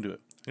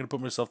 I'm gonna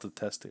put myself to the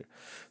test here.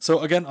 So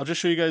again, I'll just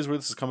show you guys where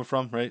this is coming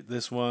from. Right,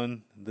 this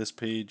one, this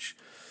page.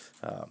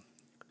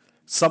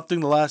 Something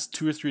the last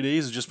 2 or 3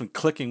 days has just been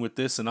clicking with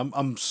this, and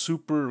I'm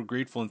super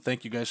grateful and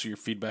thank you guys for your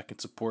feedback and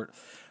support.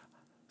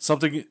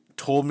 Something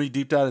told me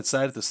deep down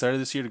inside at the start of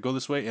this year to go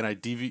this way, and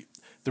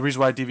the reason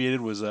why I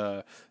deviated was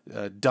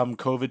dumb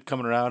COVID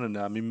coming around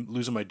and me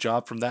losing my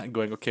job from that and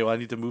going, okay, well, I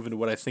need to move into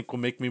what I think will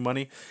make me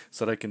money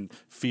so that I can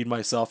feed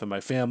myself and my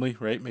family,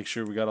 right? Make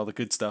sure we got all the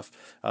good stuff.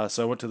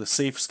 So I went to the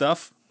safe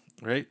stuff,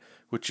 right?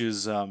 Which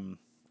is, I'll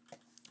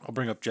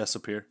bring up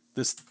JESOP here.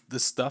 This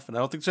stuff, and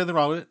I don't think there's anything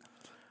wrong with it.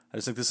 I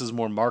just think this is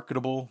more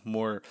marketable,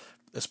 more,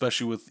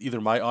 especially with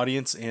either my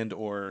audience and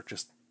or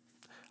just,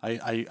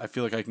 I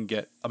feel like I can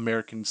get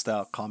American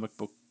style comic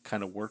book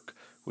kind of work,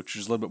 which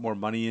is a little bit more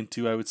money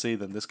into, I would say,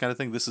 than this kind of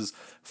thing. This is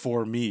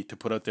for me to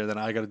put out there. Then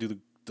I got to do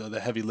the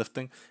heavy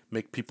lifting,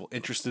 make people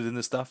interested in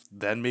this stuff.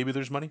 Then maybe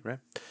there's money, right?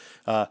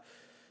 But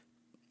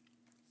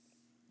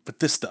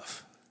this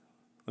stuff,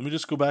 let me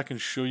just go back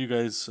and show you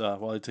guys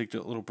while I take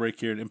a little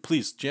break here. And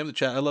please jam the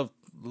chat. I love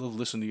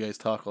listening to you guys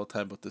talk all the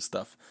time about this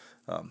stuff.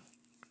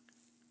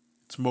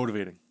 It's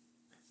motivating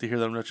to hear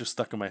that I'm not just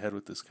stuck in my head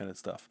with this kind of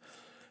stuff.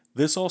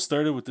 This all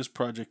started with this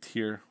project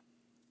here.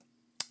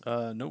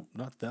 Nope,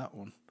 not that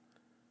one.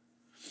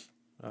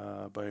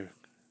 By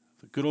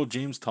the good old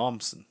James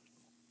Thompson.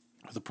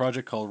 With a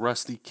project called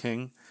Rusty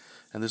King.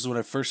 And this is when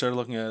I first started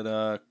looking at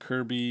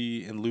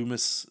Kirby and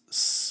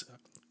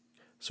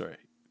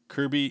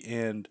Kirby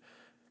and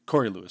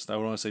Corey Lewis. Now I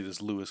don't want to say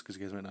just Lewis because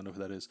you guys might not know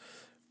who that is.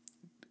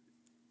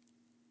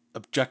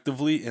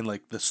 Objectively, and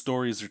like the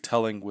stories they're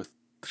telling with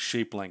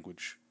shape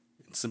language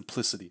and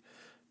simplicity,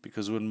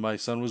 because when my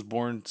son was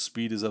born,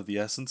 speed is of the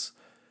essence,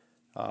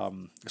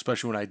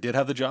 especially when I did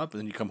have the job, and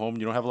then you come home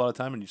and you don't have a lot of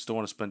time and you still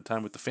want to spend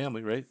time with the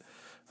family, right?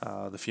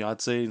 The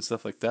fiance and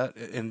stuff like that,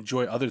 and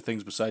enjoy other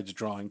things besides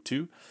drawing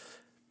too.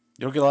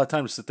 You don't get a lot of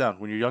time to sit down.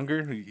 When you're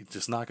younger, you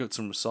just knock out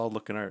some solid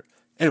looking art.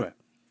 Anyway,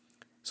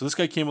 so this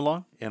guy came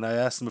along and I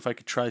asked him if I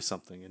could try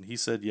something, and he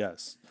said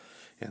yes.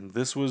 And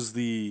this was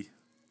the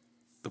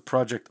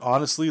project,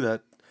 honestly,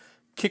 that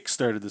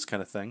kick-started this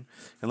kind of thing.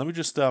 And let me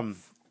just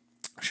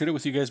shared it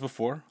with you guys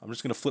before. I'm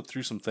just going to flip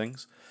through some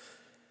things.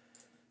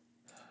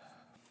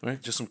 All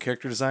right, just some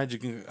character designs. You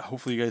can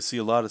hopefully you guys see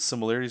a lot of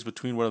similarities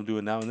between what I'm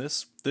doing now and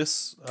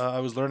this. I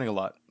was learning a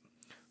lot.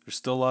 There's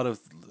still a lot of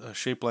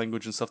shape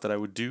language and stuff that I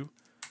would do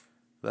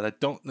that I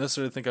don't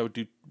necessarily think I would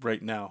do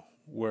right now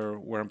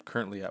where I'm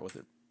currently at with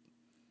it.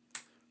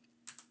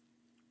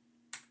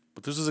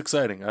 But this was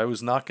exciting. I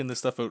was knocking this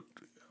stuff out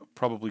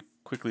probably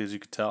quickly, as you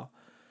could tell.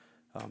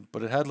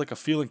 But it had like a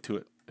feeling to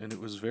it, and it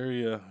was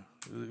very, it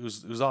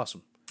was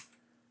awesome.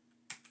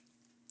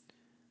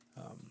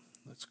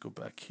 Let's go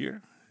back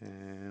here,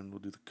 and we'll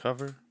do the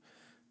cover.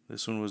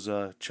 This one was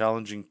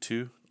challenging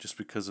too, just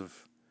because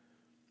of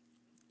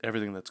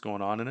everything that's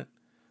going on in it.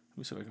 Let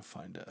me see if I can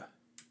find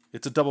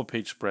it's a double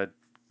page spread,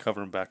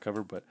 cover and back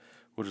cover, but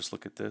we'll just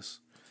look at this.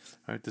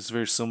 All right, this is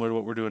very similar to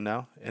what we're doing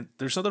now, and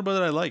there's something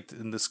about it I liked.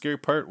 And the scary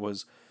part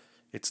was,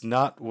 it's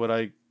not what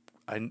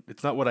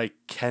it's not what I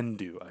can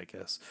do. I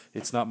guess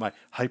it's not my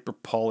hyper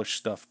polished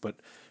stuff, but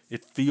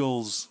it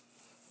feels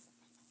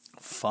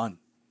fun.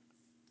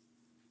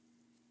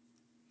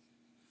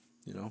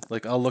 You know,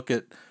 like I'll look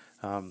at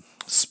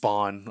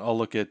Spawn. I'll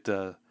look at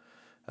I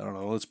don't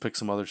know. Let's pick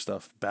some other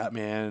stuff.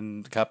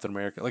 Batman, Captain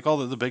America, like all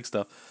the big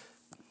stuff.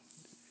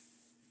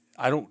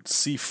 I don't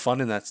see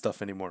fun in that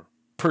stuff anymore,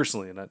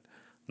 personally, and I'm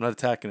not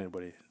attacking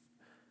anybody.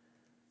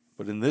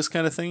 But in this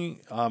kind of thing,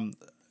 I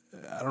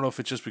don't know if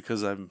it's just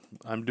because I'm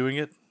doing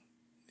it,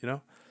 you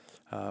know,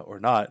 or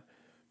not.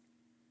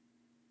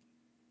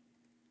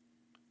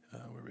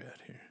 Where are we at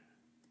here?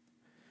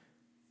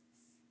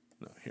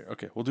 No, here.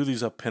 Okay, we'll do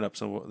these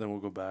pinups and then we'll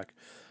go back.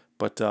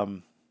 But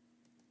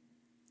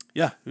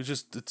yeah,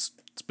 it's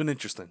been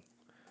interesting.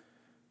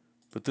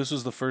 But this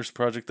was the first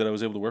project that I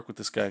was able to work with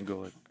this guy and go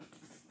like,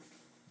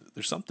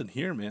 there's something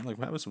here, man. Like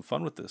I'm having some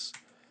fun with this.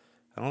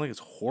 I don't think it's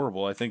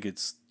horrible. I think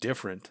it's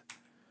different.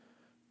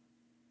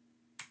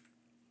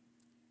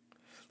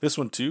 This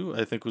one too,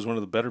 I think was one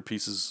of the better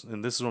pieces,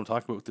 and this is what I'm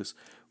talking about with this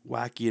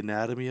wacky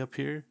anatomy up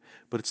here.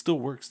 But it still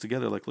works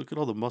together. Like look at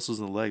all the muscles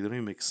in the leg; they don't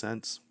even make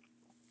sense.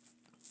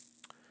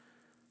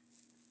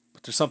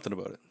 But there's something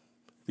about it.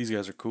 These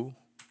guys are cool.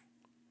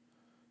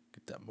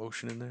 Get that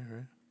motion in there,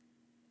 right?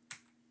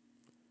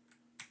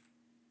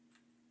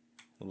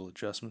 Little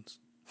adjustments.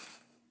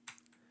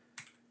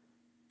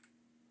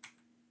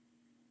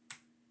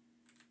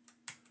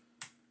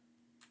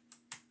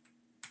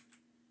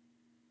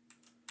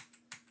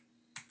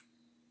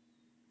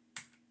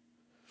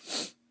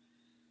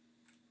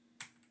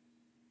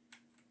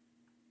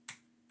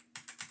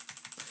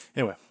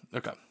 Anyway,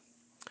 okay.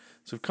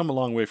 So we've come a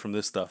long way from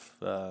this stuff.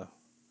 And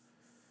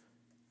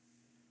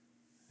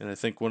I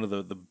think one of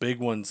the big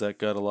ones that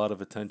got a lot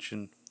of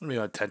attention,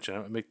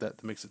 that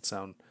makes it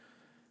sound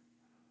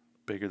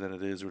bigger than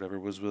it is or whatever,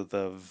 was with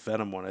the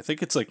Venom one. I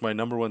think it's like my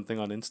number one thing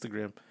on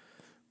Instagram,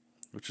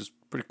 which is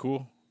pretty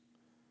cool.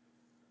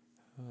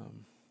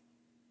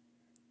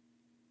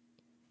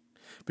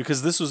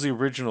 Because this was the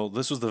original,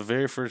 this was the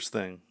very first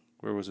thing.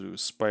 Where was it? It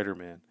was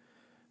Spider-Man.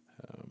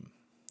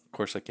 Of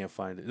course, I can't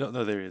find it.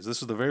 No, there he is.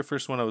 This was the very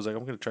first one I was like,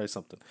 I'm going to try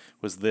something.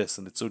 Was this,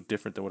 and it's so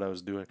different than what I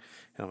was doing.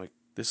 And I'm like,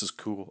 this is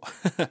cool.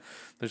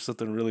 There's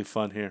something really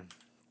fun here.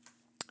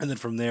 And then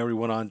from there, we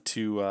went on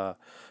to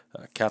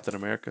Captain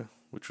America,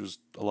 which was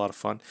a lot of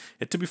fun.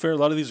 And to be fair, a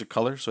lot of these are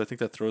color, so I think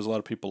that throws a lot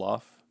of people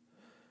off.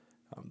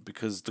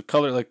 Because the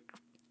color, like,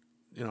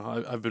 you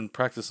know, I've been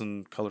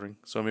practicing coloring,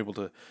 so I'm able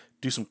to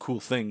do some cool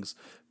things.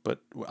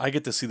 But I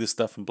get to see this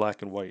stuff in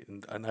black and white,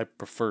 and I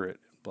prefer it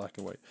in black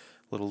and white.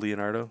 Little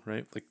Leonardo,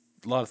 right? Like,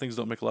 a lot of things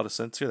don't make a lot of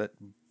sense here, that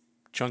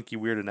chunky,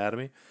 weird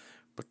anatomy.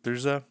 But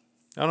there's I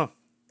don't know.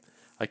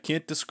 I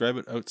can't describe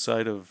it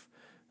outside of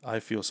I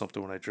feel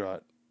something when I draw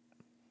it.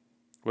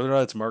 Whether or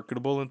not it's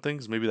marketable and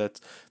things, maybe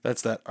that's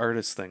that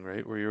artist thing,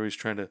 right? Where you're always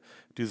trying to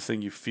do the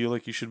thing you feel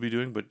like you should be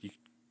doing, but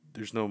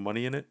there's no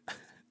money in it.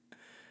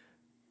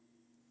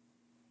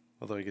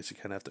 Although I guess you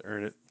kind of have to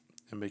earn it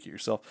and make it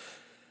yourself.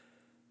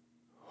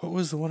 What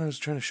was the one I was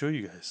trying to show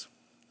you guys?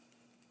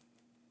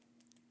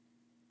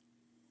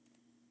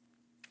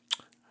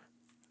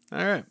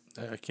 All right,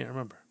 I can't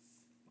remember.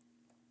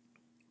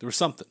 There was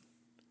something.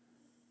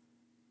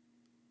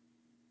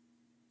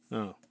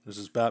 Oh, there's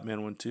this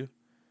Batman one too.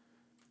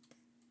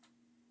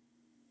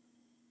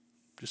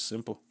 Just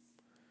simple.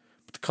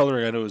 But the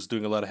coloring, I know, is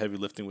doing a lot of heavy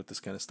lifting with this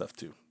kind of stuff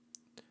too.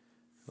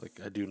 Like,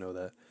 I do know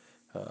that.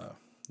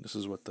 This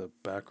is what the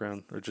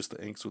background, or just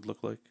the inks, would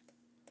look like.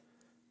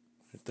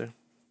 Right there.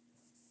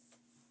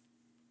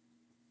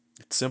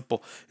 It's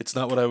simple. It's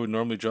not what I would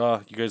normally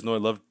draw. You guys know I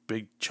love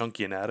big,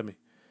 chunky anatomy.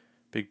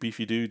 Big,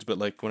 beefy dudes. But,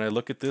 like, when I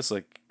look at this,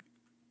 like,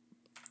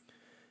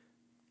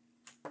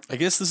 I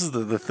guess this is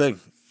the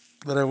thing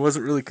that I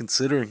wasn't really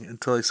considering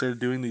until I started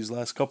doing these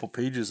last couple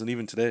pages, and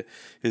even today,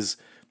 is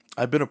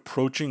I've been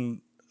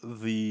approaching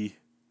the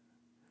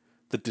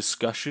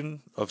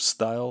discussion of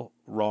style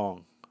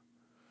wrong.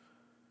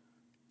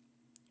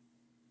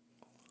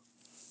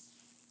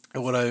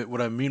 And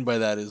what I mean by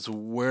that is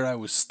where I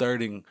was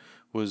starting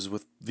was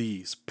with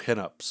these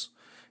pinups.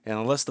 And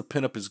unless the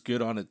pinup is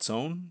good on its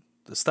own,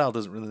 the style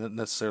doesn't really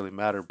necessarily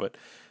matter. But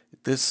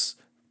this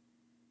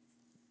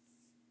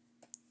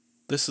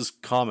is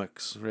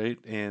comics, right?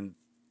 And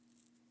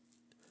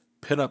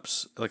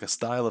pinups, like a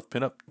style of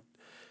pinup,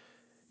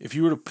 if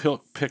you were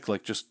to pick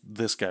like just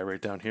this guy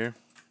right down here,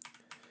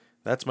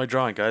 that's my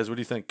drawing, guys. What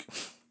do you think?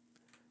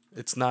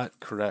 It's not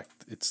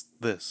correct. It's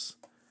this.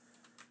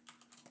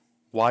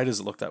 Why does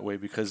it look that way?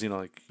 Because,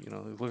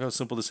 look how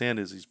simple this hand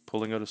is. He's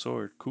pulling out a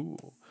sword.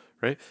 Cool,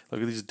 right?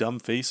 Look at these dumb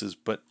faces,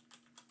 but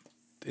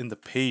in the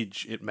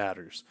page it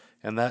matters.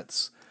 And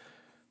that's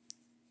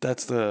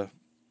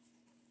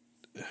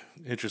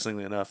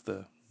interestingly enough,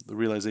 the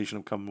realization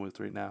I'm coming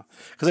with right now.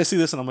 Because I see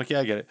this and I'm like,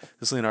 yeah, I get it.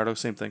 This Leonardo,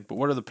 same thing. But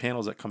what are the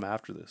panels that come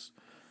after this?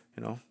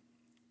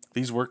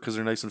 These work because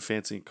they're nice and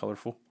fancy and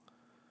colorful.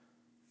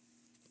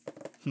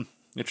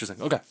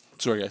 Interesting. Okay,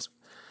 sorry guys.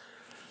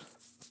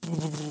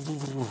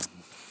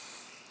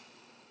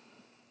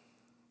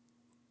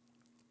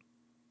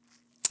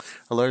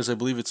 Lars, I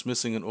believe it's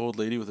missing an old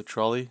lady with a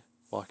trolley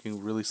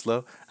walking really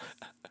slow.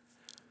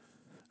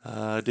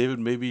 David,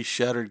 maybe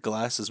shattered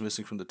glass is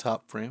missing from the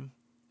top frame.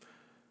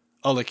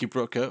 Oh, like you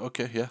broke out?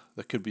 Okay, yeah,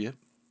 that could be it.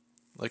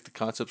 Like the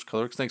concepts,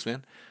 colorworks. Thanks,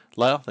 man.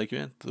 Lyle, thank you,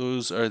 man.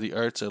 Those are the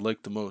arts I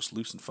like the most.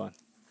 Loose and fun.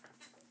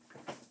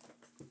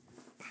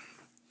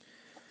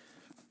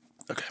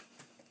 Okay.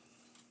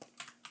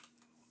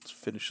 Let's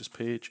finish this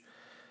page.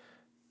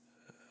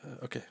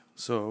 Okay,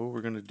 so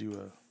we're going to do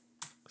a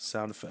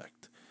sound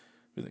effect.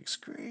 We think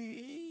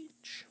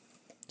screech.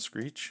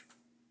 Screech.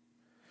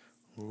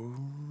 What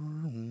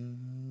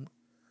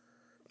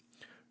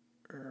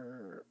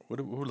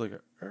would like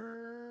a...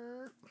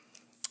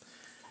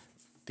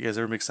 Do you guys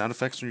ever make sound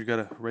effects when you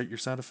gotta write your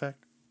sound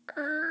effect?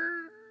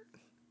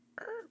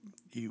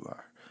 You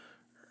are.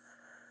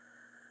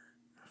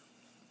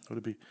 What would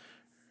it be?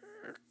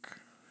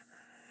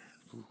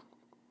 I'm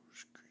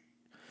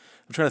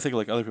trying to think of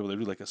like other people. They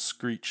do like a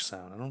screech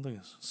sound. I don't think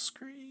it's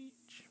screech.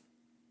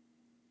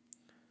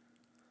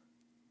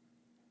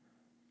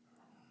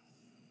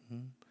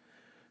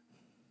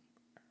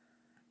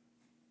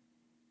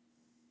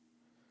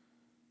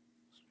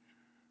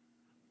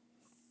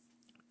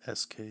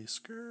 SK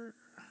skirt.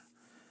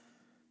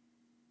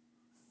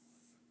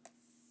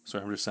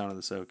 Sorry, I'm just sounding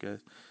this out, guys.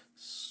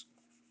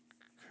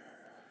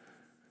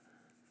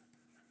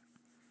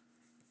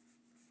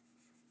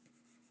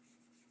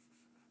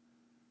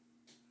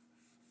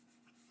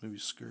 Maybe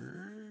scourge.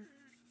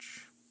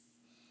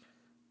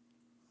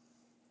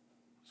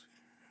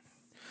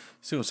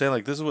 See what I'm saying?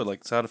 Like, this is what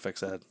like sound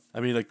effects add.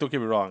 I mean, like, don't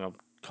get me wrong. I'm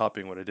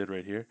copying what I did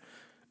right here.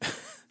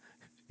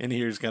 And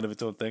here's kind of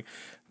its own thing.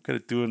 I'm kind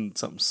of doing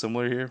something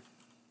similar here.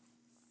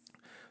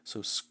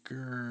 So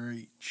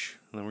screech,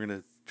 and then we're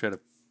gonna try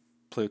to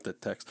play with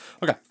that text.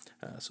 Okay,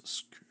 so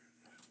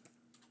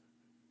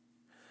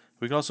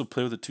we can also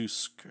play with the two.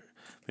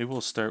 Maybe we'll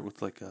start with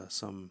like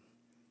some.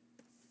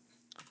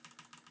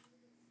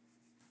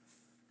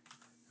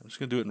 I'm just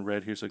gonna do it in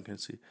red here so I can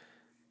see.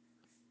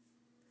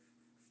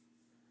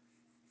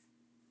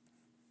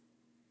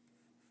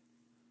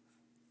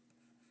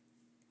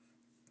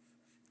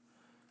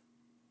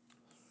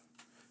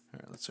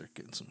 All right, let's start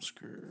getting some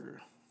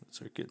Let's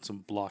start getting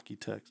some blocky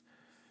text.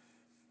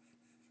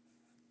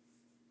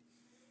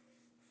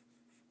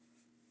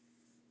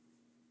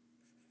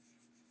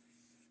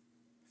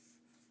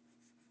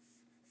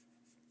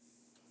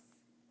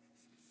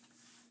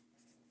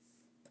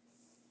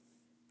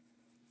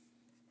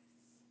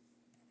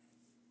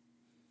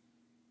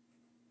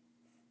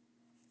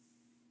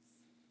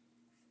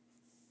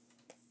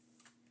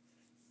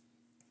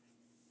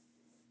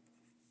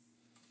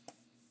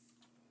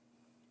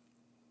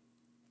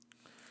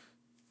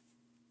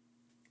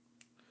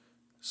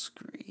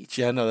 Screech.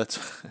 Yeah, no,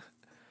 that's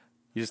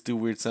you just do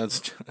weird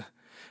sounds. Are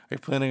you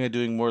planning on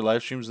doing more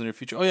live streams in the near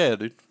future? Oh yeah,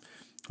 dude.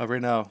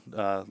 Right now,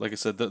 like I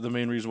said, the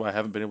main reason why I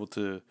haven't been able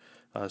to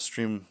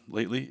stream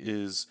lately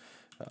is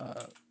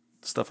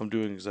stuff I'm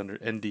doing is under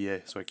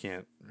NDA, so I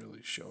can't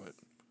really show it,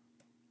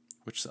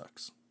 which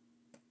sucks.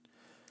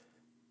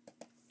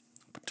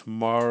 But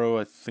tomorrow,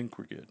 I think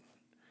we're good.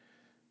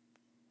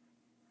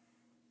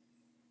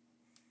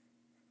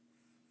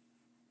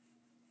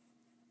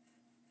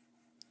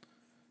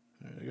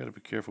 I gotta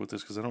be careful with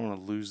this because I don't want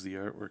to lose the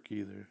artwork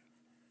either.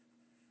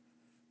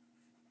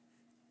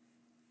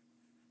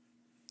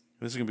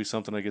 This is gonna be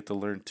something I get to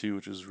learn too,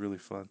 which is really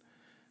fun.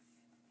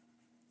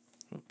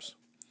 Oops.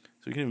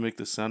 So you can even make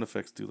the sound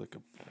effects do like a...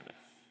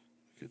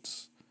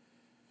 It's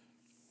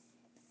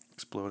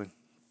exploding.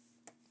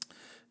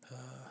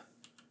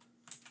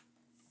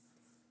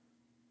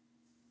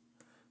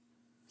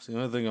 So the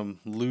only thing I'm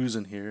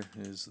losing here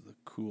is the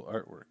cool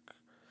artwork.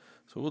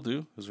 So what we'll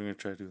do is we're going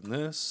to try doing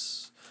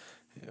this.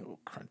 Yeah, we'll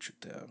crunch it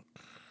down.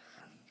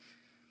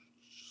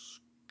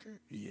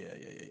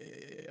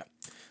 Yeah.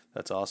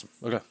 That's awesome.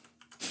 Okay.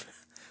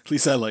 At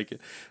least I like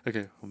it.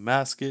 Okay, we'll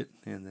mask it,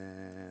 and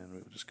then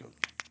we'll just go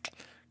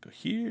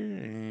here,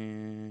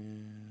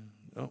 and...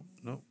 Oh,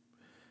 no.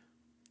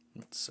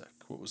 1 sec.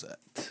 What was that?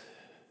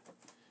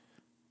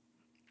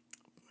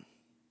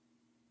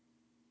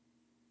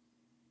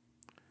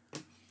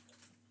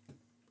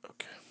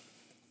 Okay.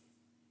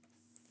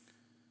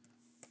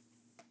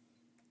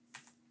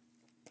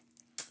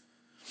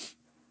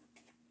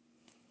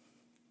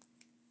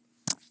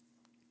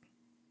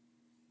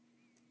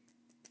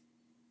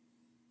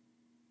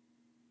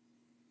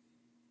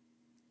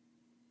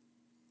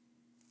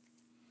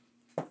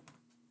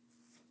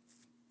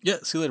 Yeah,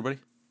 see you later, buddy.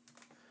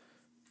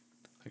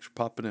 Thanks for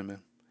popping in,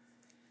 man.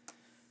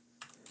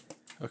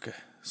 Okay,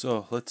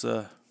 so let's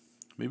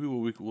maybe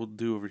what we'll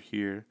do over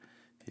here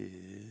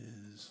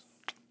is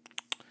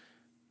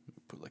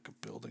put like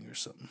a building or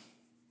something.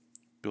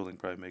 Building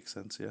probably makes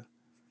sense, yeah.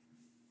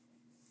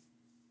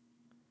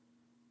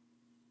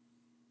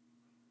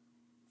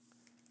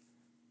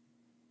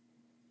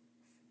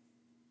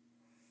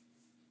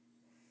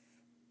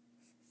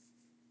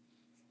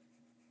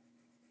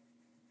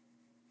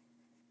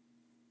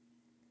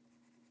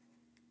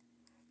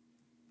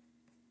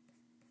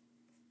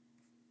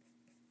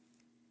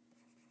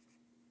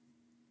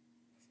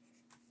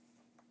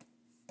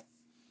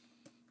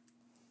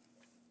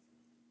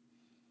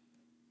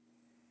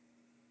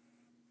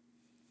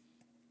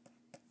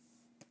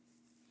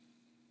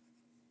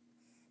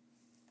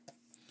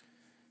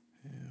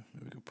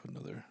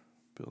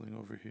 building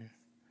over here,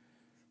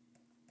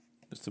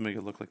 just to make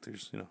it look like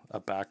there's, you know, a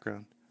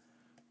background.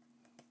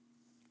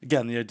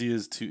 Again, the idea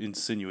is to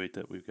insinuate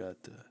that we've got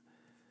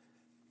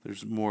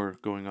there's more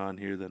going on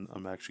here than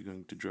I'm actually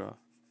going to draw.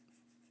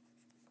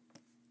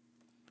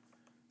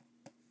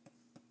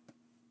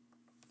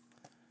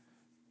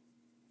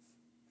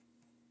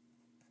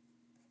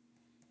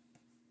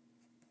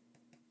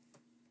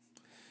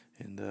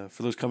 And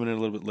for those coming in a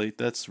little bit late,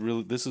 this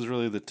is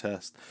really the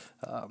test.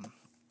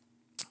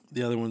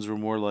 The other ones were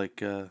more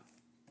like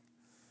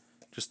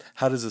just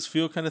how does this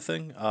feel kind of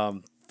thing.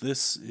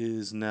 This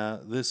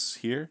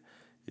here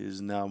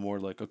is now more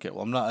like, okay,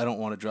 well, I don't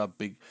want to draw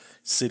big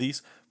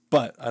cities,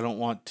 but I don't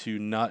want to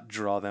not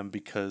draw them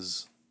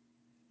because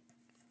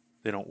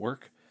they don't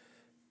work.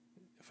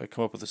 If I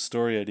come up with a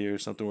story idea or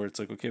something where it's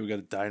like, okay, we got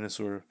a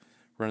dinosaur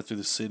running through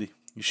the city,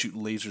 you shoot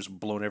lasers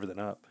blowing everything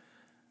up.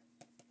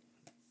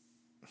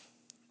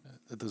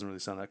 That doesn't really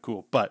sound that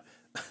cool, but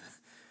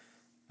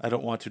I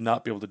don't want to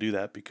not be able to do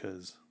that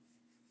because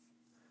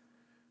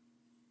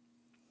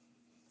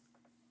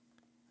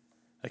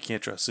I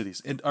can't draw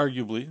cities. And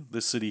arguably,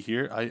 this city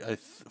here, I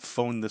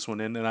phoned this one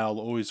in, and I'll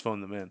always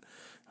phone them in.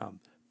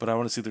 But I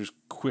want to see if there's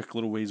quick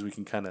little ways we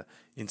can kind of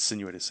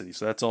insinuate a city.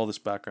 So that's all this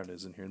background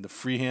is in here. And the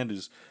freehand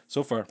is,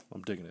 so far,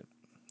 I'm digging it.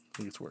 I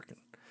think it's working.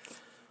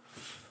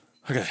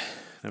 Okay,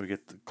 now we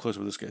get close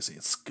with this guy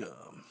saying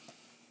scum.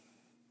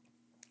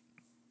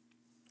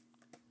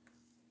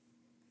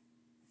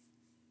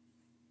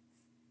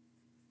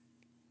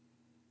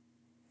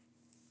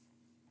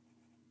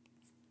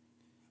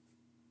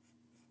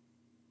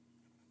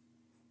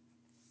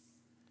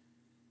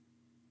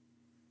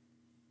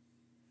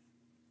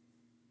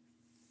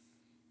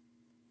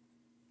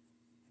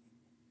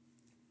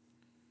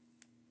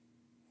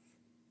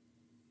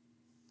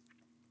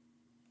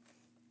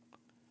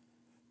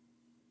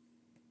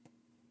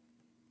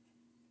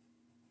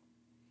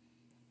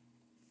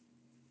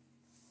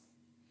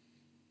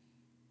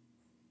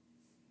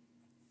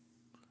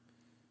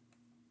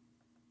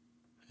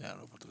 Yeah, I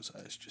don't know about those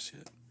eyes just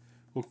yet.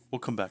 We'll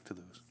come back to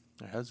those.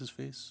 How's his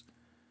face?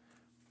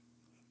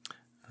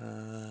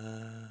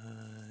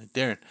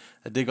 Darren,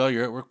 I dig all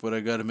your artwork, but I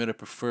gotta admit I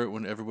prefer it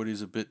when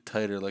everybody's a bit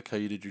tighter, like how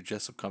you did your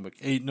JESOP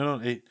comic.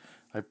 No, I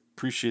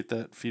appreciate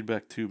that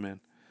feedback too, man.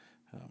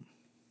 And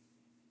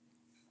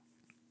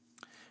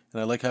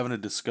I like having a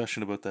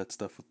discussion about that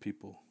stuff with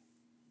people.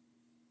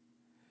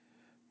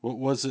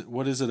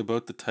 What is it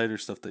about the tighter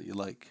stuff that you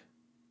like?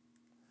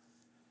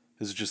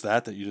 Is it just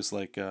that you just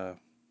like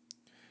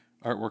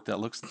artwork that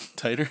looks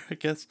tighter, I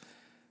guess?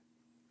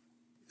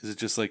 Is it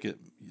just like it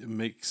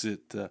makes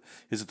it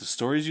is it the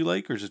stories you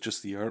like, or is it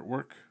just the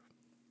artwork?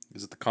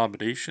 Is it the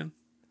combination?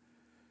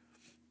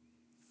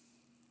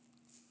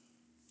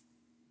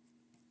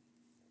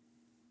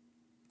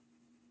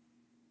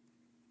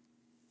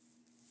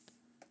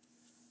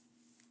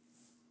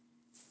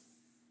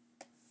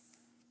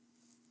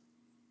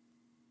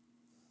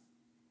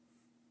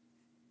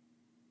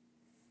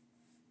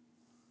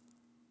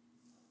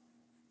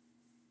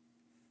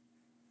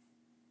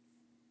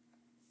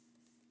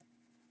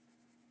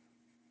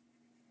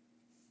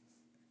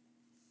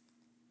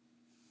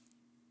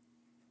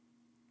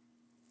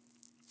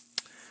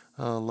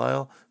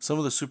 Lyle, some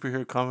of the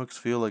superhero comics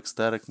feel like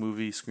static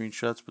movie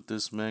screenshots, but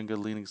this manga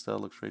leaning style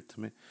looks right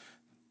to me.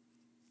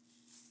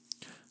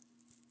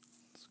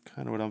 It's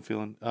kind of what I'm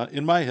feeling.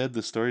 In my head,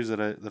 the stories that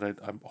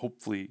I'm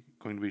hopefully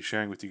going to be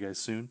sharing with you guys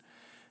soon,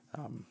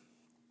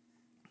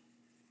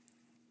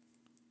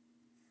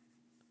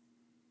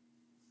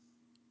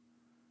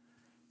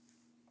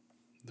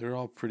 they're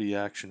all pretty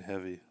action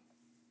heavy.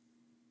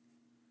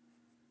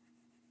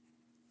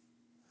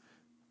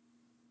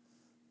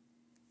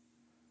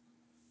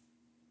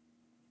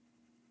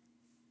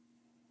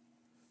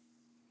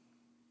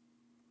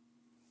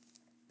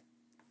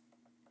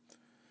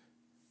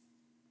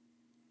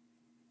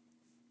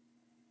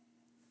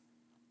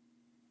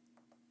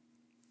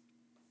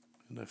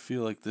 And I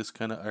feel like this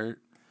kind of art,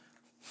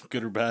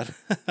 good or bad,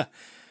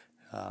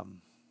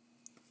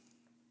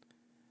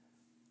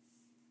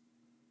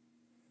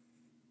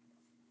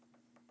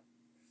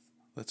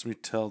 lets me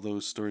tell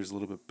those stories a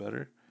little bit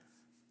better.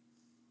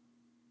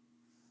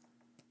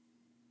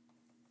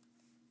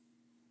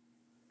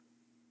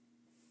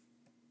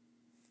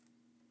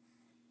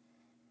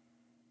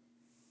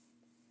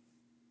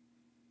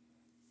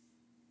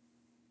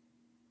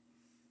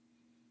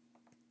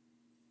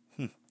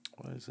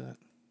 Why is that?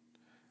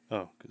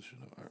 Oh, because there's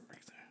no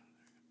artwork there.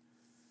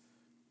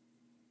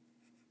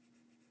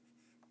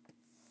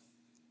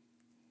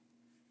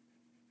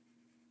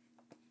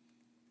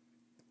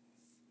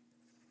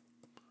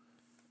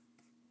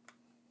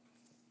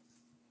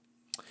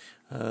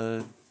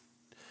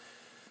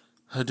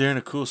 Darren,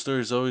 a cool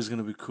story is always going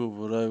to be cool,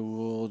 but I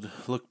would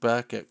look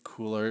back at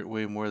cool art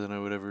way more than I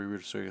would ever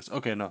read a story.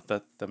 Okay, no,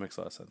 that makes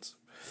a lot of sense.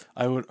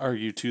 I would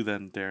argue too,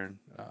 then, Darren,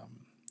 and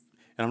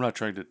I'm not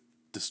trying to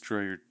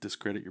destroy or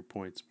discredit your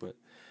points, but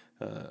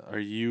are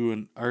you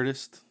an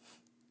artist?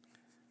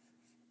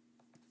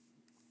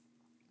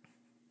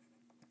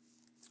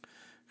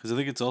 because I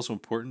think it's also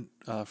important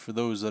for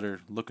those that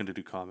are looking to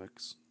do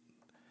comics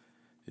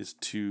is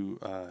to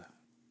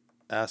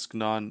ask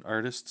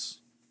non-artists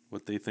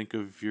what they think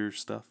of your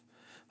stuff.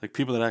 Like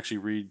people that actually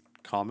read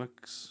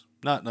comics,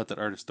 not that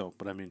artists don't,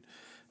 but I mean,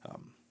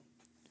 um,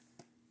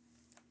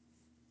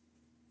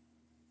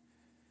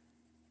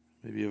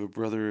 maybe you have a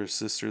brother or a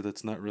sister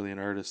that's not really an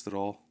artist at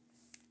all,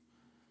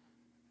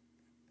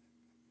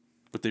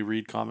 but they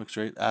read comics,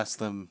 right? Ask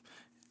them.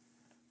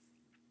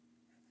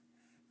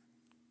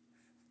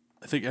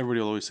 I think everybody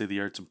will always say the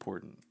art's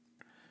important,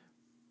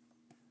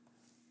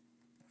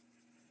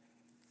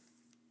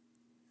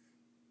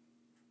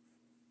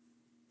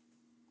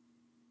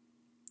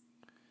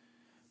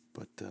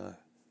 but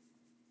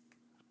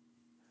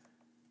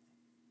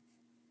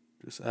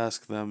just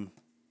ask them,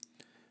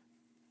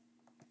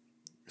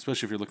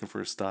 especially if you're looking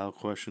for a style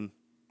question.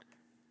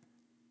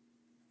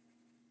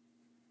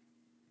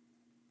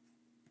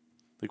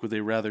 Like, would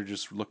they rather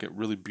just look at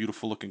really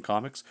beautiful looking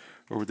comics,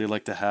 or would they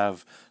like to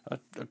have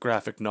a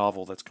graphic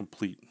novel that's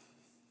complete?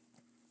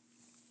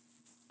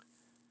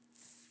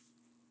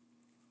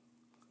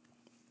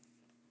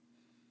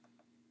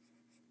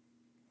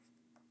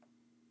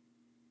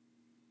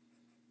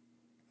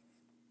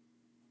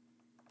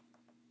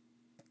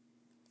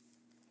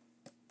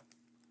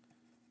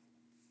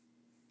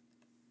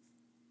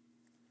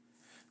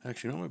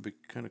 Actually, you know what would be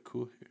kind of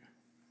cool here?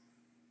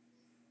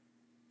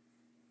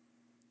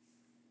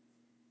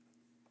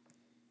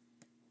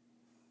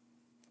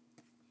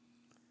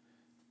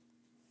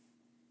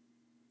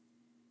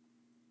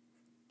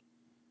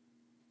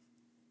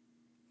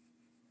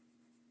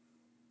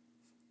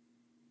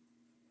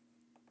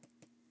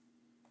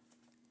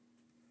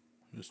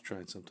 I'm just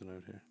trying something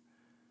out here.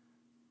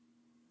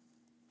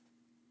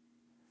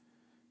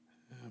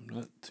 I'm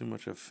not too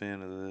much a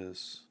fan of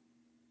this.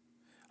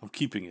 I'm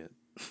keeping it.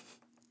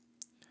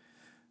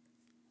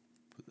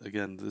 But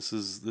again, this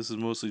is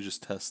mostly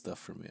just test stuff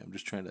for me. I'm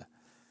just trying to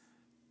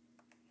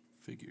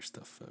figure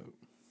stuff out.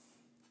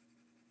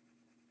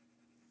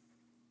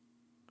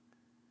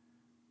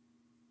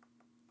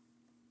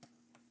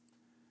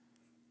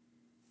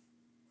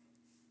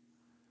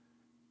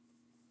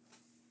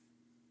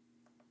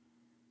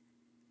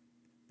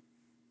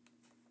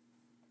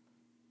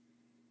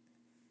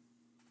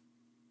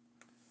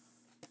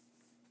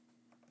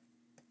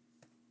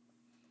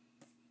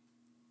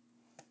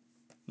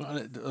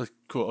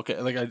 Cool.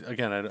 Okay. Like I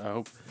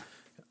hope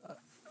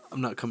I'm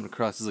not coming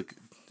across as like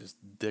just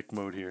dick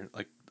mode here.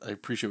 Like I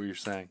appreciate what you're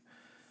saying.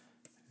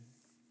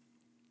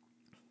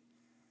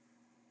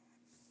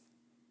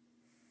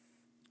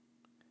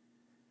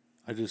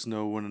 I just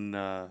know when,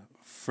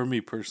 for me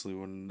personally,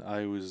 when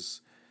I was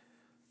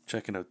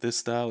checking out this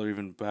style, or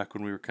even back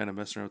when we were kind of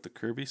messing around with the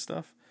Kirby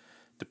stuff,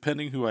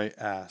 depending who I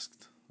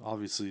asked,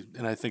 obviously,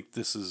 and I think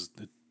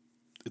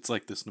it's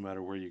like this no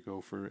matter where you go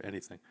for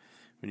anything,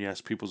 when you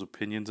ask people's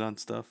opinions on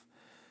stuff.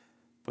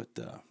 But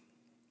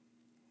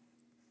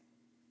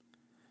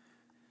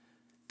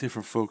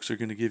different folks are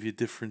going to give you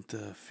different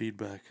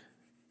feedback.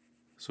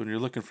 So when you're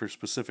looking for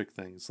specific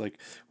things, like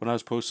when I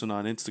was posting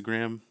on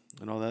Instagram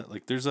and all that,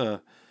 like there's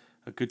a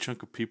good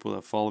chunk of people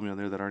that follow me on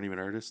there that aren't even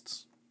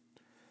artists.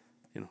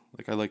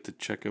 Like I like to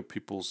check out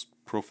people's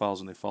profiles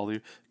when they follow you.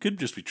 It could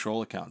just be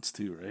troll accounts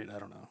too, right? I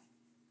don't know.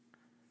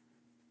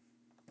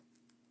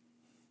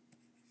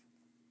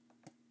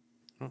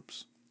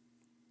 Oops.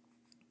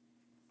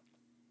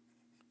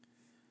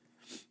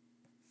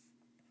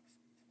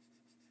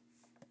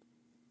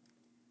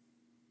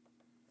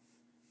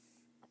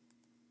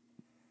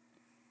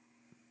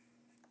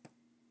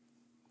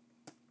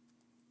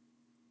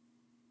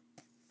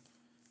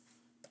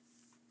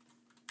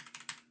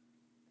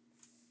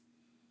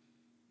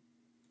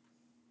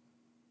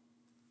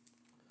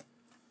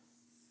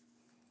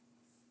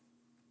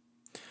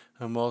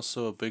 I'm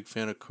also a big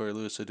fan of Corey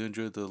Lewis. I do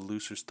enjoy the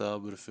looser style,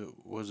 but if it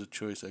was a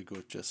choice, I'd go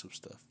with JESOP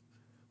stuff.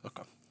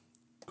 Okay,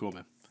 cool,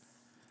 man.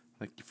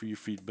 Thank you for your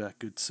feedback,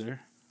 good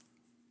sir.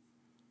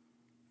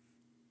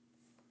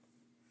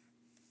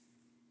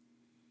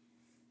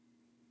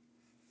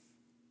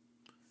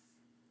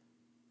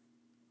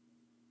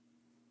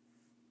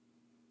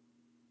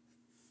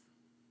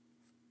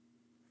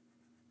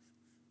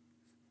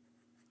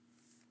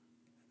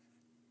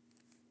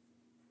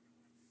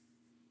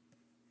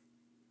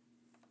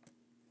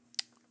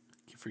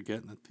 Keep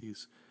forgetting that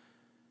these.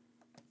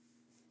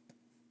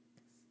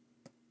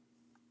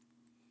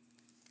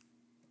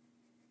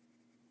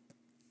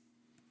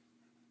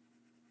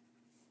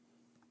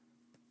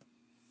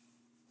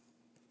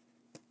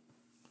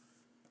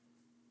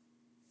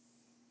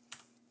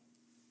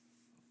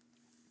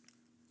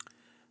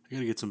 I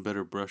gotta get some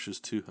better brushes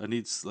too. I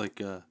need like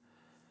a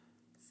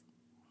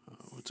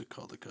what's it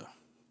called, like a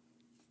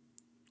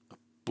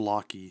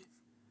blocky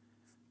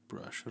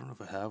brush. I don't know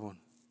if I have one.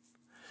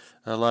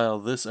 Lyle,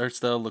 this art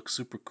style looks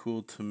super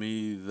cool to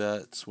me.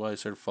 That's why I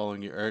started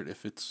following your art.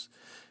 If it's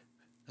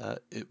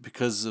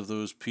because of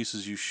those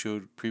pieces you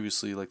showed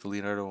previously, like the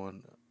Leonardo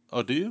one.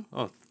 Oh, do you?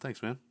 Oh,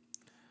 thanks, man.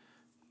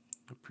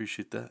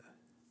 Appreciate that.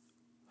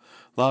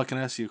 Lyle, can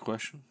I ask you a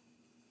question?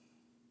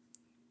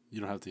 You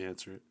don't have to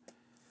answer it.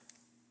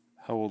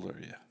 How old are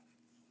you?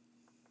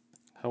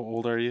 How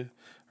old are you?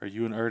 Are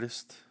you an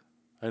artist?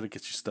 I had to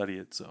get you study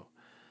it, so.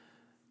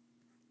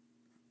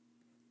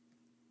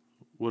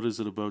 What is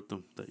it about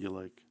them that you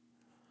like?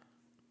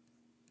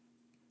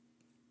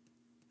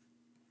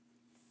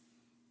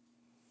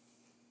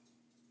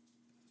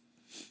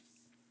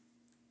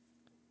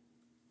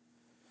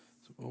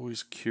 So I'm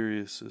always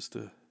curious as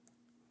to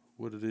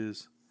what it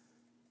is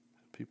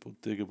people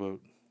dig about,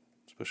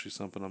 especially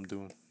something I'm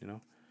doing, you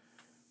know?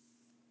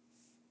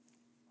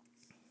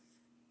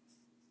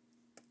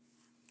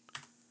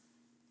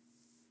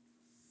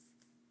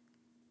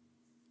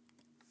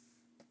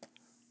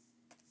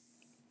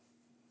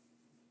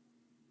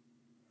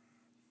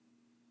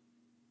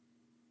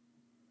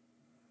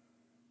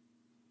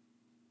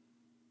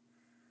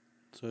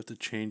 So I have to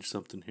change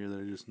something here that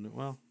I just know.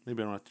 Well,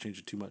 maybe I don't have to change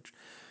it too much.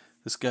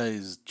 This guy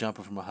is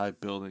jumping from a high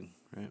building,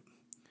 right?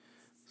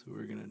 So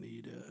we're going to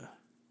need a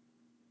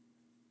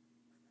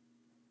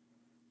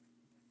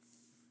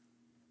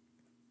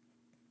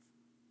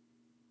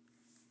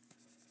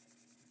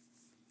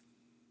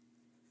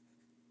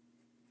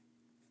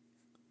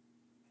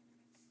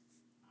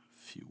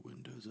few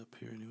windows up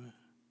here anyway.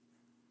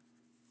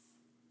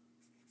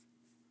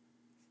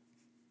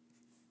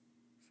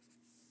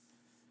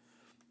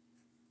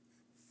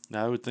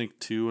 Now I would think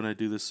too when I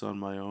do this on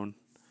my own,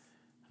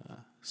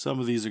 some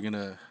of these are going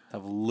to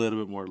have a little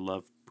bit more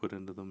love put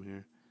into them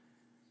here.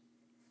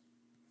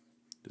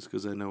 Just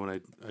because I know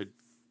when I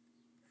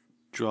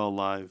draw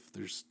live,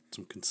 there's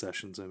some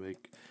concessions I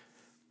make,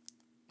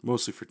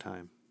 mostly for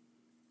time.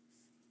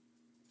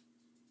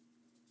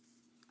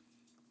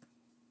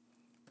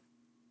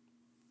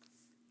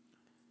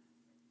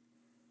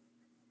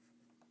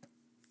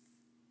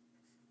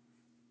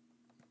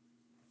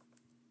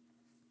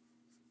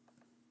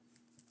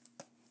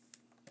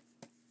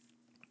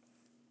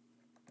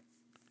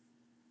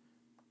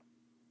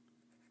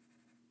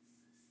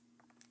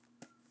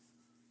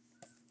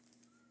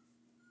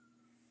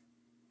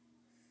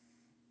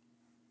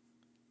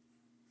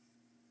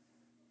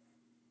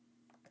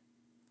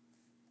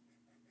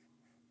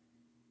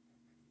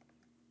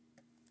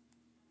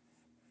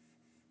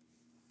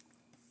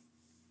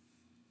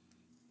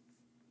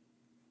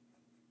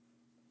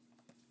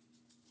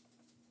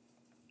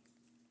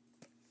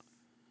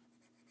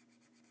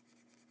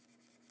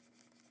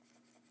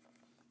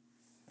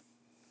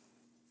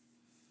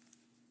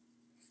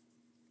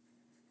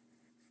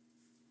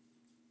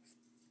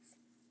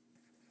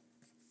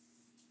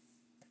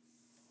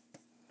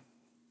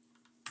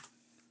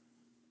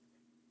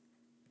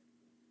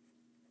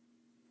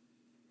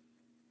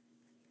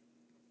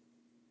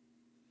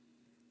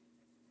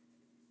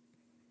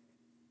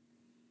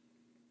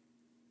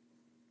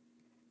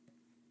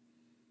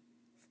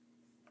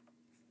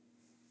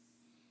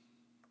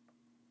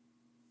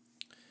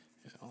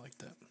 Yeah, I like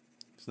that.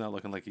 It's not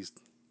looking like he's.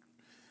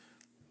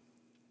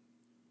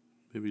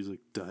 Maybe he's like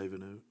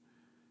diving out.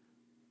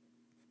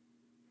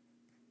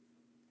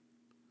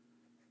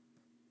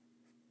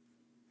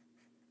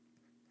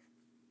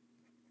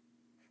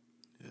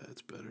 Yeah,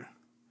 it's better.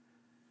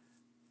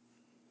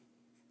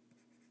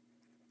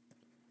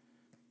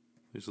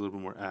 There's a little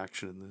bit more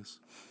action in this.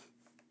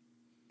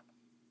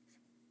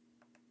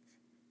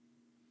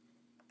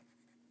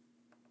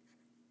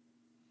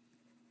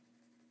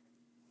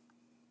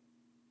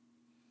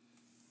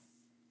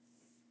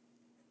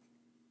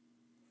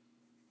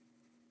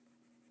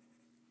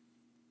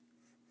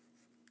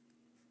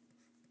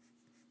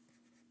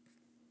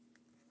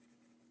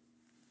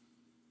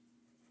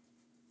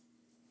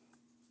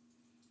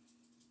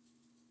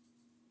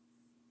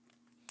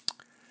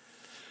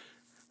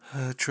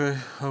 Troy,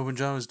 when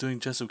John was doing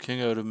Jessup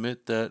King, I would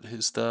admit that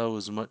his style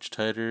was much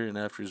tighter, and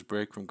after his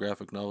break from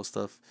graphic novel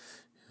stuff,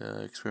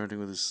 experimenting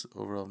with his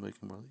overall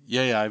making more.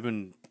 Yeah, I've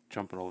been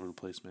jumping all over the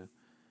place, man.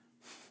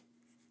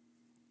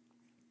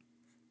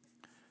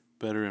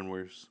 Better and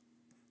worse.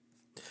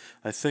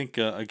 I think,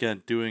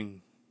 again,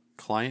 doing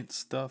client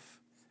stuff,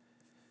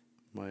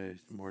 my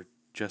more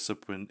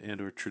Jessup and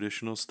or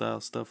traditional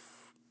style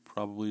stuff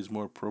probably is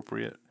more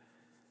appropriate.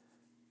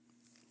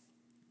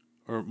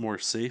 Or more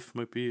safe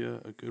might be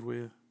a good way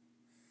of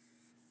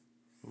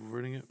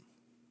wording it.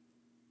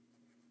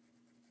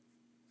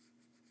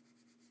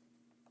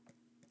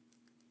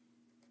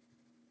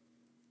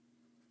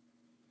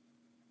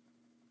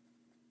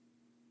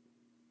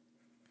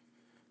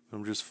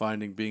 I'm just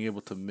finding being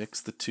able to mix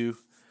the two,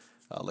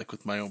 like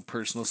with my own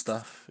personal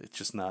stuff,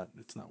 it's not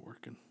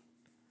working.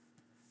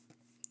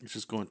 It's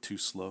just going too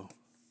slow,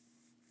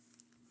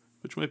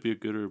 which might be a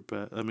good or a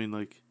bad. I mean,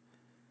 like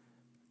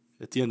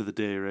at the end of the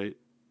day, right?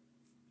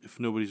 If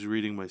nobody's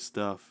reading my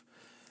stuff,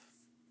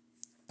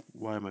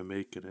 why am I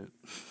making it?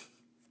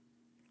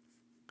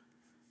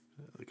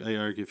 Like I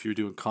argue, if you're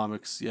doing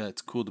comics, yeah,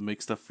 it's cool to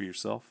make stuff for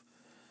yourself,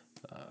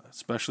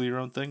 especially your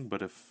own thing.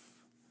 But if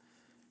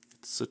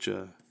it's such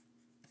a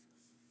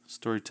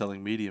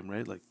storytelling medium,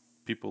 right? Like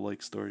people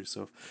like stories,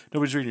 so if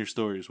nobody's reading your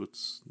stories,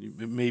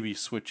 maybe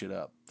switch it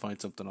up, find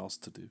something else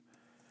to do,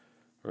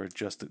 or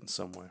adjust it in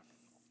some way.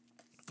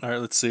 All right,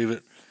 let's save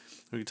it.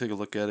 We can take a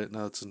look at it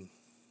now. It's in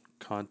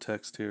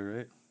context here,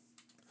 right?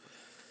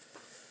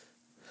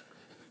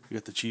 We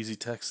got the cheesy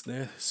text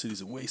there.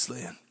 City's a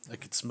wasteland. I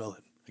could smell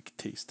it. I could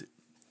taste it.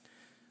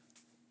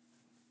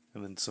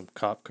 And then some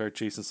cop car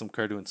chasing some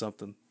car doing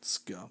something.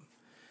 Scum.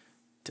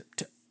 Tip,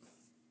 tip.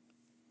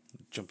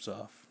 Jumps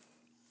off.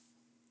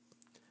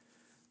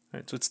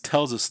 Alright, so it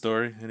tells a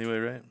story anyway,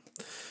 right?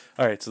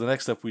 Alright, so the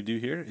next step we do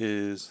here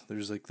is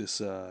there's like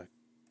this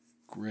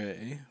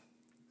gray.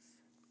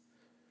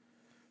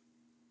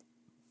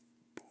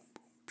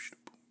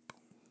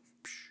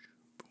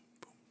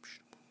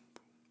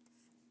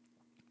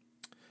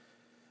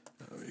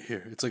 Over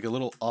here, it's like a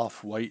little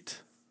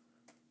off-white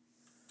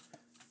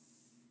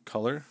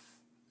color.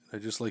 I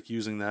just like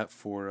using that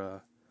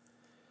for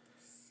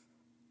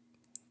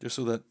just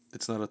so that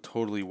it's not a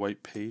totally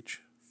white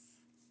page.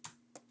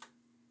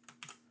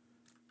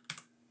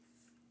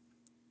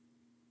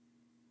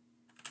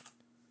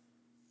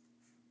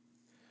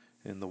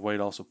 And the white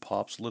also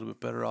pops a little bit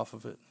better off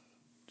of it.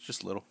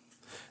 Just a little.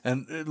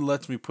 And it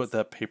lets me put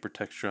that paper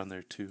texture on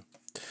there too.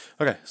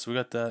 Okay, so we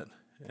got that.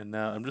 And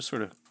now I'm just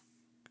sort of,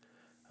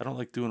 I don't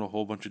like doing a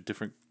whole bunch of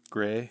different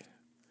gray.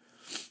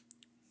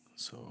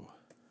 So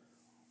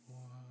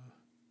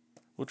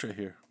we'll try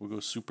here. We'll go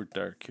super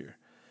dark here.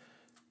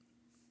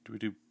 Do we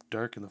do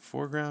dark in the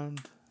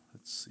foreground?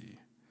 Let's see.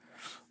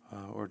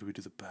 Or do we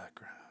do the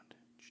background?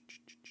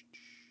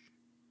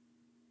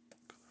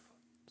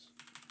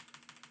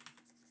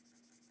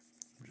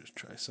 We'll just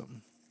try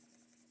something.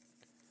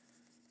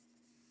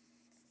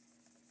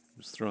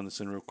 I'm just throwing this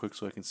in real quick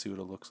so I can see what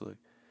it looks like.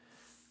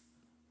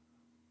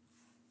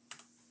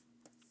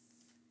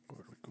 Or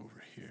do we go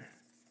over here?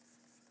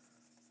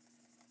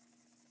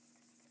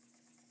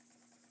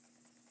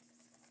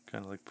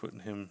 Kind of like putting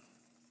him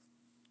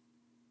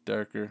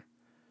darker.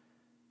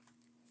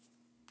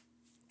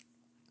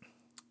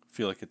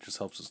 Feel like it just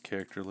helps his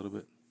character a little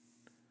bit.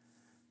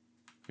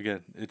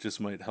 Again, it just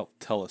might help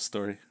tell a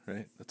story,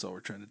 right? That's all we're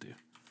trying to do.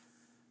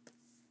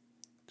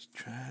 Just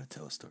try to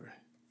tell a story.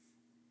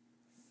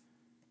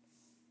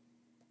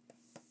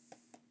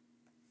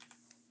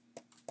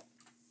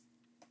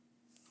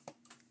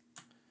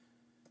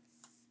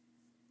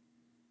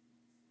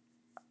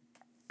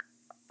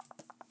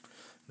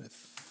 I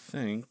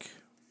think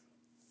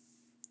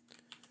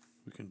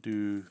we can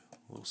do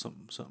a little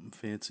something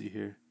fancy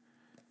here.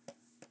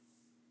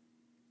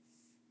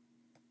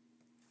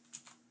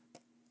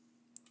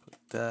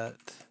 Like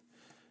that.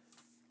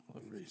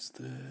 I'll erase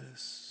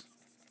this.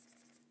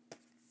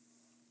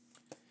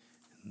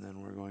 And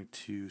then we're going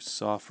to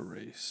soft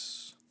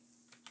erase.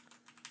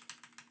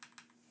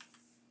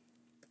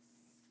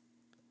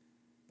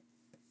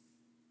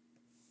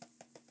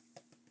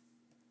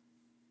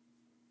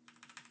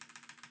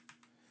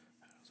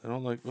 I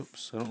don't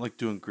like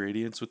doing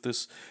gradients with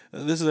this.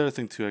 This is the other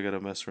thing too I gotta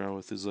mess around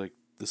with is like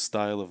the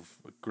style of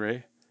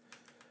gray.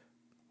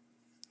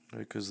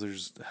 Right, because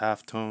there's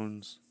half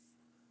tones.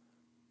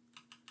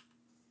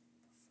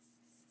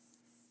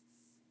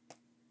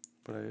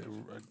 But I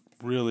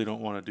really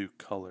don't want to do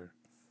color.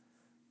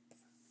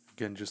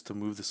 Again, just to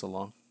move this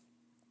along.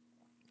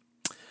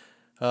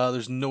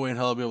 There's no way in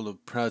hell I'll be able to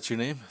pronounce your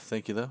name.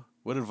 Thank you, though.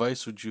 What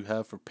advice would you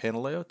have for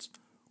panel layouts?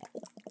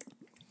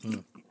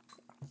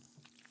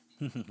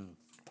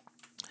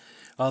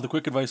 The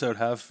quick advice I would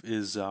have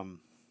is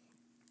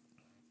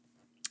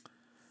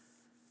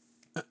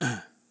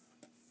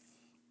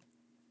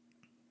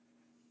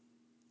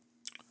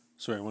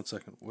sorry, one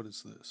second. What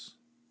is this?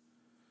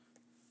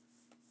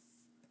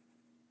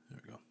 There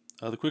we go.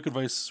 The quick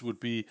advice would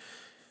be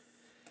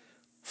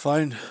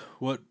find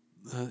what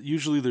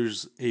usually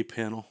there's a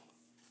panel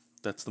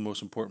that's the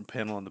most important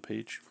panel on the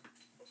page.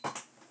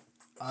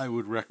 I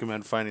would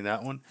recommend finding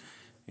that one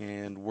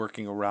and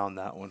working around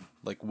that one.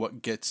 Like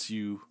what gets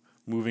you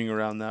moving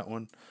around that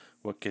one,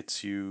 what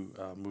gets you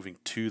moving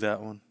to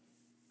that one,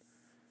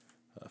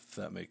 if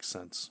that makes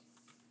sense.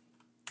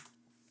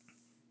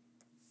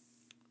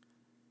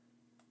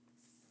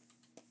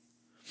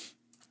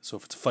 So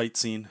if it's a fight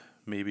scene,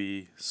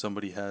 maybe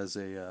somebody has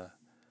a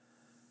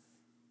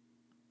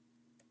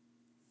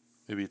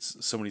maybe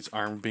it's somebody's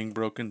arm being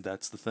broken,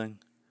 that's the thing.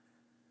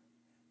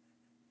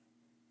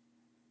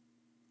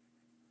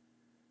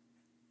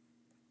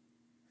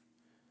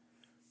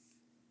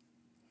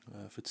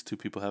 If it's two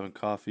people having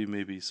coffee,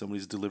 maybe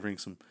somebody's delivering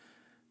some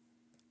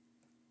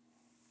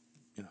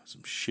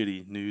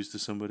shitty news to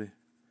somebody.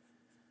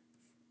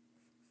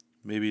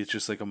 Maybe it's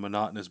just like a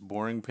monotonous,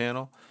 boring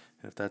panel.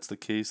 And if that's the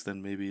case,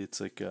 then maybe it's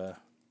like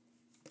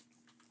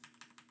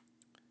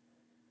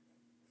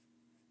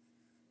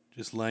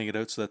just laying it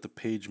out so that the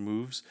page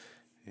moves.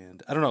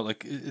 And I don't know,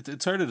 like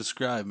it's hard to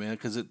describe, man,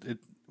 because it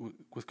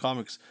with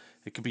comics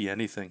it could be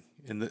anything.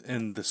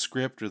 In the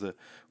script or the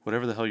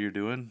whatever the hell you're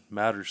doing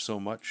matters so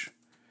much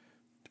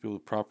to be able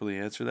to properly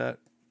answer that.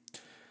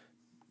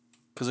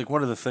 Because like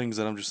one of the things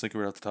that I'm just thinking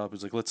about at the top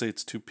is like, let's say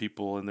it's two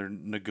people and they're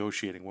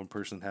negotiating. One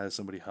person has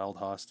somebody held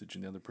hostage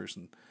and the other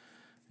person,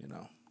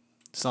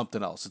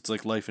 something else. It's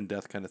like life and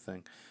death kind of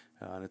thing.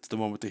 And it's the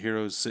moment the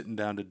hero's sitting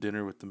down to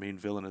dinner with the main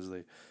villain as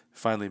they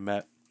finally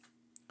met.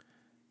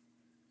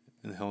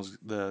 And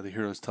the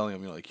hero's telling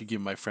him, like, you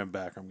give my friend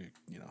back, I'm gonna,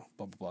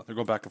 blah blah blah. They're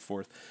going back and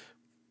forth,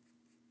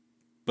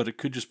 but it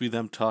could just be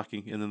them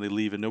talking, and then they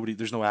leave, and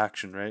there's no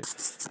action, right?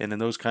 And in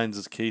those kinds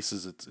of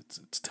cases,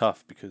 it's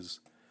tough because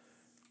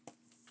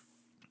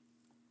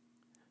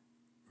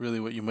really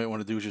what you might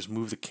want to do is just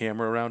move the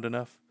camera around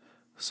enough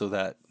so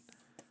that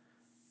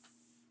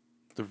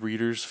the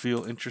readers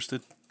feel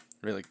interested,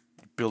 right? Like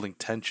building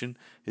tension.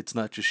 It's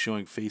not just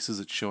showing faces;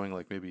 it's showing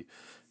like maybe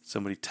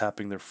somebody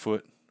tapping their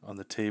foot on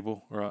the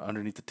table or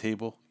underneath the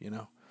table,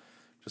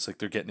 just like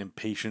they're getting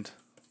impatient.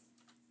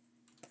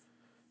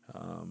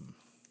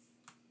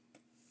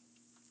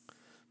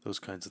 Those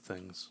kinds of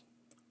things.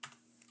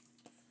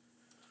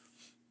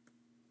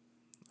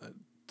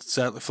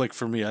 Sadly, like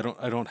for me, I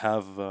don't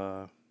have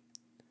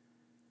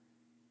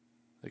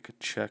like a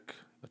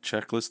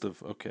checklist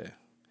of, okay,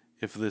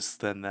 if this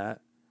then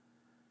that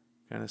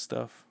kind of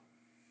stuff.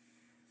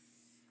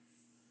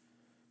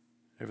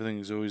 Everything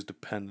is always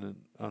dependent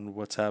on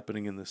what's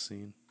happening in the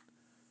scene.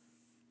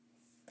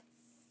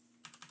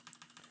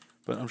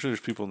 But I'm sure there's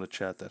people in the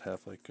chat that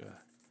have like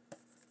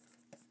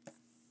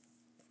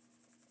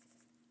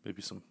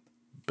maybe some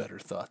better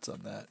thoughts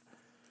on that.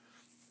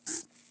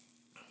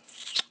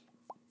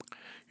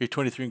 You're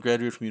 23 and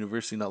graduated from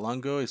university not long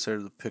ago. I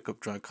started to pick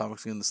up drawing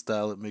comics again. The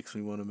style, it makes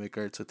me want to make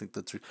art. So I think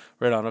that's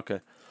right on. Okay.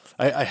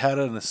 I had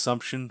an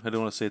assumption. I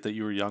don't want to say it, that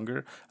you were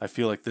younger. I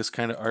feel like this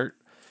kind of art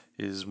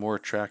is more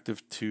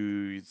attractive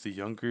to the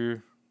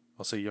younger,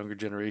 I'll say younger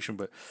generation,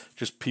 but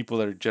just people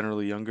that are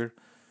generally younger.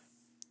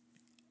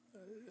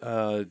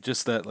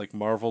 Just that like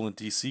Marvel and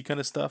DC kind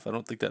of stuff, I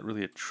don't think that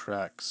really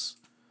attracts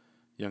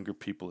younger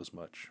people as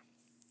much.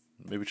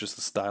 Maybe it's just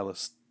the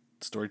stylist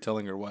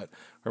storytelling or what,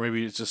 or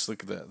maybe it's just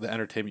like the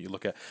entertainment you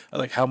look at.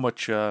 Like how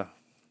much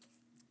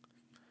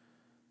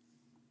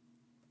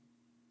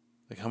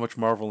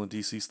Marvel and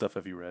DC stuff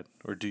have you read,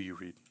 or do you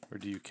read, or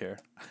do you care?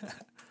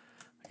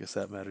 I guess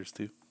that matters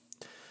too.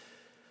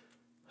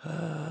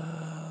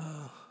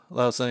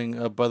 Lau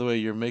saying, by the way,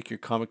 your Make Your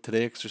Comic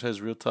Today exercise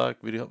real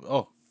talk video.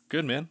 Oh,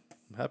 good, man.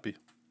 I'm happy.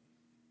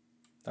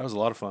 That was a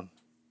lot of fun.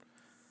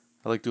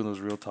 I like doing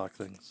those real talk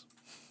things.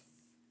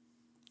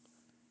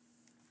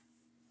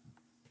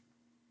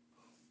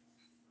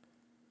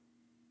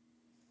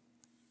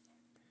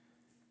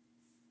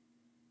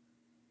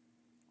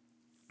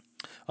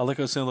 Like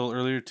I was saying a little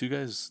earlier too,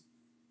 guys,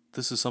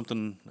 this is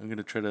something I'm going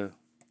to try to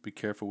be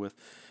careful with,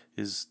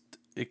 is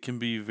it can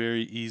be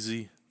very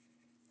easy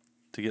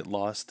to get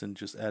lost in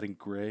just adding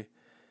gray.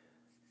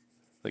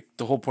 Like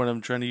the whole point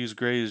I'm trying to use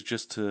gray is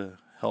just to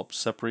help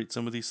separate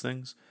some of these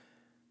things,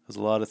 because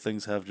a lot of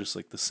things have just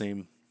like the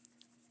same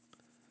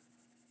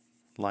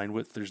line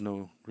width. There's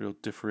no real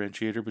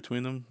differentiator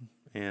between them,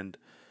 and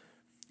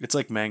it's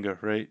like manga,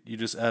 right? You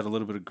just add a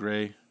little bit of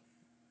gray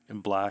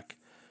and black,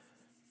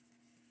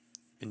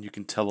 and you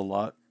can tell a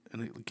lot,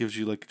 and it gives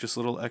you like just a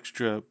little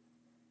extra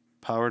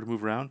power to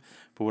move around.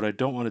 But what I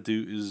don't want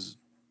to do is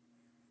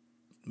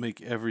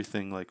make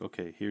everything like,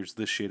 okay, here's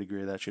this shade of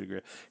gray, that shade of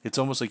gray. It's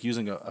almost like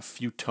using a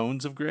few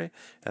tones of gray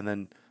and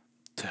then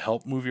to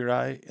help move your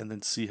eye, and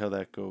then see how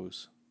that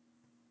goes.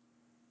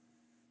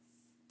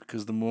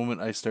 Because the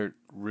moment I start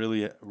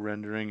really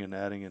rendering and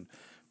adding in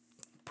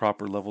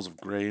proper levels of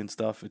gray and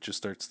stuff, it just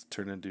starts to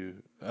turn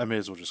into, I may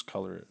as well just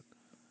color it.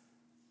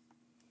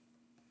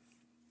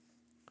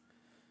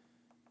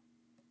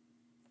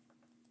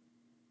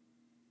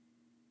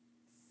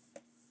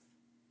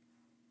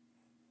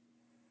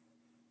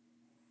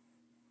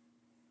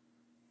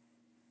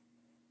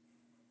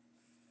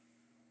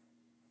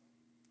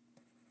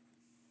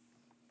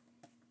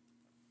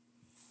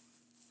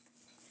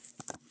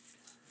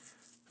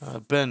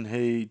 Ben,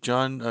 hey,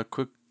 John, a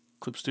quick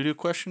Clip Studio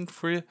question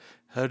for you.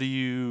 How do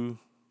you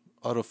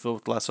autofill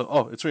with lasso?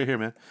 Oh, it's right here,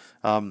 man.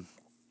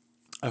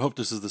 I hope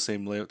this is the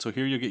same layout. So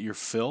here you get your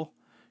fill,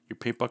 your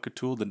paint bucket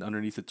tool, then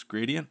underneath it's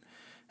gradient.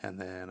 And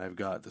then I've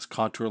got this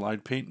contour line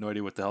paint, no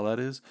idea what the hell that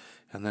is.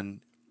 And then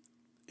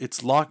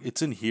it's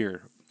in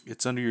here.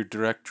 It's under your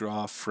direct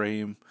draw,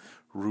 frame,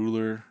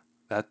 ruler,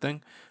 that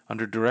thing.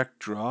 Under direct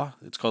draw,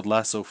 it's called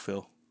lasso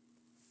fill.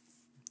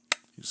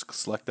 You just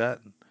select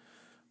that, and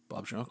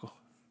Bob's your uncle.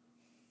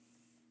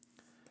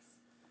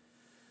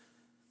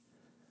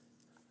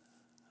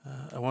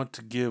 I want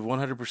to give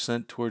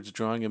 100% towards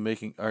drawing and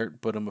making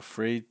art, but I'm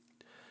afraid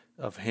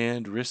of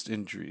hand wrist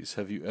injuries.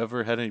 Have you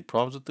ever had any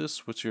problems with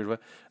this? What's your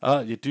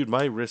advice? Yeah, dude,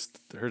 my wrist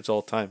hurts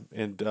all the time,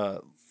 and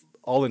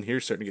all in here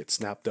is starting to get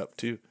snapped up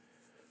too.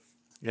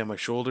 Yeah, my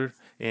shoulder,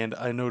 and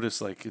I notice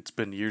like it's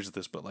been years of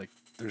this, but like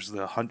there's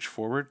the hunch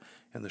forward,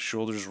 and the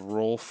shoulders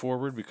roll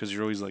forward because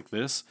you're always like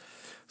this.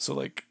 So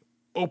like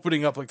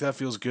opening up like that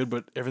feels good,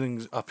 but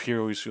everything up here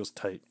always feels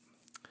tight.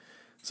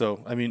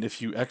 So I mean,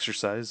 if you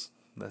exercise,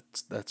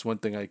 that's one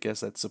thing I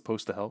guess that's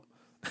supposed to help.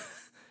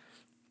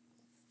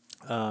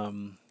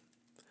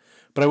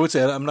 But I would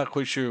say I'm not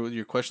quite sure with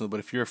your question,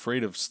 but if you're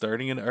afraid of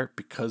starting an art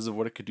because of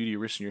what it could do to your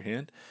wrist and your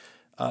hand,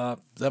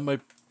 that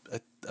might, I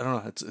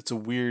don't know. It's a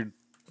weird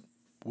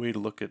way to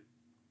look at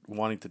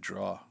wanting to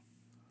draw.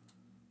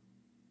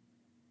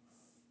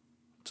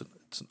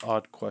 It's an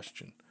odd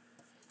question.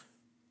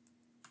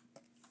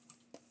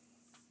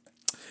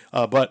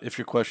 But if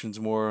your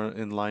question's more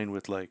in line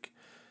with like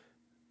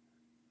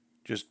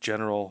just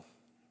general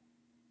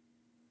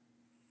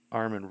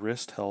arm and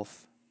wrist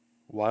health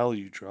while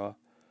you draw,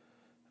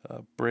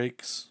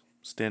 breaks,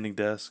 standing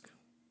desk,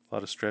 a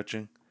lot of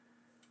stretching,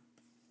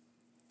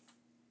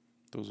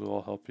 those will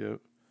all help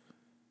you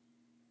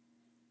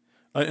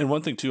out. And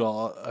one thing too,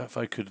 if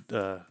I could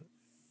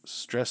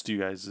stress to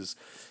you guys is,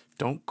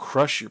 don't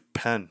crush your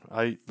pen.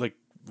 I like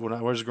when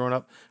I was growing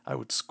up, I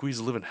would squeeze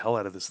the living hell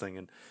out of this thing,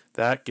 and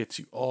that gets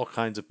you all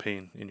kinds of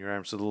pain in your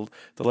arm. So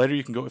the lighter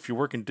you can go, if you're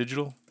working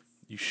digital,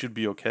 you should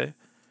be okay,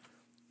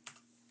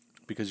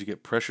 because you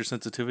get pressure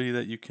sensitivity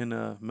that you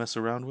can mess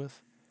around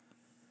with.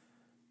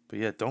 But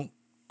yeah, don't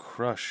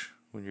crush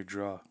when you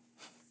draw.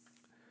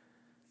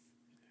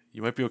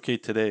 You might be okay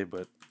today,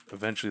 but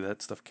eventually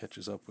that stuff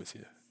catches up with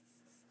you.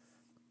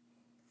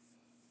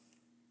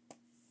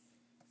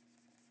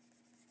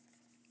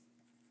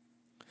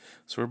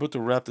 So we're about to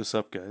wrap this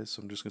up, guys.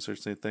 So I'm just going to start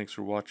saying thanks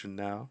for watching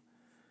now.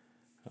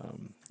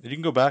 And you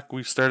can go back.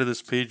 We started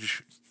this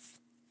page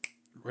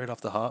right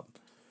off the hop.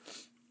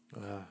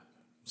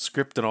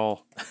 Script and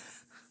all.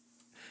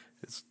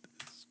 It's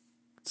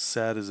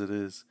sad as it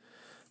is.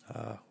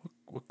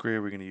 What gray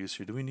are we going to use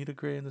here? Do we need a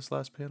gray in this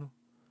last panel?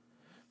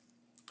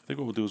 I think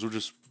what we'll do is we'll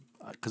just,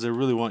 because I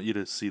really want you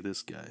to see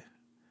this guy.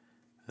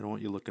 I don't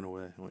want you looking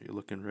away. I want you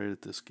looking right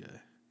at this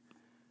guy.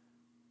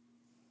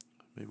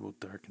 Maybe we'll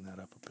darken that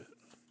up a bit.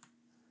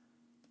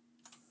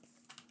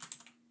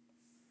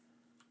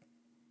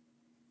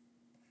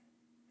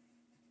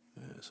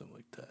 Yeah, something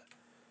like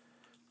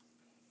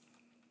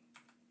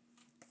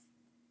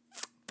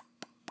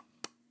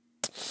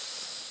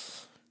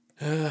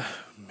that.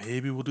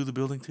 Maybe we'll do the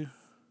building too.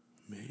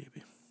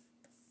 Maybe.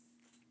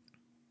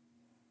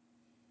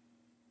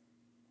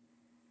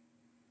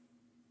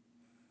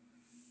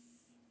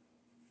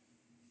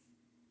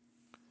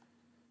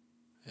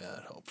 Yeah,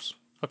 that helps.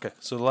 Okay,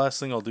 so the last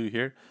thing I'll do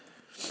here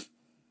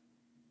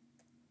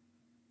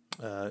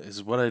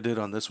is what I did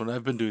on this one.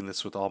 I've been doing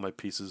this with all my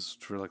pieces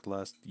for like the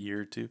last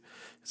year or two.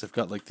 Is I've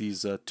got like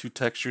these two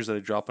textures that I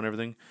drop on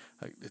everything.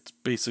 It's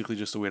basically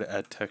just a way to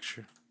add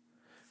texture.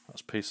 I'll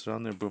just paste it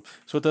on there, boom.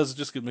 So what it does, it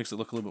just makes it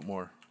look a little bit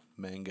more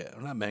manga.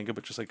 Not manga,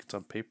 but just like it's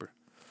on paper.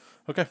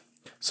 Okay,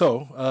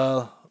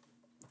 so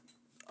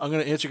I'm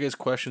going to answer you guys'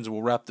 questions and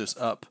we'll wrap this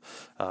up.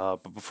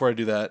 But before I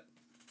do that,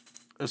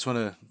 I just want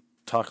to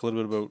talk a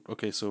little bit about,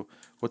 okay, so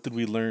what did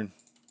we learn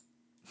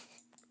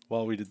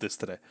while we did this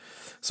today?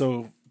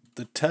 So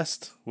the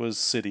test was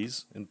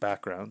cities and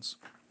backgrounds,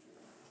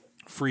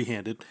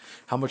 free-handed,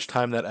 how much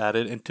time that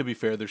added, and to be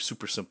fair, they're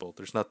super simple.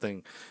 There's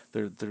nothing,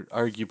 they're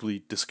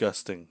arguably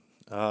disgusting.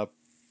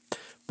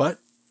 But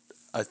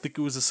I think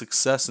it was a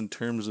success in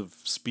terms of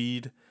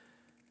speed,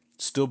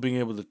 still being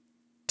able to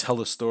tell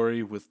a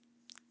story with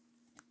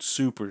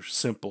super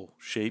simple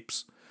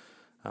shapes.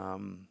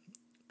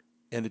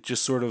 And it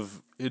just sort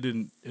of, it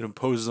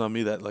imposes on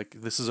me that, like,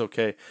 this is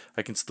okay.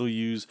 I can still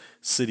use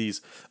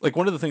cities. Like,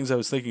 one of the things I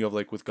was thinking of,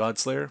 like, with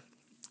Godslayer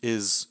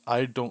is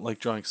I don't like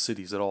drawing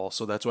cities at all.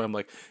 So that's why I'm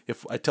like,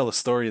 if I tell a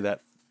story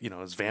that, you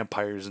know, is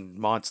vampires and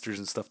monsters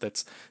and stuff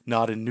that's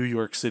not in New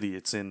York City,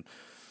 it's in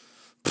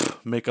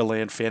make a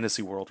land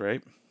fantasy world,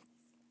 right?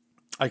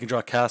 I can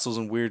draw castles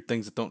and weird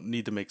things that don't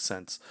need to make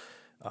sense.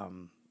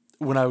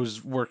 When I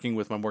was working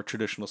with my more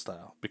traditional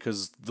style,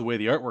 because the way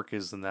the artwork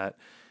is in that,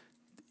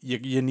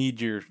 you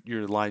need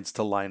your lines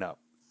to line up.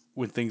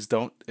 When things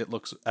don't, it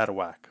looks out of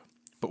whack.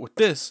 But with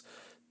this,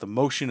 the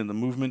motion and the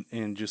movement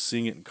and just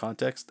seeing it in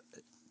context,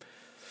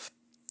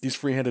 these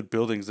free-handed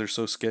buildings, they're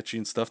so sketchy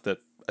and stuff that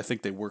I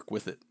think they work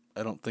with it.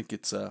 I don't think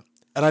it's and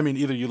I mean,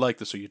 either you like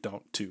this or you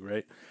don't too,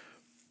 right?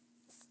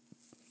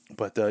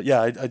 But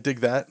yeah, I dig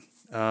that.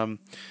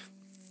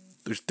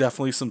 There's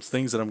definitely some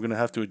things that I'm going to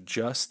have to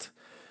adjust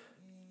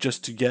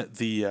just to get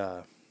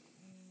the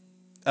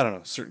I don't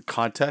know, certain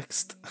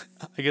context,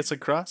 I guess,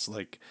 across.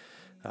 Like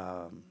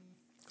some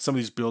of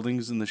these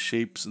buildings and the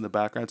shapes and the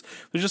backgrounds.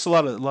 There's just a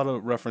lot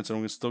of reference that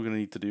I'm still going to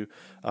need to do.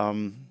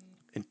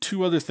 And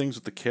two other things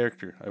with the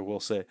character, I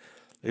will say,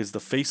 is the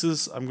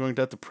faces I'm going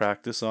to have to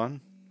practice on.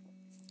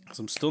 Because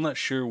I'm still not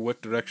sure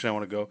what direction I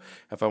want to go.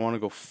 If I want to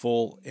go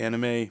full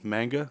anime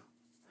manga,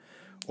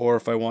 or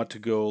if I want to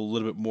go a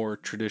little bit more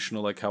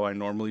traditional, like how I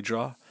normally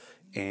draw,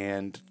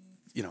 and,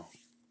 you know,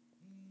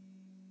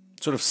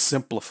 sort of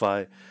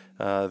simplify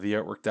the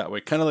artwork that way,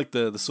 kind of like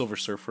the Silver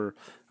Surfer,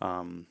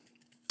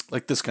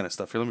 like this kind of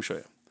stuff. Here, let me show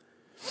you.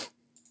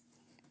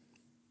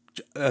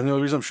 And the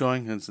reason I'm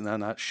showing is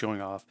not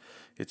showing off.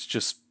 It's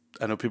just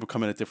I know people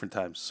come in at different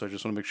times, so I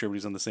just want to make sure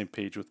everybody's on the same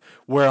page with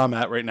where I'm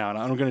at right now, and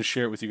I'm going to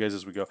share it with you guys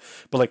as we go.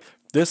 But like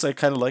this, I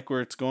kind of like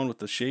where it's going with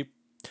the shape.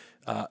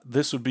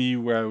 This would be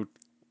where I would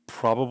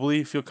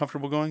probably feel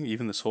comfortable going.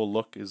 Even this whole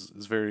look is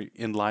very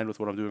in line with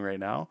what I'm doing right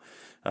now.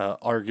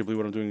 Arguably,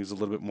 what I'm doing is a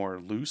little bit more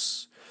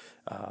loose.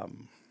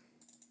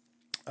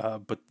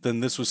 But then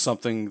this was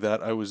something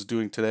that I was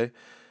doing today.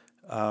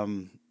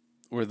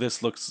 where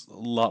this looks a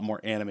lot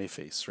more anime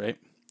face, right?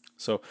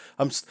 So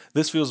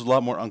this feels a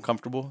lot more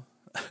uncomfortable.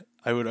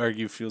 I would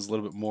argue feels a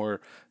little bit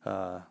more.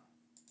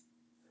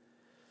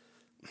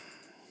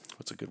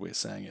 What's a good way of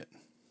saying it?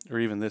 Or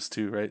even this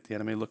too, right? The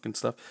anime look and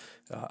stuff.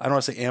 I don't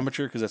want to say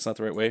amateur because that's not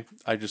the right way.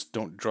 I just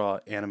don't draw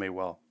anime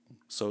well.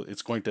 So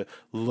it's going to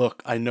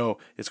look, I know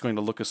it's going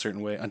to look a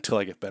certain way until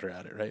I get better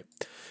at it, right?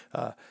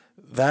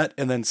 That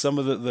and then some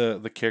of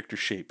the character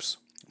shapes.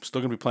 I'm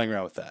still going to be playing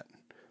around with that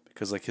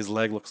because like his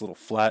leg looks a little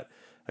flat.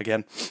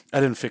 Again, I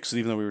didn't fix it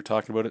even though we were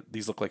talking about it.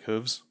 These look like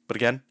hooves. But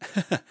again,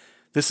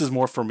 this is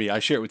more for me. I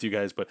share it with you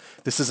guys, but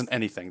this isn't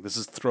anything. This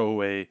is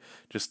throwaway.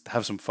 Just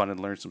have some fun and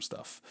learn some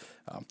stuff.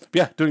 But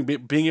yeah,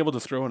 being able to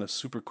throw in a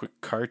super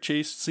quick car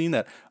chase scene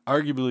that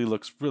arguably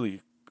looks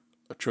really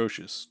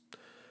atrocious.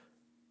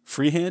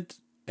 Freehand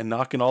and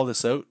knocking all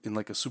this out in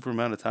like a super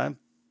amount of time.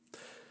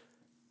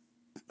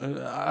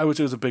 I would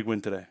say it was a big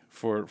win today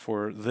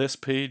for this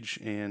page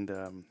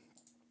and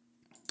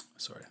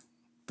sorry,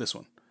 this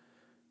one.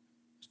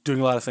 Doing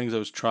a lot of things I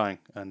was trying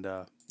and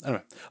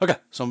anyway, okay,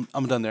 so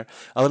I'm done there.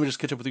 Let me just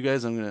catch up with you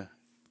guys. I'm gonna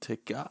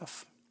take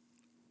off.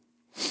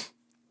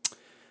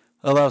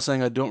 I was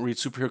saying I don't read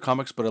superhero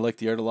comics, but I like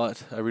the art a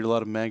lot. I read a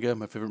lot of manga.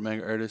 My favorite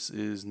manga artist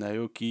is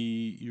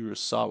Naoki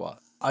Urasawa.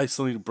 I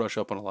still need to brush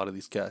up on a lot of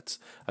these cats.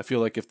 I feel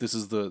like if this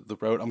is the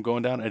route I'm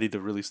going down, I need to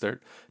really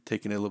start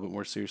taking it a little bit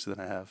more seriously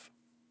than I have.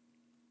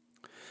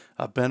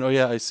 Ben, oh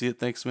yeah, I see it.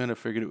 Thanks, man. I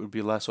figured it would be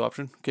a last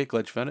option. Okay,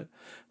 glad you found it.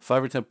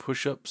 5 or 10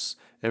 push-ups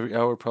every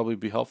hour would probably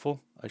be helpful.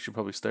 I should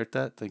probably start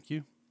that. Thank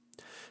you.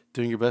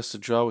 Doing your best to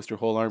draw with your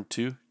whole arm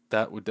too.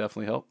 That would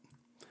definitely help.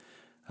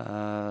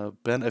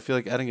 Ben, I feel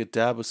like adding a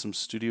dab of some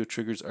Studio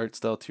Triggers art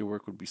style to your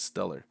work would be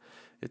stellar.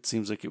 It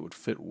seems like it would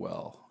fit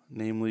well.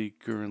 Namely,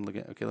 Gurren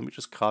Lagann. Okay, let me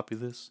just copy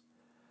this.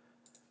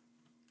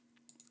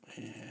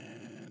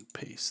 And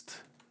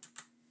paste.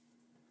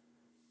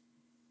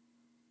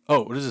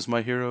 Oh, what is this?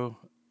 My Hero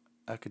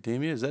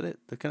Academia? Is that it?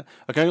 Okay,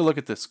 I'm gonna look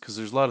at this because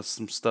there's a lot of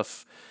some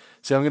stuff.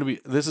 See,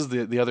 this is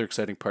the other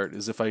exciting part,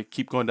 is if I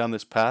keep going down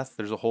this path,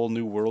 there's a whole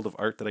new world of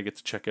art that I get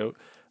to check out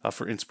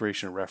for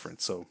inspiration and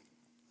reference. So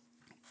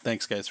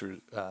thanks, guys, for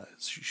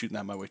shooting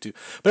that my way, too.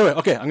 But anyway,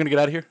 okay, I'm going to get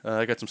out of here.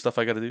 I got some stuff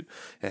I got to do.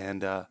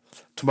 And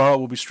tomorrow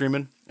we'll be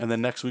streaming. And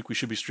then next week we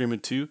should be streaming,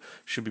 too.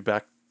 Should be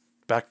back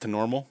to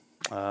normal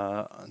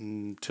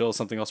until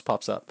something else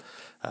pops up.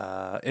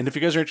 And if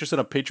you guys are interested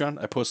on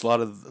Patreon, I post a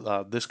lot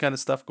of this kind of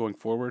stuff going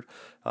forward,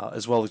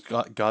 as well as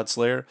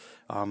Godslayer.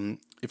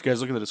 If you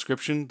guys look in the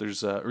description,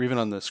 there's or even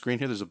on the screen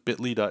here, there's a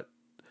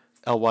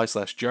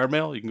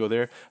bit.ly/jarmail. You can go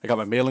there. I got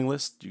my mailing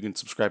list. You can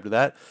subscribe to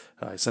that.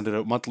 I send it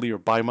out monthly or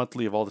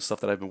bi-monthly of all the stuff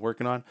that I've been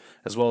working on,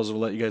 as well as I'll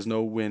let you guys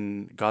know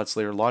when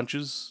Godslayer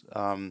launches.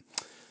 And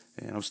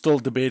I'm still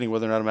debating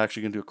whether or not I'm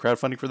actually going to do a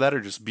crowdfunding for that or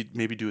just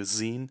maybe do a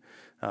zine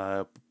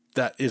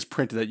that is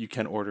printed that you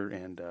can order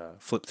and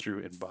flip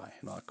through and buy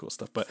and all that cool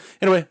stuff. But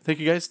anyway, thank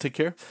you guys. Take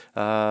care.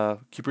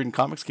 Keep reading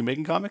comics. Keep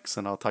making comics.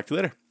 And I'll talk to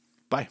you later.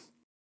 Bye.